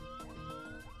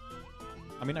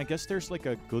 I mean, I guess there's like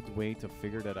a good way to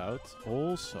figure that out.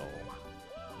 Also,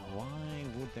 why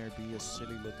would there be a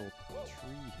silly little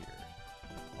tree here?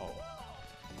 Oh,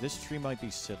 this tree might be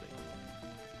silly,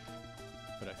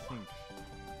 but I think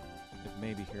it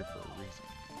may be here for a reason.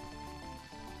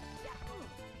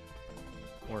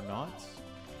 Or not?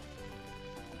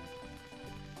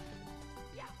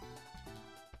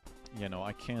 Yeah, no,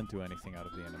 I can't do anything out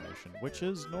of the animation, which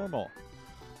is normal.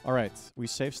 Alright, we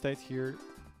save state here.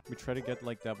 We try to get,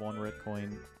 like, that one red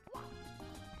coin.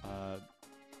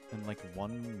 And, like,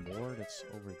 one more that's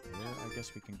over there. I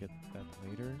guess we can get that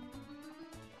later.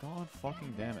 God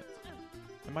fucking damn it.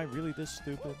 Am I really this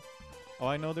stupid? Oh,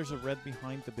 I know there's a red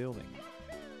behind the building.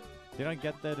 Did I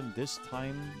get that in this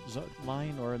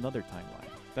timeline or another timeline?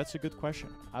 That's a good question.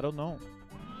 I don't know.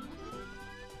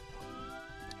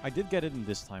 I did get it in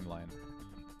this timeline.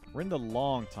 We're in the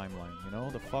long timeline, you know?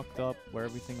 The fucked up, where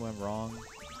everything went wrong.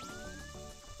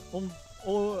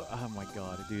 Oh my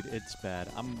god, dude, it's bad.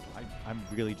 I'm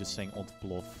really just saying alt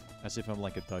bluff as if I'm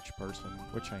like a Dutch person,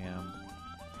 which I am.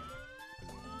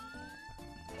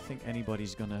 I think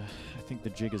anybody's gonna. I think the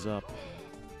jig is up.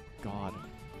 God,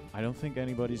 I don't think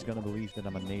anybody's gonna believe that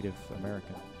I'm a Native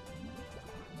American.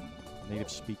 Native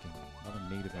speaking, not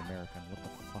a Native American. What the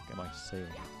fuck am I saying?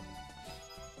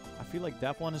 I feel like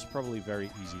that one is probably very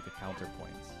easy to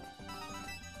counterpoint.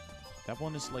 That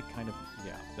one is like kind of,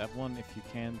 yeah, that one, if you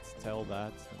can't tell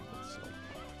that, then it's like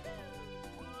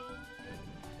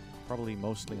probably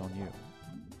mostly on you.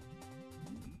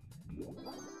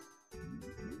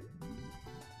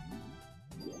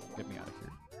 Get me out of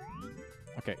here.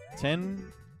 Okay,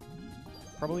 10,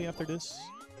 probably after this.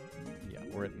 Yeah,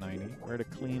 we're at 90. We're at a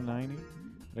clean 90. Did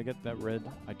I get that red?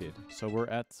 I did. So we're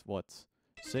at, what,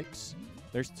 6?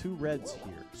 There's 2 reds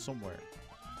here, somewhere.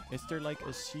 Is there like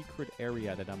a secret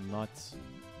area that I'm not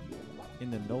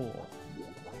in the know of?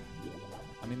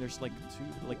 I mean, there's like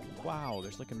 2, like, wow,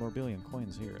 there's like a more billion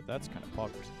coins here. That's kind of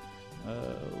poggers.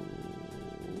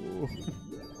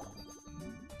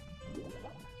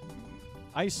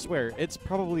 I swear, it's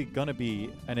probably gonna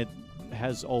be, and it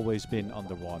has always been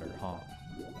underwater, huh?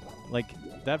 Like,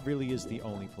 that really is the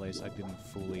only place I didn't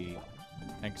fully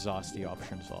exhaust the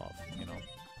options of, you know?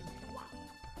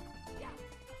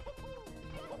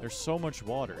 There's so much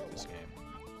water in this game.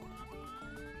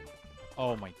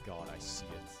 Oh my god, I see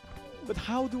it. But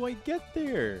how do I get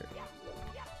there?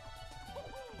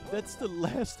 That's the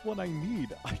last one I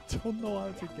need. I don't know how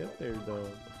to get there, though.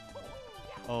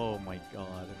 Oh my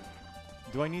god.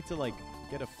 Do I need to, like,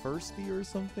 get a firstie or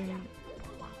something?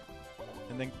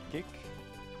 And then kick?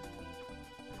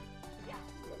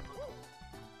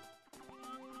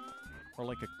 Or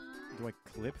like a... Do I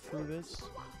clip through this?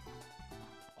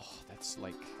 It's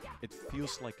like, it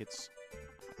feels like it's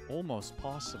almost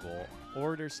possible.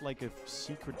 Or there's like a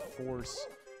secret force.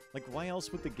 Like, why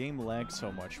else would the game lag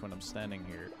so much when I'm standing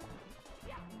here?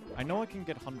 I know I can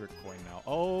get 100 coin now.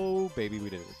 Oh, baby, we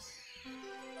did it.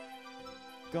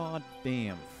 God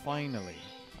damn, finally.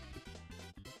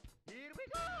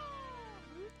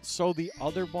 So the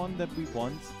other one that we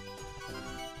want.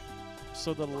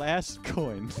 So the last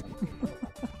coin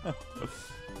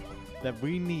that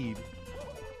we need.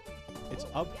 It's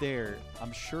up there.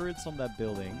 I'm sure it's on that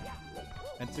building.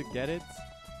 And to get it,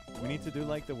 we need to do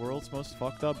like the world's most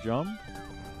fucked up jump.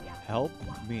 Help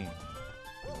me.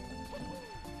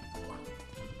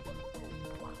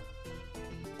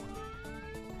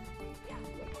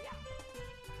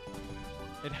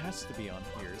 It has to be on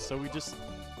here. So we just...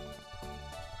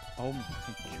 Oh my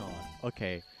god.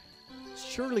 Okay.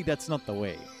 Surely that's not the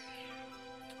way.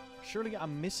 Surely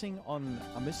I'm missing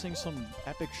some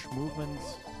epic movement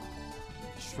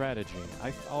strategy.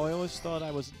 I always thought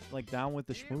I was like down with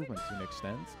the movement to an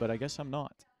extent, but I guess I'm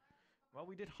not. Well,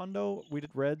 we did hundo, we did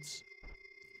reds.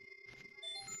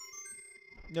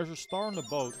 There's a star on the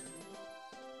boat.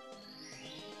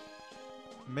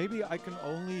 Maybe I can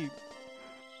only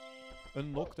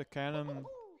unlock the cannon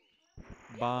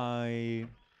by...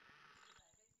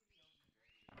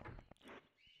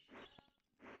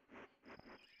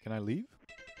 Can I leave?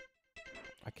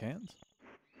 I can't.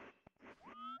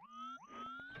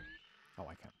 Oh,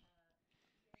 I can.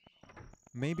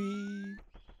 Maybe...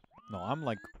 No, I'm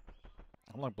like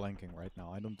blanking right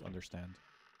now. I don't understand.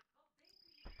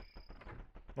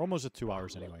 We're almost at 2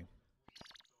 hours anyway.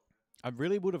 I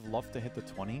really would have loved to hit the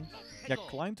 20. Yeah,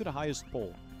 climb to the highest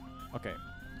pole. Okay,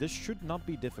 this should not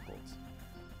be difficult.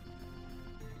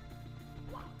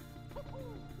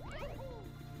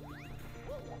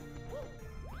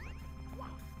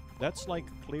 That's like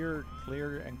clear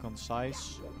and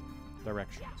concise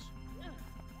directions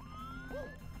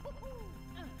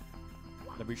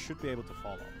that we should be able to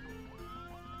follow.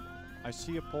 I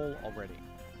see a pole already.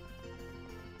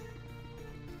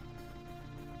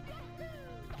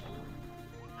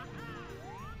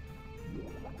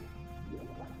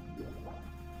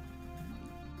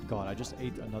 God, I just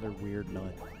ate another weird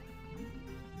nut.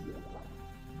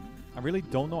 I really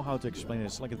don't know how to explain it.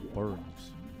 It's like it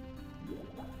burns.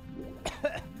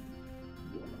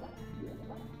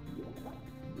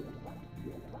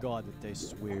 God, it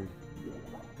tastes weird.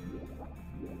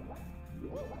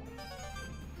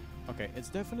 Okay, it's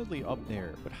definitely up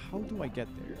there, but how do I get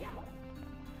there?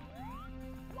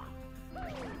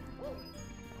 Okay,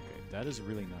 that is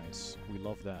really nice. We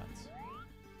love that.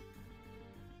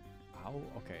 How?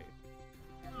 Okay.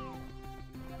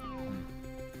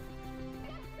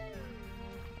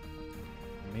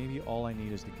 Maybe all I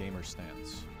need is the gamer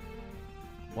stance.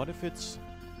 What if it's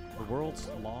the world's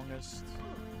longest...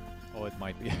 Oh, it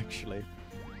might be actually.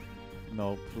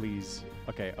 No, please.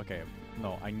 Okay, okay.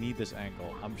 No, I need this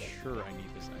angle. I'm sure I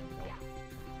need this angle.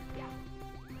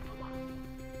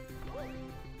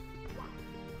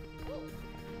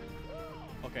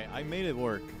 Okay, I made it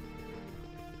work.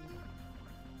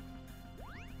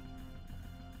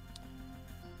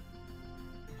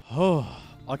 Oh,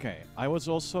 okay. I was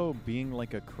also being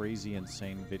like a crazy,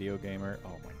 insane video gamer.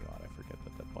 Oh my god, I forget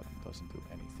that that button doesn't do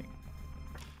anything.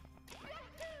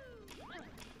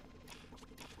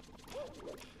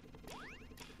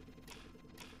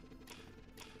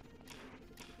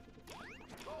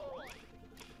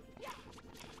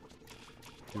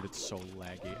 Dude, it's so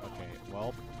laggy. Okay,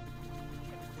 well,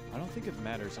 I don't think it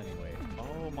matters anyway.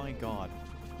 Oh my god.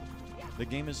 The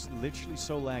game is literally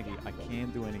so laggy, I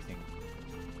can't do anything.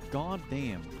 God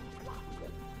damn.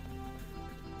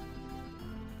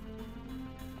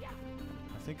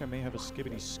 I think I may have a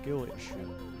skibbity skill issue,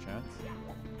 chat.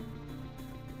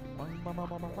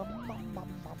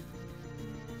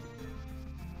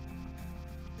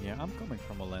 Yeah, I'm coming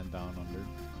from a land down under.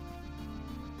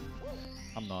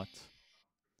 I'm not.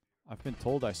 I've been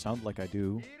told I sound like I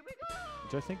do,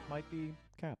 which I think might be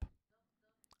cap.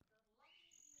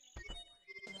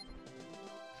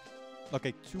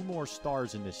 Okay, 2 more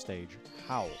stars in this stage.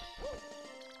 How?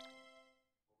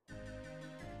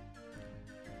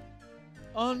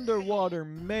 Underwater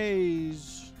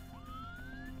maze.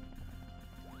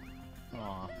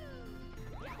 Aw.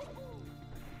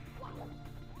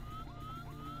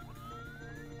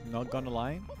 Not gonna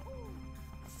lie,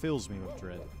 fills me with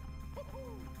dread.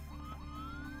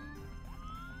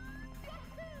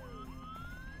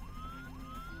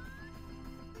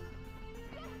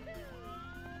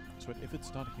 So if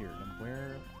it's not here, then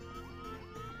where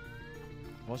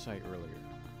was I earlier?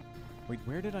 Wait,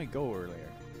 where did I go earlier?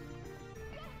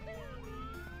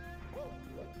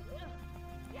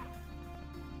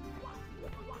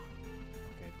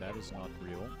 Okay, that is not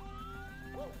real.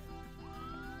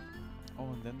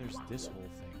 Oh, and then there's this whole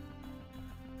thing.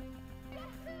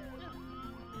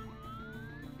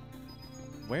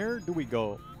 Where do we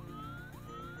go?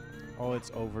 Oh, it's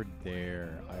over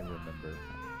there. I remember.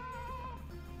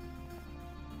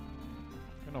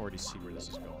 I can already see where this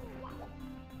is going.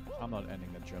 I'm not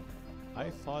ending the jump. I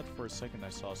thought for a second I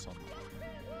saw something.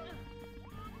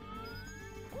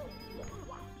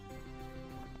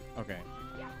 Okay.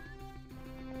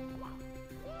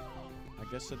 I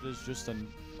guess it is just a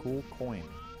cool coin.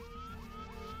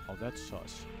 Oh, that's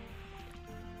sus.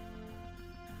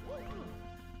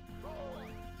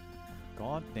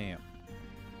 God damn.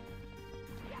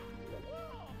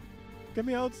 Get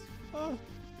me out! Ah.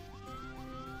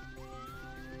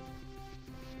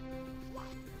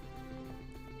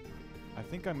 I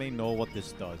think I may know what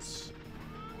this does.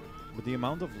 But the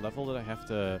amount of level that I have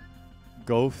to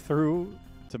go through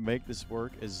to make this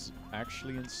work is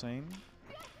actually insane.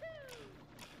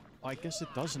 I guess it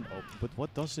doesn't open, but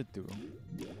what does it do?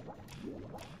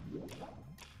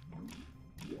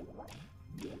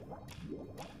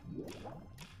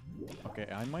 Okay,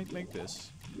 I might make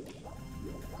this.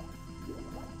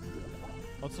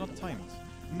 Oh, it's not timed.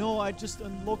 No, I just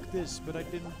unlocked this, but I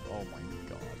didn't... Oh my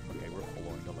god. Okay, we're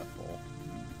following the left wall.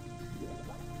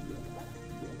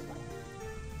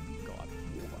 God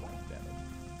damn it.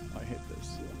 I hate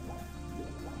this.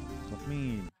 Let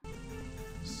me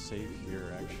save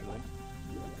here, actually.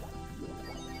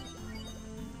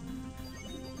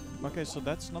 Okay, so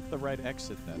that's not the right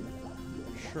exit then.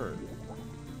 Sure.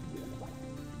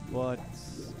 But...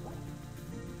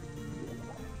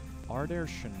 are there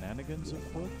shenanigans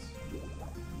afoot?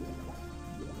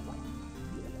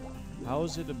 How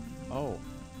is it a... oh.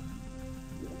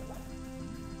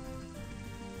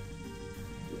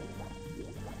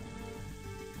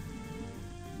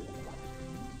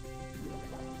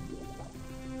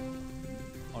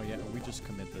 Oh yeah, we just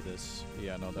commit to this.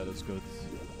 Yeah, no, that is good.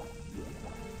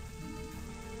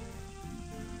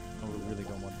 Oh, we really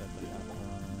don't want that to happen.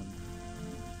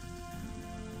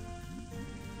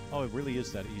 Oh, it really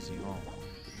is that easy, huh?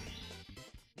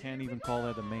 Can't even call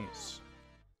that a maze.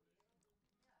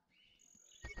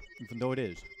 Even though it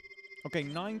is. Okay,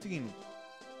 19.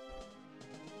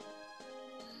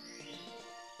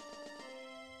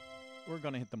 We're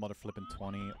gonna hit the mother flippin'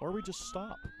 20, or we just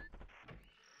stop.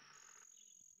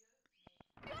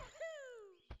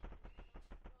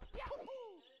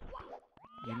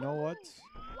 You know what?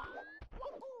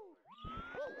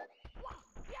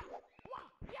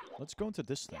 Let's go into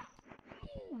this thing.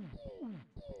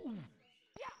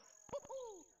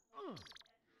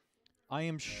 I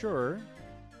am sure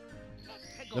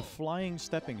the flying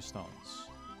stepping stones.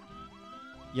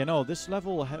 You know, this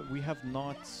level we have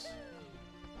not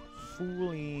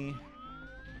fully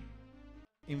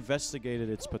investigated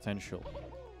its potential.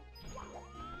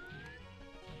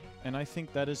 And I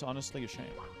think that is honestly a shame.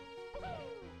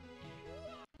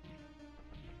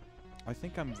 I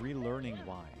think I'm relearning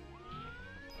why.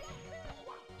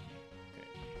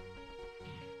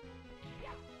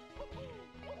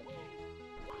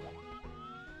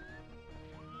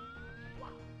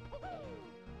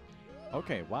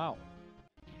 Okay, wow.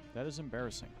 That is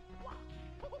embarrassing.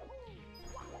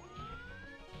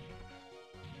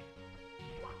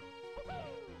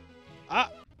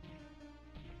 Ah!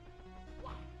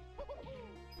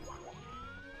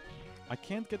 I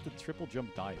can't get the triple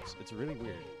jump dives. It's really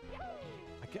weird.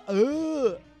 I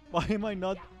can't. Why am I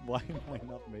not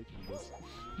making this?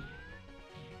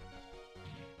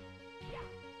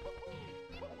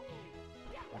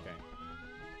 Okay.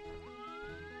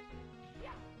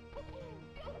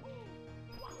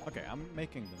 Okay, I'm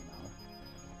making them now.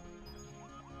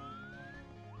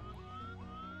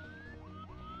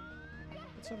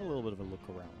 Let's have a little bit of a look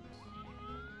around.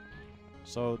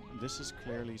 So, this is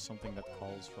clearly something that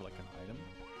calls for like an item.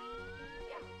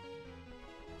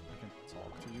 I can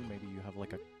talk to you, maybe you have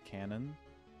like a cannon.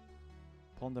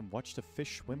 Upon them, watch the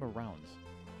fish swim around.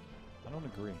 I don't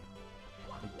agree.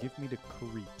 They give me the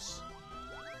creeps.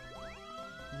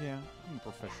 Yeah, I'm a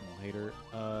professional hater.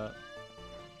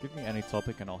 Give me any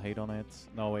topic and I'll hate on it.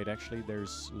 No, wait, actually,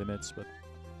 there's limits, but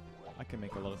I can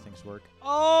make a lot of things work.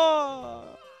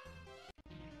 Oh!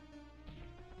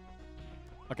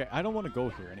 Okay, I don't want to go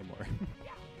here anymore.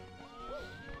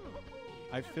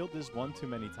 I've filled this one too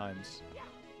many times.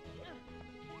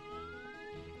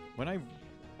 When I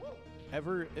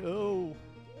ever... Oh!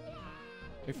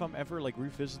 If I'm ever, like,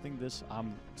 revisiting this,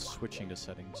 I'm switching the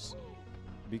settings.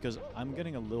 Because I'm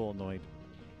getting a little annoyed.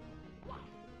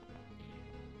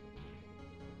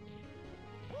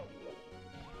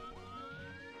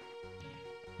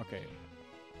 Okay.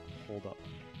 Hold up.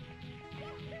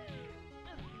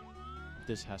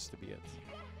 This has to be it.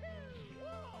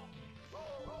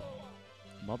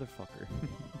 Motherfucker.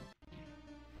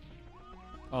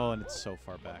 Oh, and it's so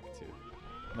far back, too.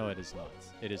 No, it is not.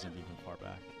 It isn't even far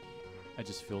back. It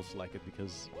just feels like it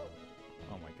because...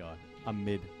 Oh my god. I'm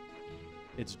mid.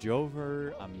 It's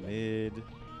Jover, I'm mid.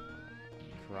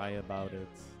 Cry about it.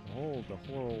 Oh, the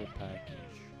whole package.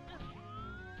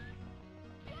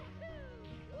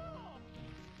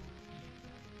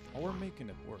 Oh, we're making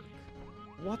it work.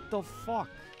 What the fuck?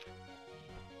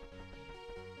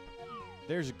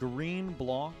 There's green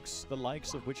blocks, the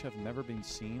likes of which have never been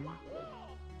seen.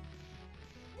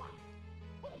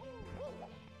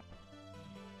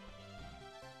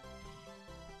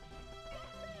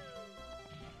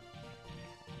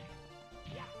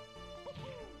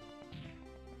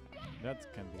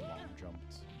 That can be long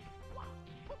jumped.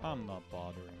 I'm not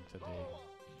bothering today.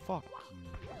 Fuck you.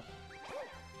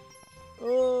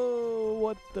 Oh,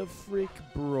 what the frick,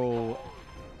 bro.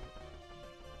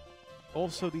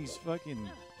 Also, these fucking...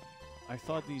 I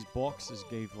thought these boxes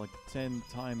gave like 10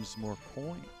 times more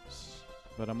coins.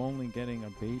 But I'm only getting a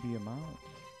baby amount.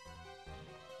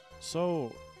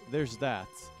 So, there's that.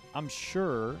 I'm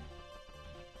sure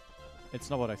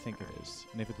it's not what I think it is.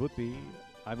 And if it would be,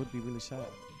 I would be really sad.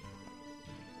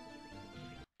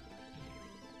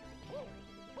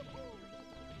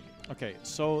 Okay,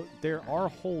 so there are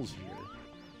holes here.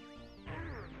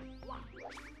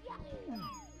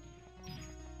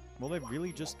 Will they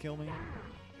really just kill me?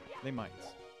 They might.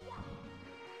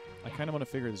 I kind of want to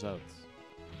figure this out.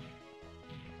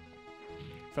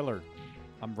 Feller,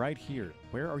 I'm right here.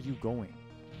 Where are you going?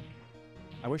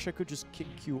 I wish I could just kick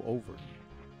you over.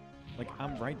 Like,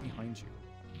 I'm right behind you.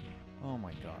 Oh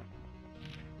my god.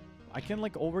 I can,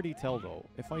 like, already tell, though.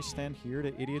 If I stand here,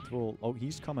 the idiot will... Oh,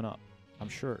 he's coming up. I'm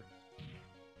sure.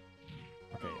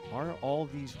 Okay, are all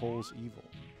these holes evil?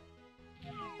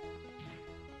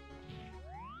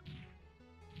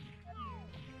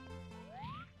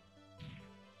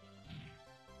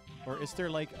 Or is there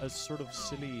like a sort of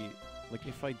silly, like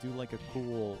if I do like a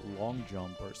cool long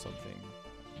jump or something?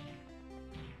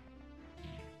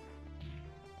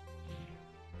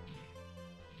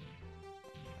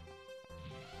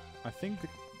 I think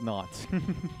not.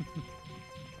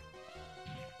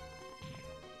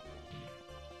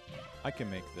 I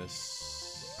can make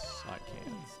this. I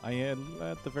can't. I am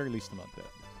at the very least I'm not dead.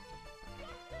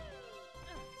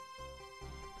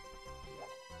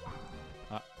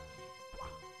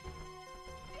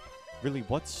 Really,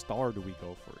 what star do we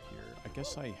go for here? I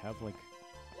guess I have, like,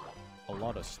 a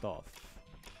lot of stuff.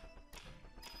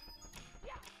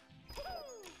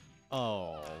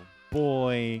 Oh,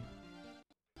 boy.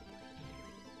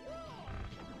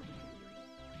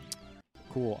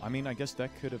 Cool. I mean, I guess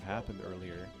that could have happened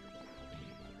earlier.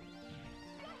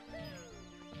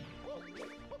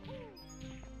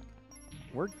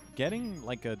 We're getting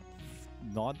like a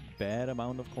not bad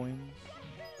amount of coins.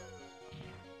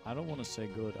 I don't want to say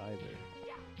good either.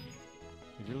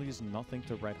 It really is nothing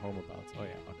to write home about. Oh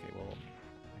yeah, okay, well,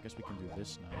 I guess we can do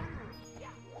this now.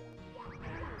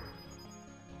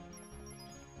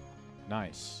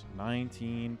 Nice.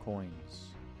 19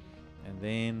 coins. And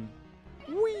then...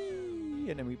 whee!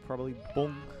 And then we probably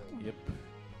bonk. Yep. I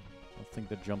don't think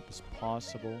the jump is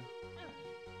possible.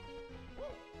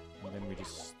 And then we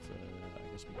just...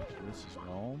 I guess we can do this as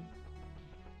well.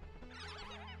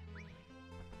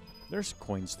 There's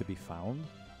coins to be found.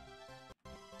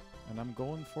 And I'm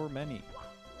going for many.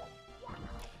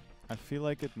 I feel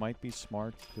like it might be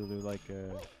smart to do like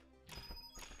a...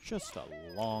 just a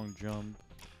long jump.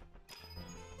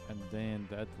 And then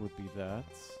that would be that.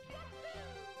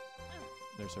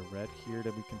 There's a red here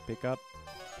that we can pick up.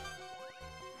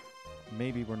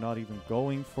 Maybe we're not even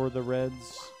going for the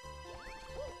reds.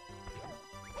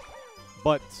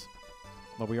 But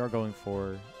what we are going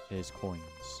for is coins.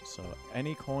 So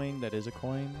any coin that is a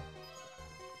coin,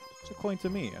 it's a coin to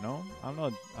me, you know? I'm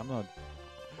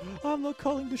not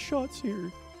calling the shots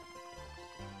here.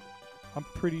 I'm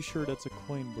pretty sure that's a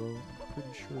coin, bro. I'm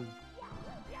pretty sure.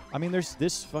 I mean, there's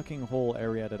this fucking whole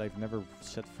area that I've never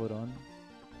set foot on.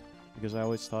 Because I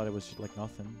always thought it was like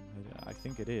nothing. I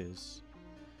think it is.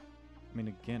 I mean,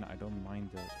 again, I don't mind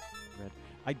the red.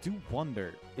 I do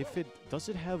wonder if it... does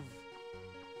it have...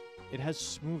 it has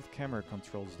smooth camera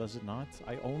controls, does it not?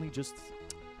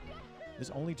 This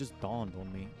only just dawned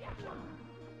on me.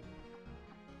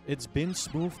 It's been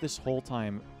smooth this whole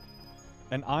time.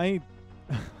 And I've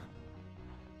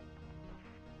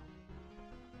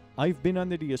been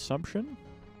under the assumption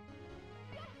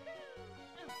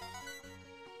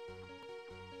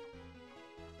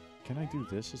can I do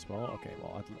this as well? Okay,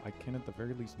 well, I can at the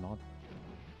very least not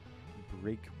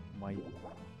break my...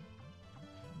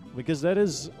 because that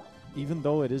is, even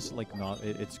though it is like not,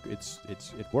 it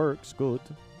works good.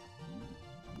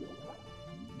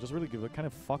 Just really give it kind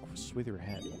of fucks with your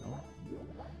head, you know?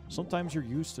 Sometimes you're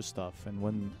used to stuff, and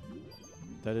when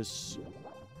that is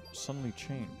suddenly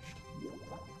changed,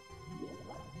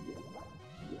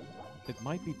 it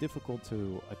might be difficult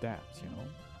to adapt, you know?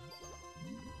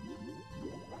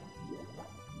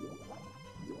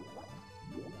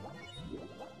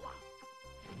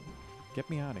 Get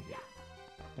me out of here.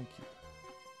 Thank you.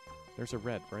 There's a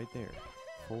red right there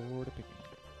for the picking.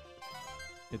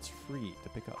 It's free to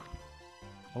pick up.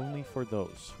 Only for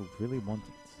those who really want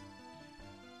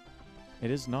it.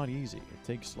 It is not easy. It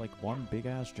takes like one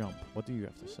big-ass jump. What do you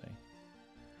have to say?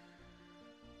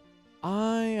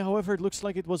 However, it looks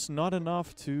like it was not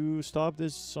enough to stop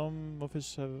this some of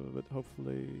his, but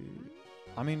hopefully...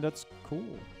 I mean, that's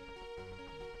cool.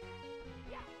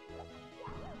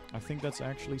 I think that's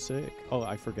actually sick. Oh,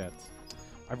 I forget.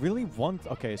 I really want...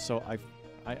 okay, so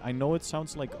I know it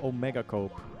sounds like Omega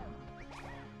Cope.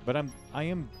 But I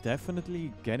am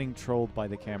definitely getting trolled by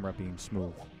the camera being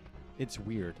smooth. It's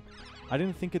weird. I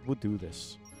didn't think it would do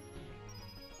this.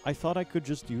 I thought I could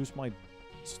just use my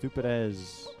stupid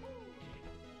ass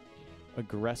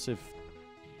aggressive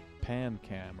pan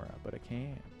camera, but I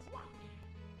can't.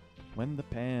 When the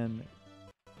pan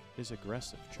is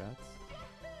aggressive, chat,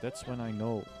 that's when I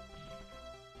know.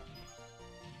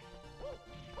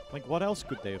 Like, what else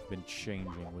could they have been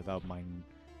changing without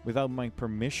my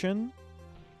permission?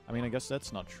 I mean, I guess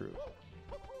that's not true.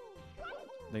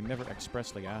 They never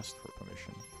expressly asked for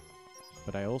permission.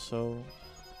 But I also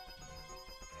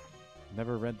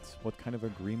never read what kind of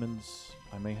agreements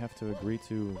I may have to agree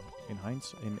to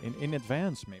in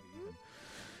advance, maybe even.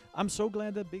 I'm so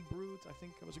glad that Big Brute, I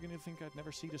think I was going to think I'd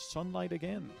never see the sunlight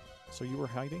again. So you were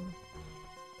hiding?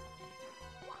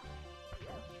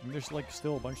 And there's like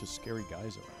still a bunch of scary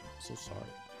guys around. I'm so sorry.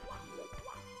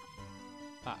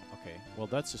 Ah, okay. Well,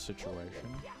 that's a situation.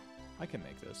 I can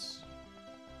make this.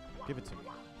 Give it to me.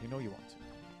 You know you want to.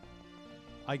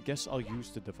 I guess I'll use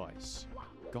the device.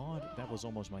 God, that was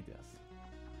almost my death.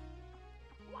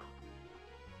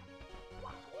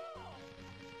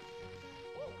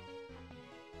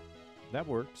 That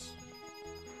works.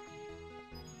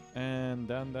 And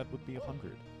then that would be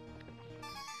 100.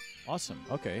 Awesome.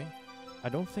 Okay. I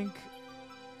don't think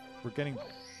we're getting...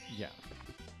 yeah.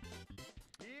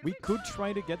 We could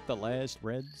try to get the last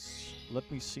reds. Let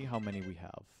me see how many we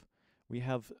have. We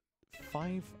have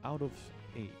 5 out of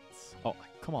 8. Oh,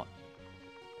 come on.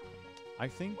 I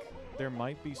think there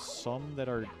might be some that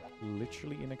are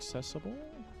literally inaccessible.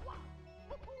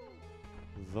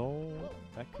 Though,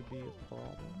 that could be a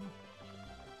problem.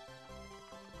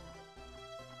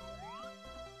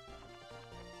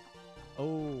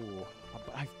 Oh,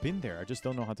 I've been there. I just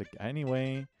don't know how to...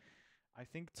 anyway, I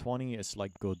think 20 is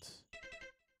like good.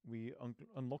 We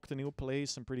unlocked a new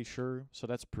place, I'm pretty sure, so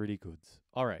that's pretty good.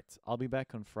 All right, I'll be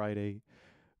back on Friday.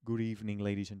 Good evening,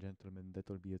 ladies and gentlemen.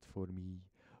 That'll be it for me.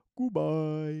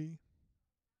 Goodbye.